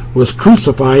Jesus was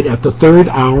crucified at the 3rd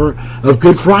hour of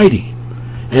Good Friday,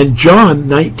 and John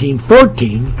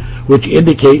 19:14, which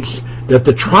indicates that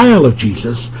the trial of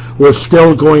Jesus was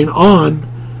still going on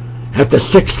at the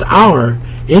 6th hour,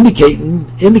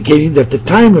 indicating that the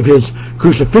time of his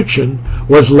crucifixion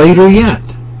was later yet.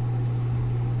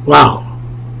 Wow.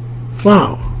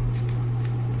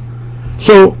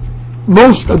 So,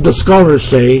 most of the scholars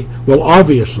say, well,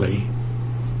 obviously,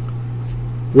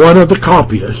 one of the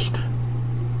copyists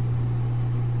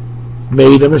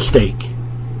made a mistake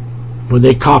when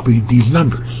they copied these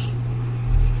numbers.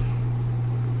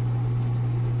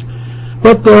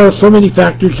 But there are so many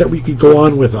factors that we could go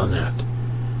on with on that.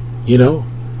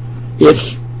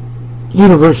 It's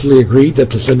universally agreed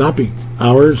that the synoptic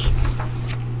hours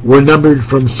were numbered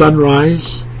from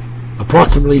sunrise,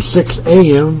 approximately 6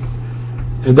 a.m.,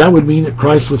 and that would mean that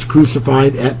Christ was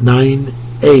crucified at 9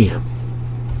 a.m.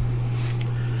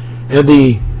 And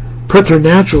the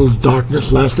preternatural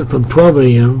darkness lasted from 12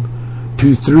 a.m.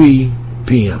 to 3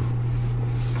 p.m.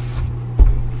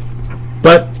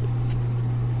 But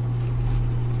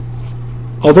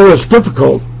although it's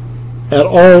difficult at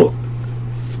all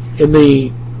in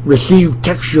the received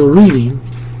textual reading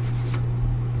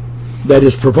that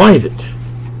is provided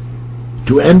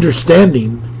to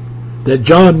understanding that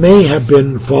John may have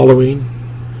been following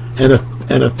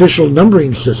an official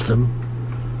numbering system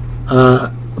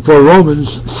for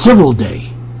Romans civil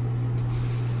day.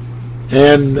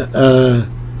 And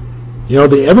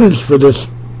the evidence for this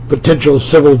potential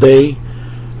civil day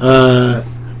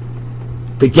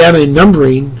began a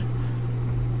numbering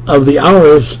of the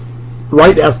hours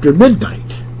right after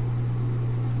midnight,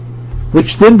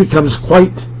 which then becomes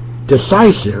quite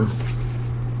decisive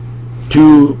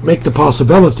to make the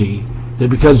possibility that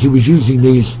because he was using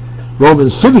these Roman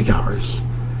civic hours,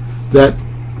 that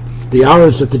the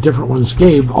hours that the different ones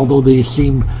gave, although they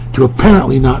seem to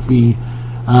apparently not be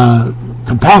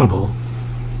compatible,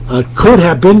 could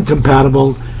have been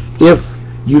compatible if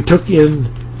you took in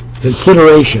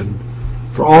consideration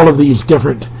for all of these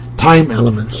different time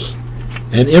elements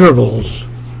and intervals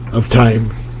of time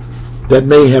that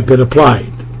may have been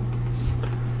applied.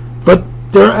 But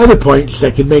there are other points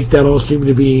that can make that all seem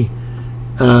to be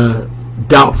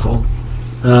doubtful,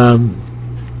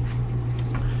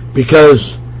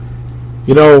 because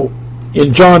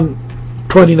in John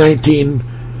 20:19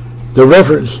 the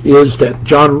reference is that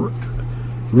John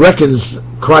reckons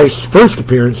Christ's first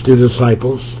appearance to the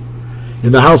disciples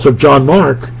in the house of John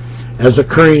Mark as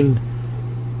occurring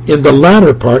in the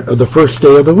latter part of the first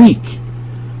day of the week,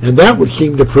 and that would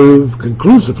seem to prove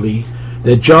conclusively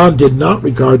that John did not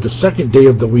regard the second day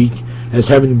of the week as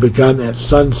having begun at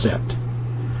sunset,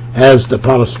 as the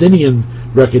Palestinian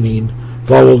reckoning,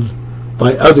 followed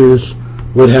by others,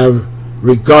 would have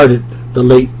regarded the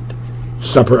late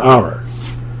supper hour.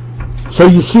 So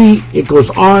you see, it goes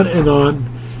on,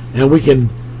 and we can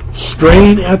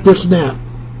strain at this net,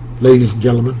 ladies and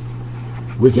gentlemen.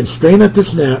 We can strain at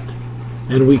this net,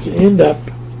 and we can end up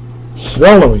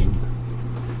swallowing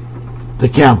the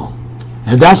camel.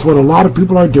 And that's what a lot of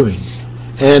people are doing.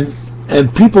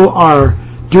 And people are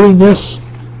doing this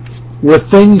with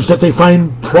things that they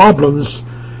find problems.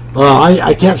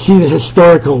 I can't see the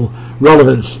historical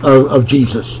relevance of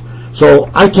Jesus.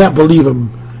 So I can't believe them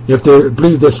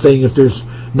believe this thing if there's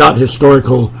not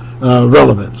historical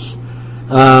relevance.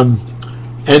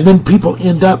 And then people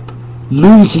end up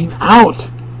losing out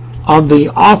on the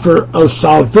offer of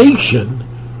salvation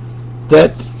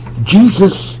that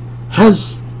Jesus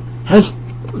has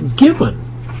given.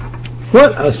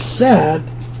 What a sad,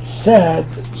 sad,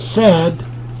 sad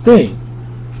thing.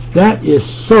 That is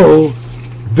so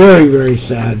very, very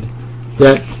sad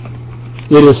that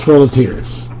it is full of tears.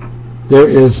 There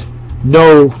is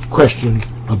no question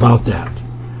about that.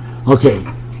 Okay,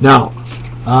 now,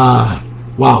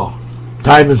 wow,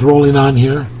 time is rolling on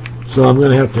here, so I'm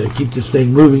going to have to keep this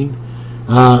thing moving.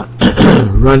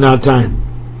 Run out of time.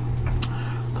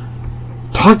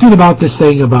 Talking about this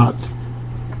thing about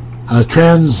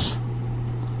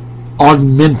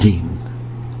trans-augmenting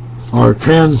or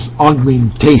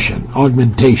trans-augmentation.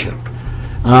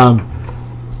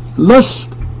 Let's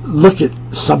look at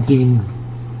something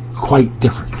quite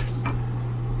different.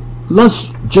 Let's,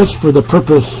 just for the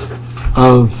purpose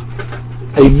of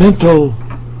a mental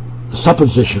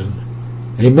supposition,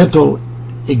 a mental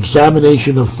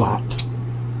examination of thought,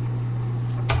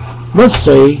 let's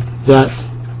say that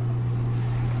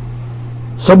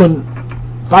someone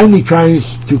finally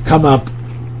tries to come up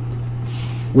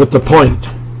with the point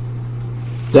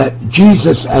that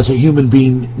Jesus as a human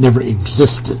being never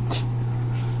existed,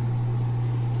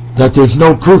 that there's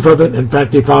no proof of it. In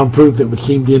fact, they found proof that would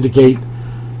seem to indicate,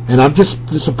 and this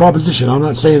is a proposition, I'm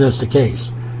not saying that's the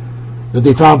case, that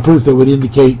they found proof that would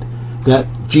indicate that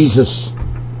Jesus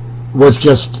was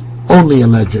just only a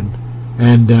legend,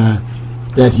 and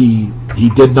that he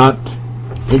did not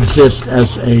exist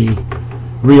as a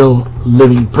real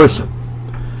living person.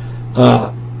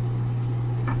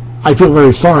 I feel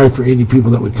very sorry for any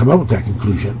people that would come up with that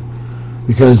conclusion,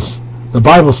 because the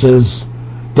Bible says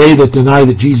they that deny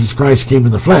that Jesus Christ came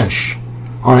in the flesh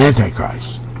are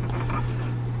Antichrist.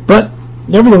 But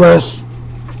nevertheless,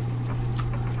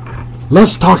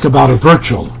 let's talk about a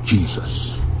virtual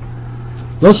Jesus.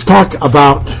 Let's talk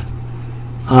about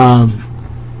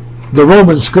the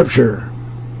Roman scripture,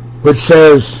 which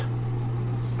says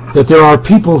that there are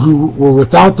people who were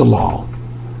without the law,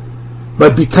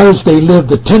 but because they lived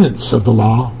the tenets of the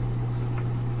law,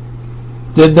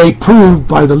 then they proved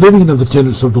by the living of the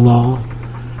tenets of the law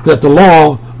that the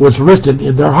law was written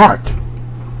in their heart.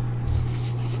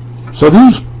 So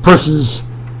these persons,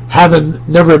 having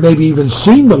never maybe even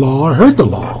seen the law or heard the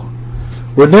law,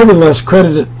 were nevertheless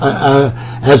credited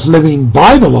as living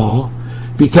by the law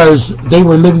because they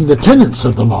were living the tenets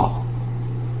of the law.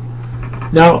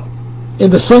 Now, in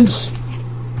the sense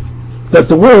that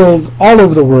the world, all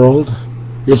over the world,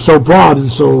 is so broad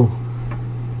and so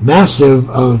massive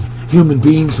of human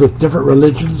beings with different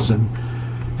religions and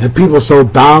people so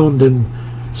bound in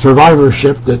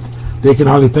survivorship that they can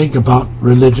hardly think about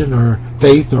religion or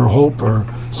faith or hope or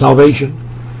salvation.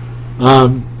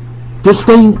 This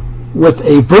thing with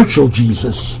a virtual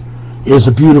Jesus is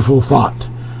a beautiful thought,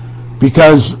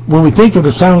 because when we think of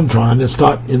the Soundtron as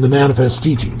taught in the Manifest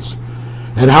Teachings,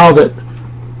 and how that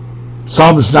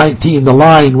Psalms 19, the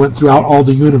line went throughout all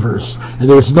the universe, and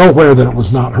there was nowhere that it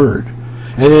was not heard,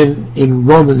 and in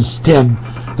Romans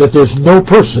 10, that there's no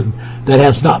person that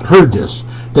has not heard this,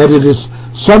 that it is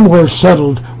somewhere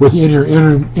settled within your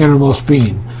innermost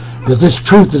being, that this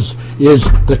truth is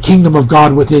the kingdom of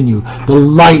God within you, the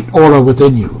light aura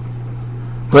within you.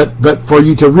 But for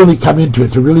you to really come into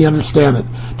it, to really understand it,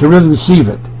 to really receive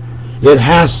it, it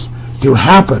has to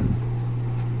happen.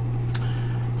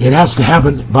 It has to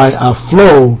happen by a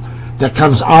flow that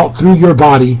comes out through your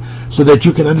body so that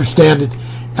you can understand it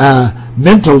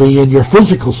mentally in your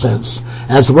physical sense,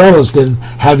 as well as then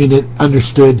having it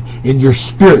understood in your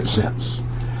spirit sense.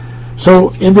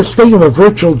 So in this thing of a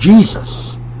virtual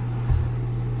Jesus,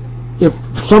 if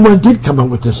someone did come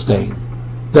up with this thing,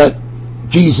 that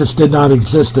Jesus did not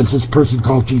exist as this person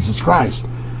called Jesus Christ,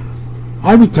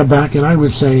 I would come back and I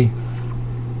would say,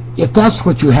 if that's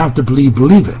what you have to believe,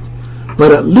 believe it.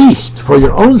 But at least, for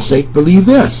your own sake, believe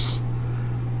this,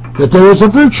 that there is a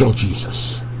virtual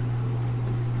Jesus.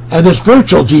 And this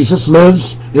virtual Jesus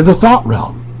lives in the thought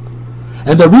realm.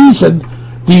 And the reason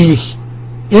these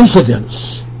incidents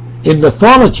in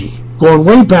mythology, going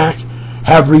way back,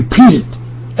 have repeated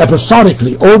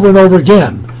episodically over and over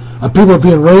again, of people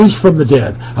being raised from the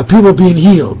dead, of people being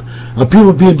healed, of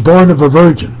people being born of a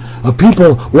virgin, of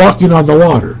people walking on the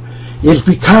water, is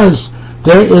because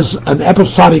there is an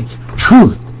episodic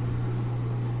truth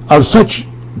of such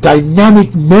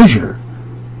dynamic measure.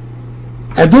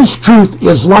 And this truth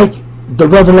is like the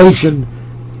revelation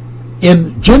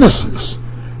in Genesis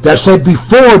that said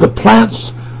before the plants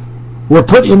were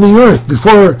put in the earth,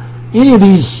 before any of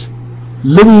these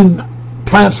living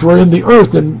plants were in the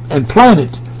earth and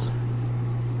planted,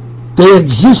 they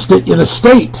existed in a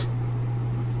state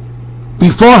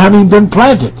before having been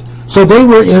planted. So they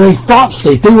were in a thought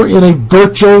state. They were in a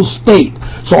virtual state.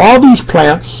 So all these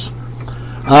plants,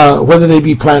 whether they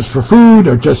be plants for food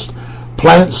or just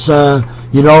plants, for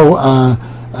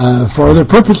other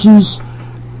purposes,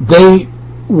 they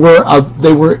were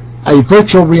a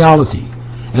virtual reality.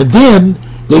 And then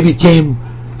they became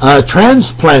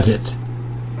transplanted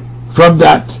from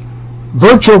that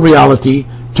virtual reality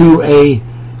to a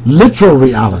literal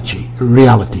reality.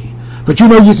 But you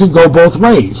can go both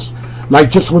ways. Like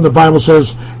just when the Bible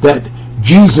says that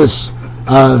Jesus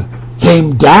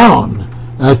came down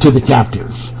to the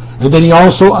captives, and then he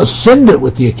also ascended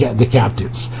with the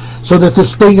captives, so that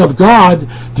this thing of God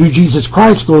through Jesus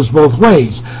Christ goes both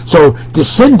ways. So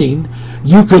descending,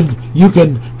 you can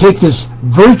take this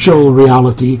virtual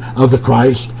reality of the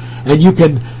Christ, and you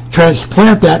can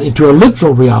transplant that into a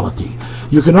literal reality.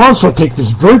 You can also take this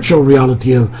virtual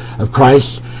reality of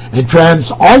Christ and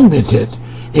augment it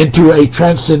into a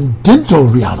transcendental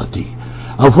reality,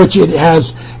 of which it has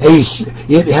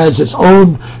its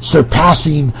own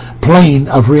surpassing plane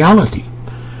of reality.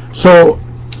 So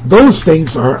those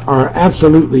things are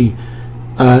absolutely,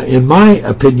 in my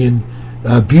opinion,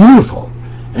 beautiful,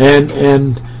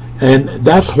 and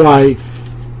that's why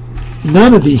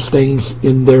none of these things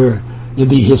in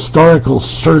the historical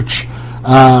search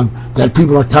that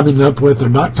people are coming up with or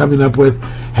not coming up with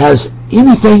has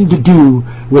anything to do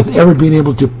with ever being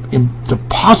able to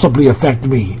possibly affect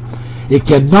me. It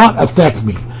cannot affect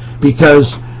me, because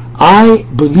I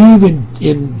believe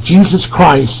in Jesus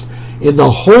Christ in the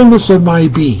wholeness of my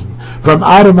being. From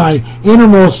out of my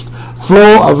innermost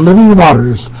flow of living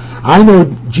waters, I know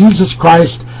Jesus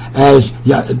Christ as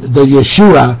the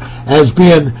Yeshua, as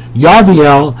being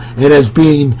Yahweh, and as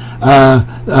being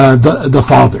the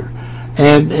Father.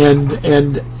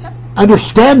 And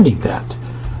understanding that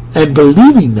and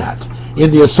believing that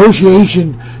in the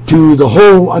association to the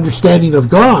whole understanding of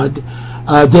God,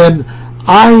 then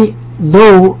I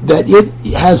know that it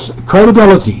has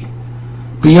credibility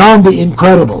beyond the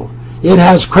incredible. It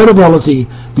has credibility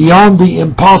beyond the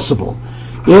impossible.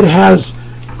 It has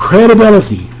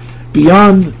credibility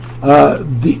beyond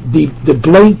the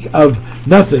blank of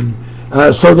nothing,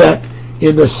 so that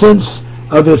in the sense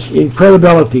of its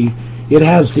incredibility, it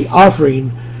has the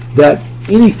offering that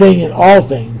anything and all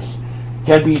things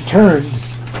can be turned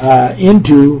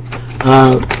into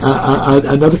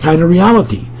another kind of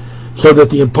reality, so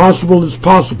that the impossible is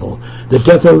possible. The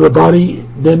death of the body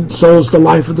then sows the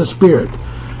life of the spirit.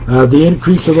 The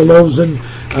increase of the loaves and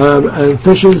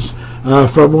fishes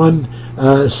from one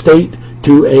state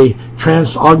to a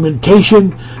transaugmentation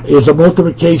is a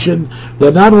multiplication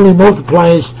that not only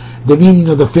multiplies the meaning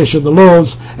of the fish and the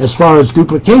loaves as far as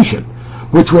duplication,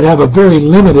 which would have a very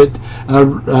limited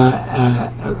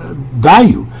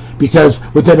value, because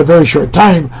within a very short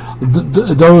time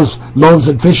those loaves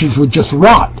and fishes would just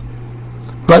rot.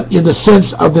 But in the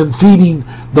sense of them feeding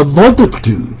the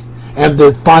multitude, and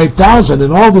the 5,000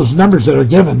 and all those numbers that are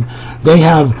given, they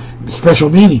have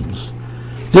special meanings.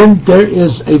 Then there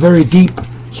is a very deep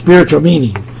spiritual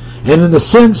meaning. And in the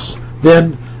sense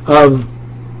then of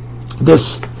this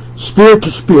spirit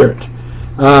to spirit,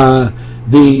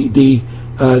 the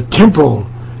temporal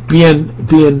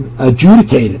being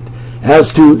adjudicated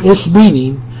as to its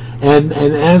meaning, and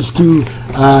as to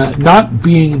not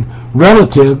being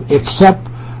relative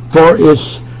except for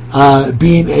its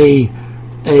being a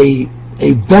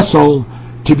vessel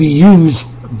to be used,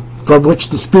 from which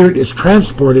the spirit is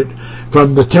transported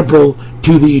from the temporal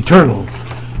to the eternal.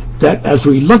 That as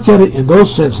we look at it in those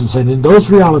senses and in those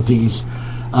realities,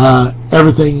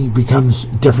 everything becomes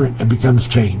different and becomes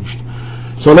changed.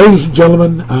 So, ladies and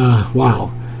gentlemen, wow,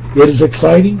 it is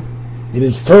exciting. It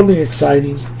is totally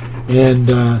exciting, and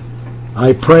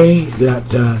I pray that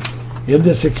in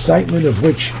this excitement of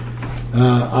which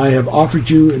I have offered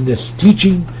you in this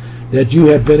teaching, that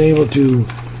you have been able to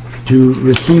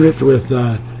receive it with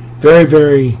very,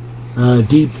 very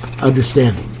deep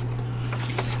understanding.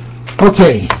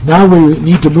 Okay, now we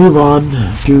need to move on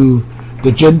to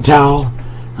the Gentile,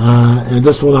 and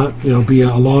this will not, be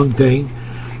a long thing,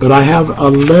 but I have a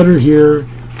letter here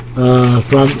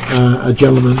from a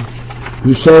gentleman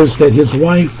who says that his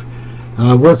wife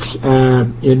works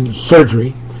in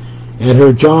surgery, and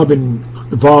her job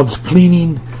involves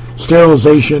cleaning,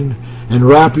 sterilization, and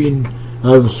wrapping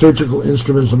of surgical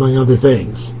instruments, among other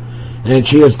things. And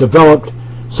she has developed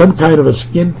some kind of a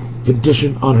skin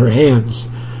condition on her hands.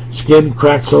 Skin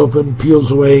cracks open,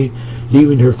 peels away,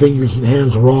 leaving her fingers and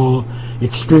hands raw,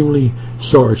 extremely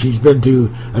sore. She's been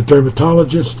to a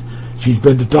dermatologist. She's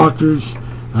been to doctors.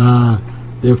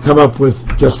 They've come up with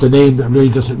just a name that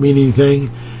really doesn't mean anything,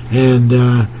 and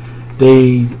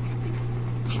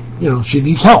she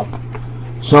needs help.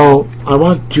 So I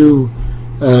want to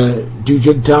do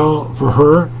Gentile for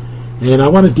her, and I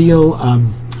want to deal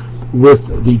with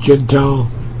the Gentile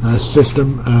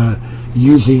system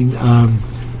using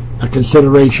a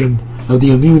consideration of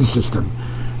the immune system.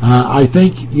 I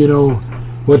think,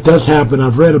 what does happen,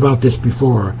 I've read about this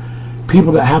before,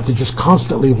 people that have to just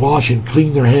constantly wash and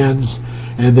clean their hands,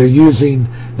 and they're using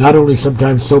not only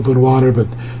sometimes soap and water, but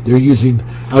they're using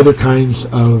other kinds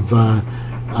of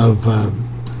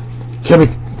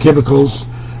chemicals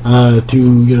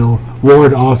to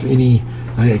ward off any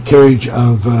carriage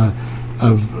of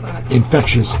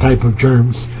infectious type of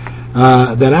germs.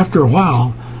 That after a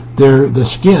while, the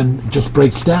skin just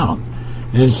breaks down,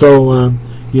 and so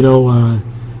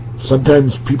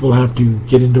sometimes people have to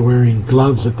get into wearing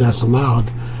gloves if that's allowed,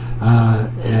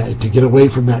 to get away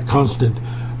from that constant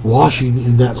washing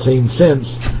in that same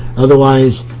sense.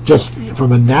 Otherwise, just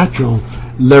from a natural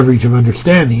leverage of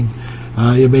understanding,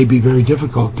 it may be very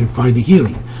difficult to find a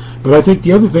healing. But I think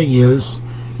the other thing is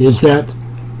that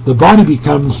the body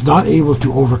becomes not able to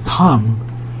overcome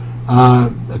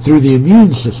through the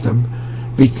immune system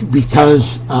because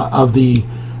of the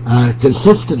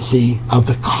consistency of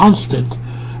the constant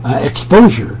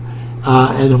exposure.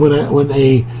 And when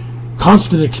a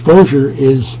constant exposure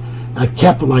is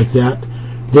kept like that,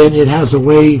 then it has a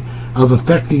way of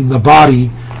affecting the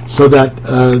body so that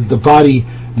the body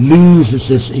loses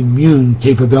its immune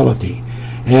capability.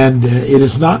 And it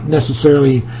is not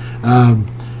necessarily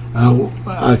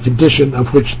a condition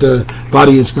of which the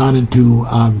body has gone into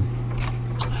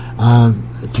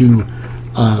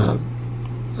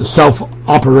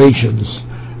self-operations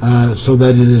so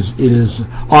that it is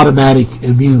automatic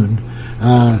immune.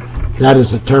 That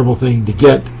is a terrible thing to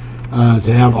get,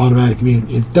 to have automatic immune.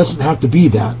 It doesn't have to be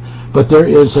that, but there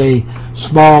is a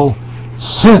small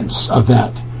sense of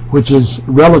that which is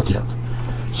relative.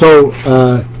 So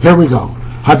here we go.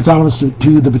 Hypothalamus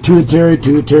to the pituitary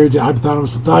to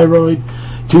hypothalamus to thyroid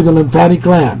to the lymphatic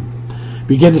gland.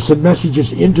 Begin to send messages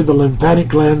into the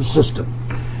lymphatic gland system.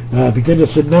 Begin to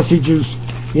send messages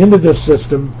into this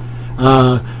system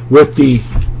with the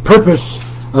purpose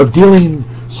of dealing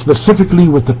specifically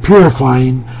with the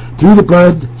purifying through the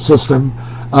blood system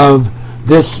of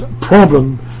this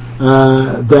problem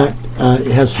that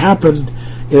has happened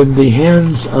in the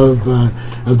hands of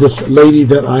this lady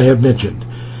that I have mentioned,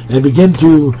 and begin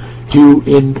to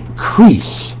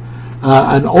increase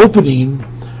an opening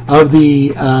of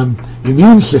the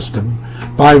immune system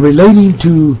by relating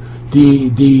to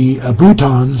the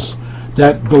boutons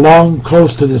that belong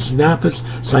close to the synapses,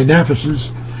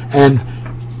 and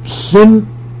send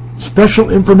special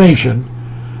information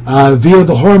via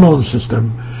the hormone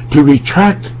system to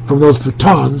retract from those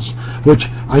boutons, which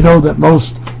I know that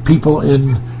most people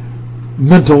in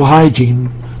mental hygiene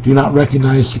do not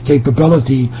recognize the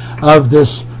capability of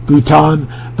this bouton.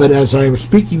 But as I am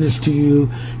speaking this to you,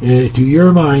 to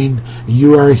your mind,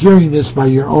 you are hearing this by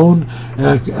your own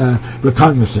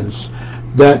recognizance,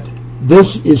 that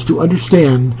this is to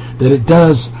understand that it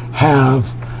does have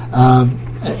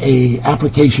a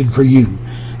application for you.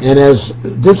 And as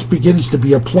this begins to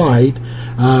be applied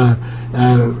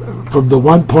from the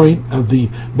one point of the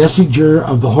messenger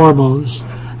of the hormones,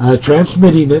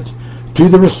 transmitting it to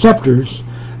the receptors,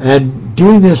 and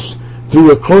doing this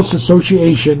through a close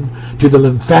association to the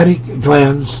lymphatic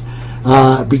glands,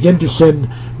 begin to send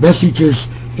messages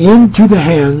into the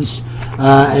hands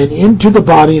and into the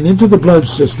body and into the blood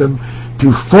system to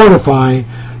fortify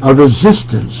a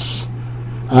resistance,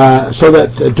 so that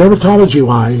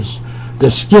dermatology-wise, the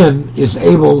skin is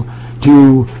able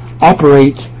to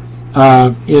operate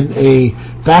in a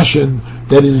fashion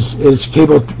that is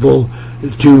capable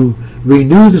to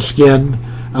renew the skin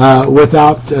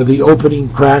without the opening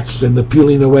cracks and the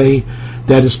peeling away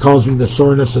that is causing the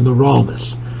soreness and the rawness.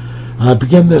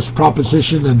 Begin this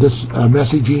proposition and this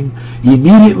messaging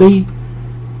immediately.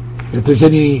 If there's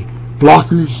any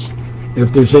blockers, if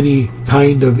there's any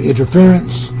kind of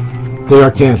interference, they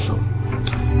are canceled.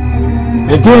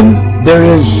 And then there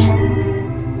is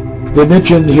the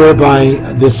mention here by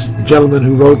this gentleman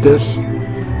who wrote this,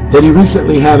 that he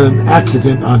recently had an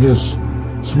accident on his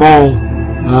small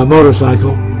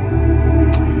motorcycle,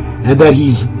 and that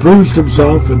he's bruised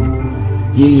himself and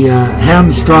he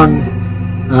hamstrung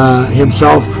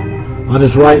himself on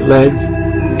his right leg,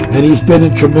 and he's been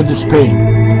in tremendous pain.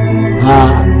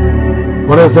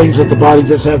 One of the things that the body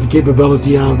does have the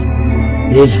capability of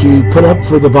is to put up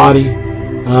for the body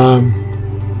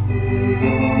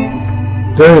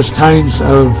various kinds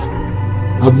of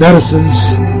medicines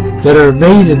that are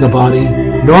made in the body,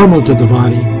 normal to the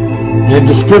body, and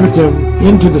distribute them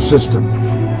into the system.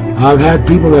 I've had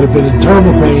people that have been in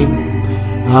terrible pain,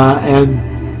 and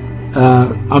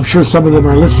I'm sure some of them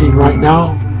are listening right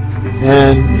now,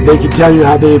 and they can tell you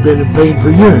how they have been in pain for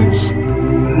years.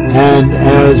 And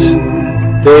as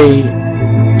they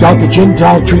got the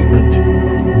Gental treatment,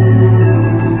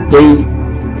 they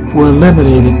were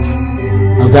eliminated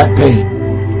of that pain.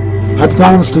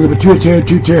 Hypothalamus to the pituitary,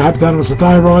 hypothalamus to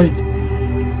thyroid,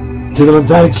 to the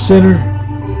lymphatic center,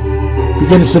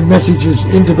 begin to send messages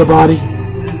into the body,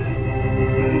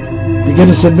 begin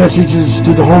to send messages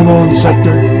to the hormone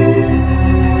sector,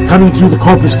 coming through the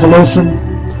corpus callosum,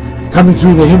 coming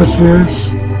through the hemispheres,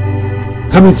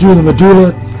 coming through the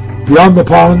medulla, beyond the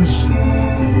pons.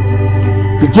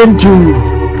 Begin to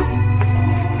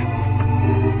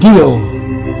deal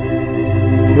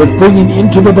with bringing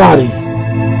into the body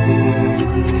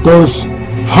those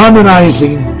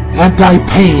harmonizing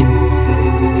anti-pain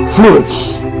fluids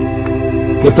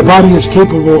that the body is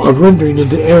capable of rendering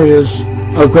into areas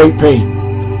of great pain.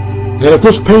 And if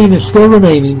this pain is still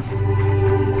remaining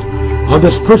on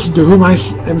this person to whom I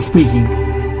am speaking,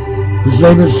 whose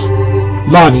name is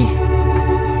Lonnie,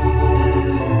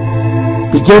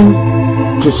 begin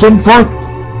to send forth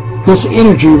this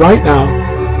energy right now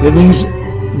in these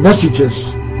messages,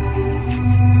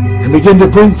 and begin to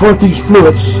bring forth these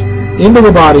fluids into the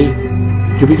body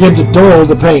to begin to dull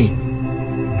the pain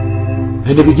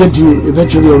and to begin to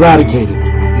eventually eradicate it.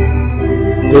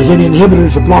 If there's any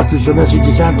inhibitors or blockers or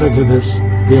messages anti to this,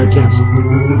 they are canceled.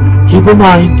 Keep in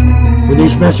mind, when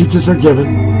these messages are given,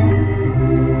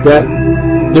 that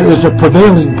there is a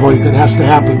prevailing point that has to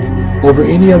happen over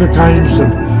any other kinds of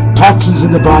toxins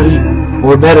in the body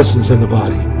or medicines in the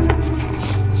body.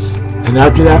 And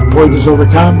after that point is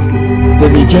overcome,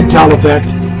 then the Gental effect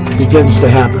begins to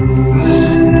happen.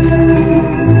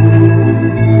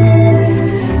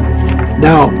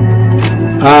 Now,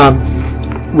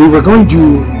 we were going to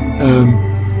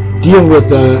deal with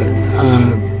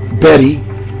Betty,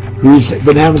 who's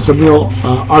been having some real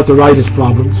arthritis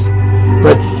problems,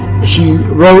 but she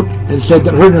wrote and said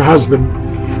that her and her husband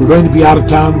were going to be out of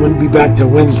town, wouldn't be back till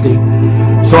Wednesday.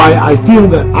 So I feel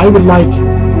that I would like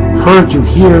her to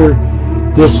hear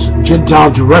this Gental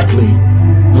directly,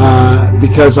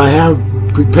 because I have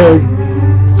prepared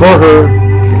for her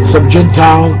some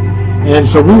Gentile, and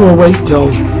so we will wait till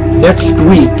next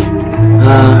week,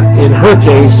 in her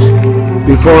case,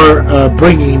 before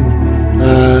bringing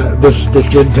this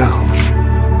Gentile.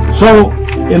 So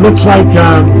it looks like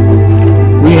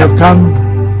we have come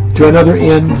to another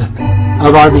end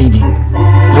of our meeting.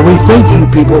 And we thank you,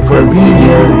 people, for being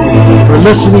here, for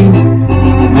listening,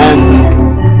 and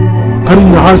putting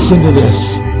your hearts into this.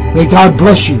 May God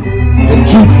bless you and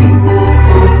keep you.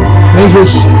 May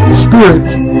His Spirit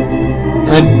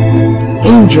and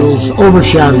angels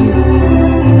overshadow you.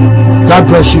 God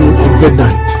bless you and good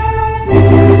night.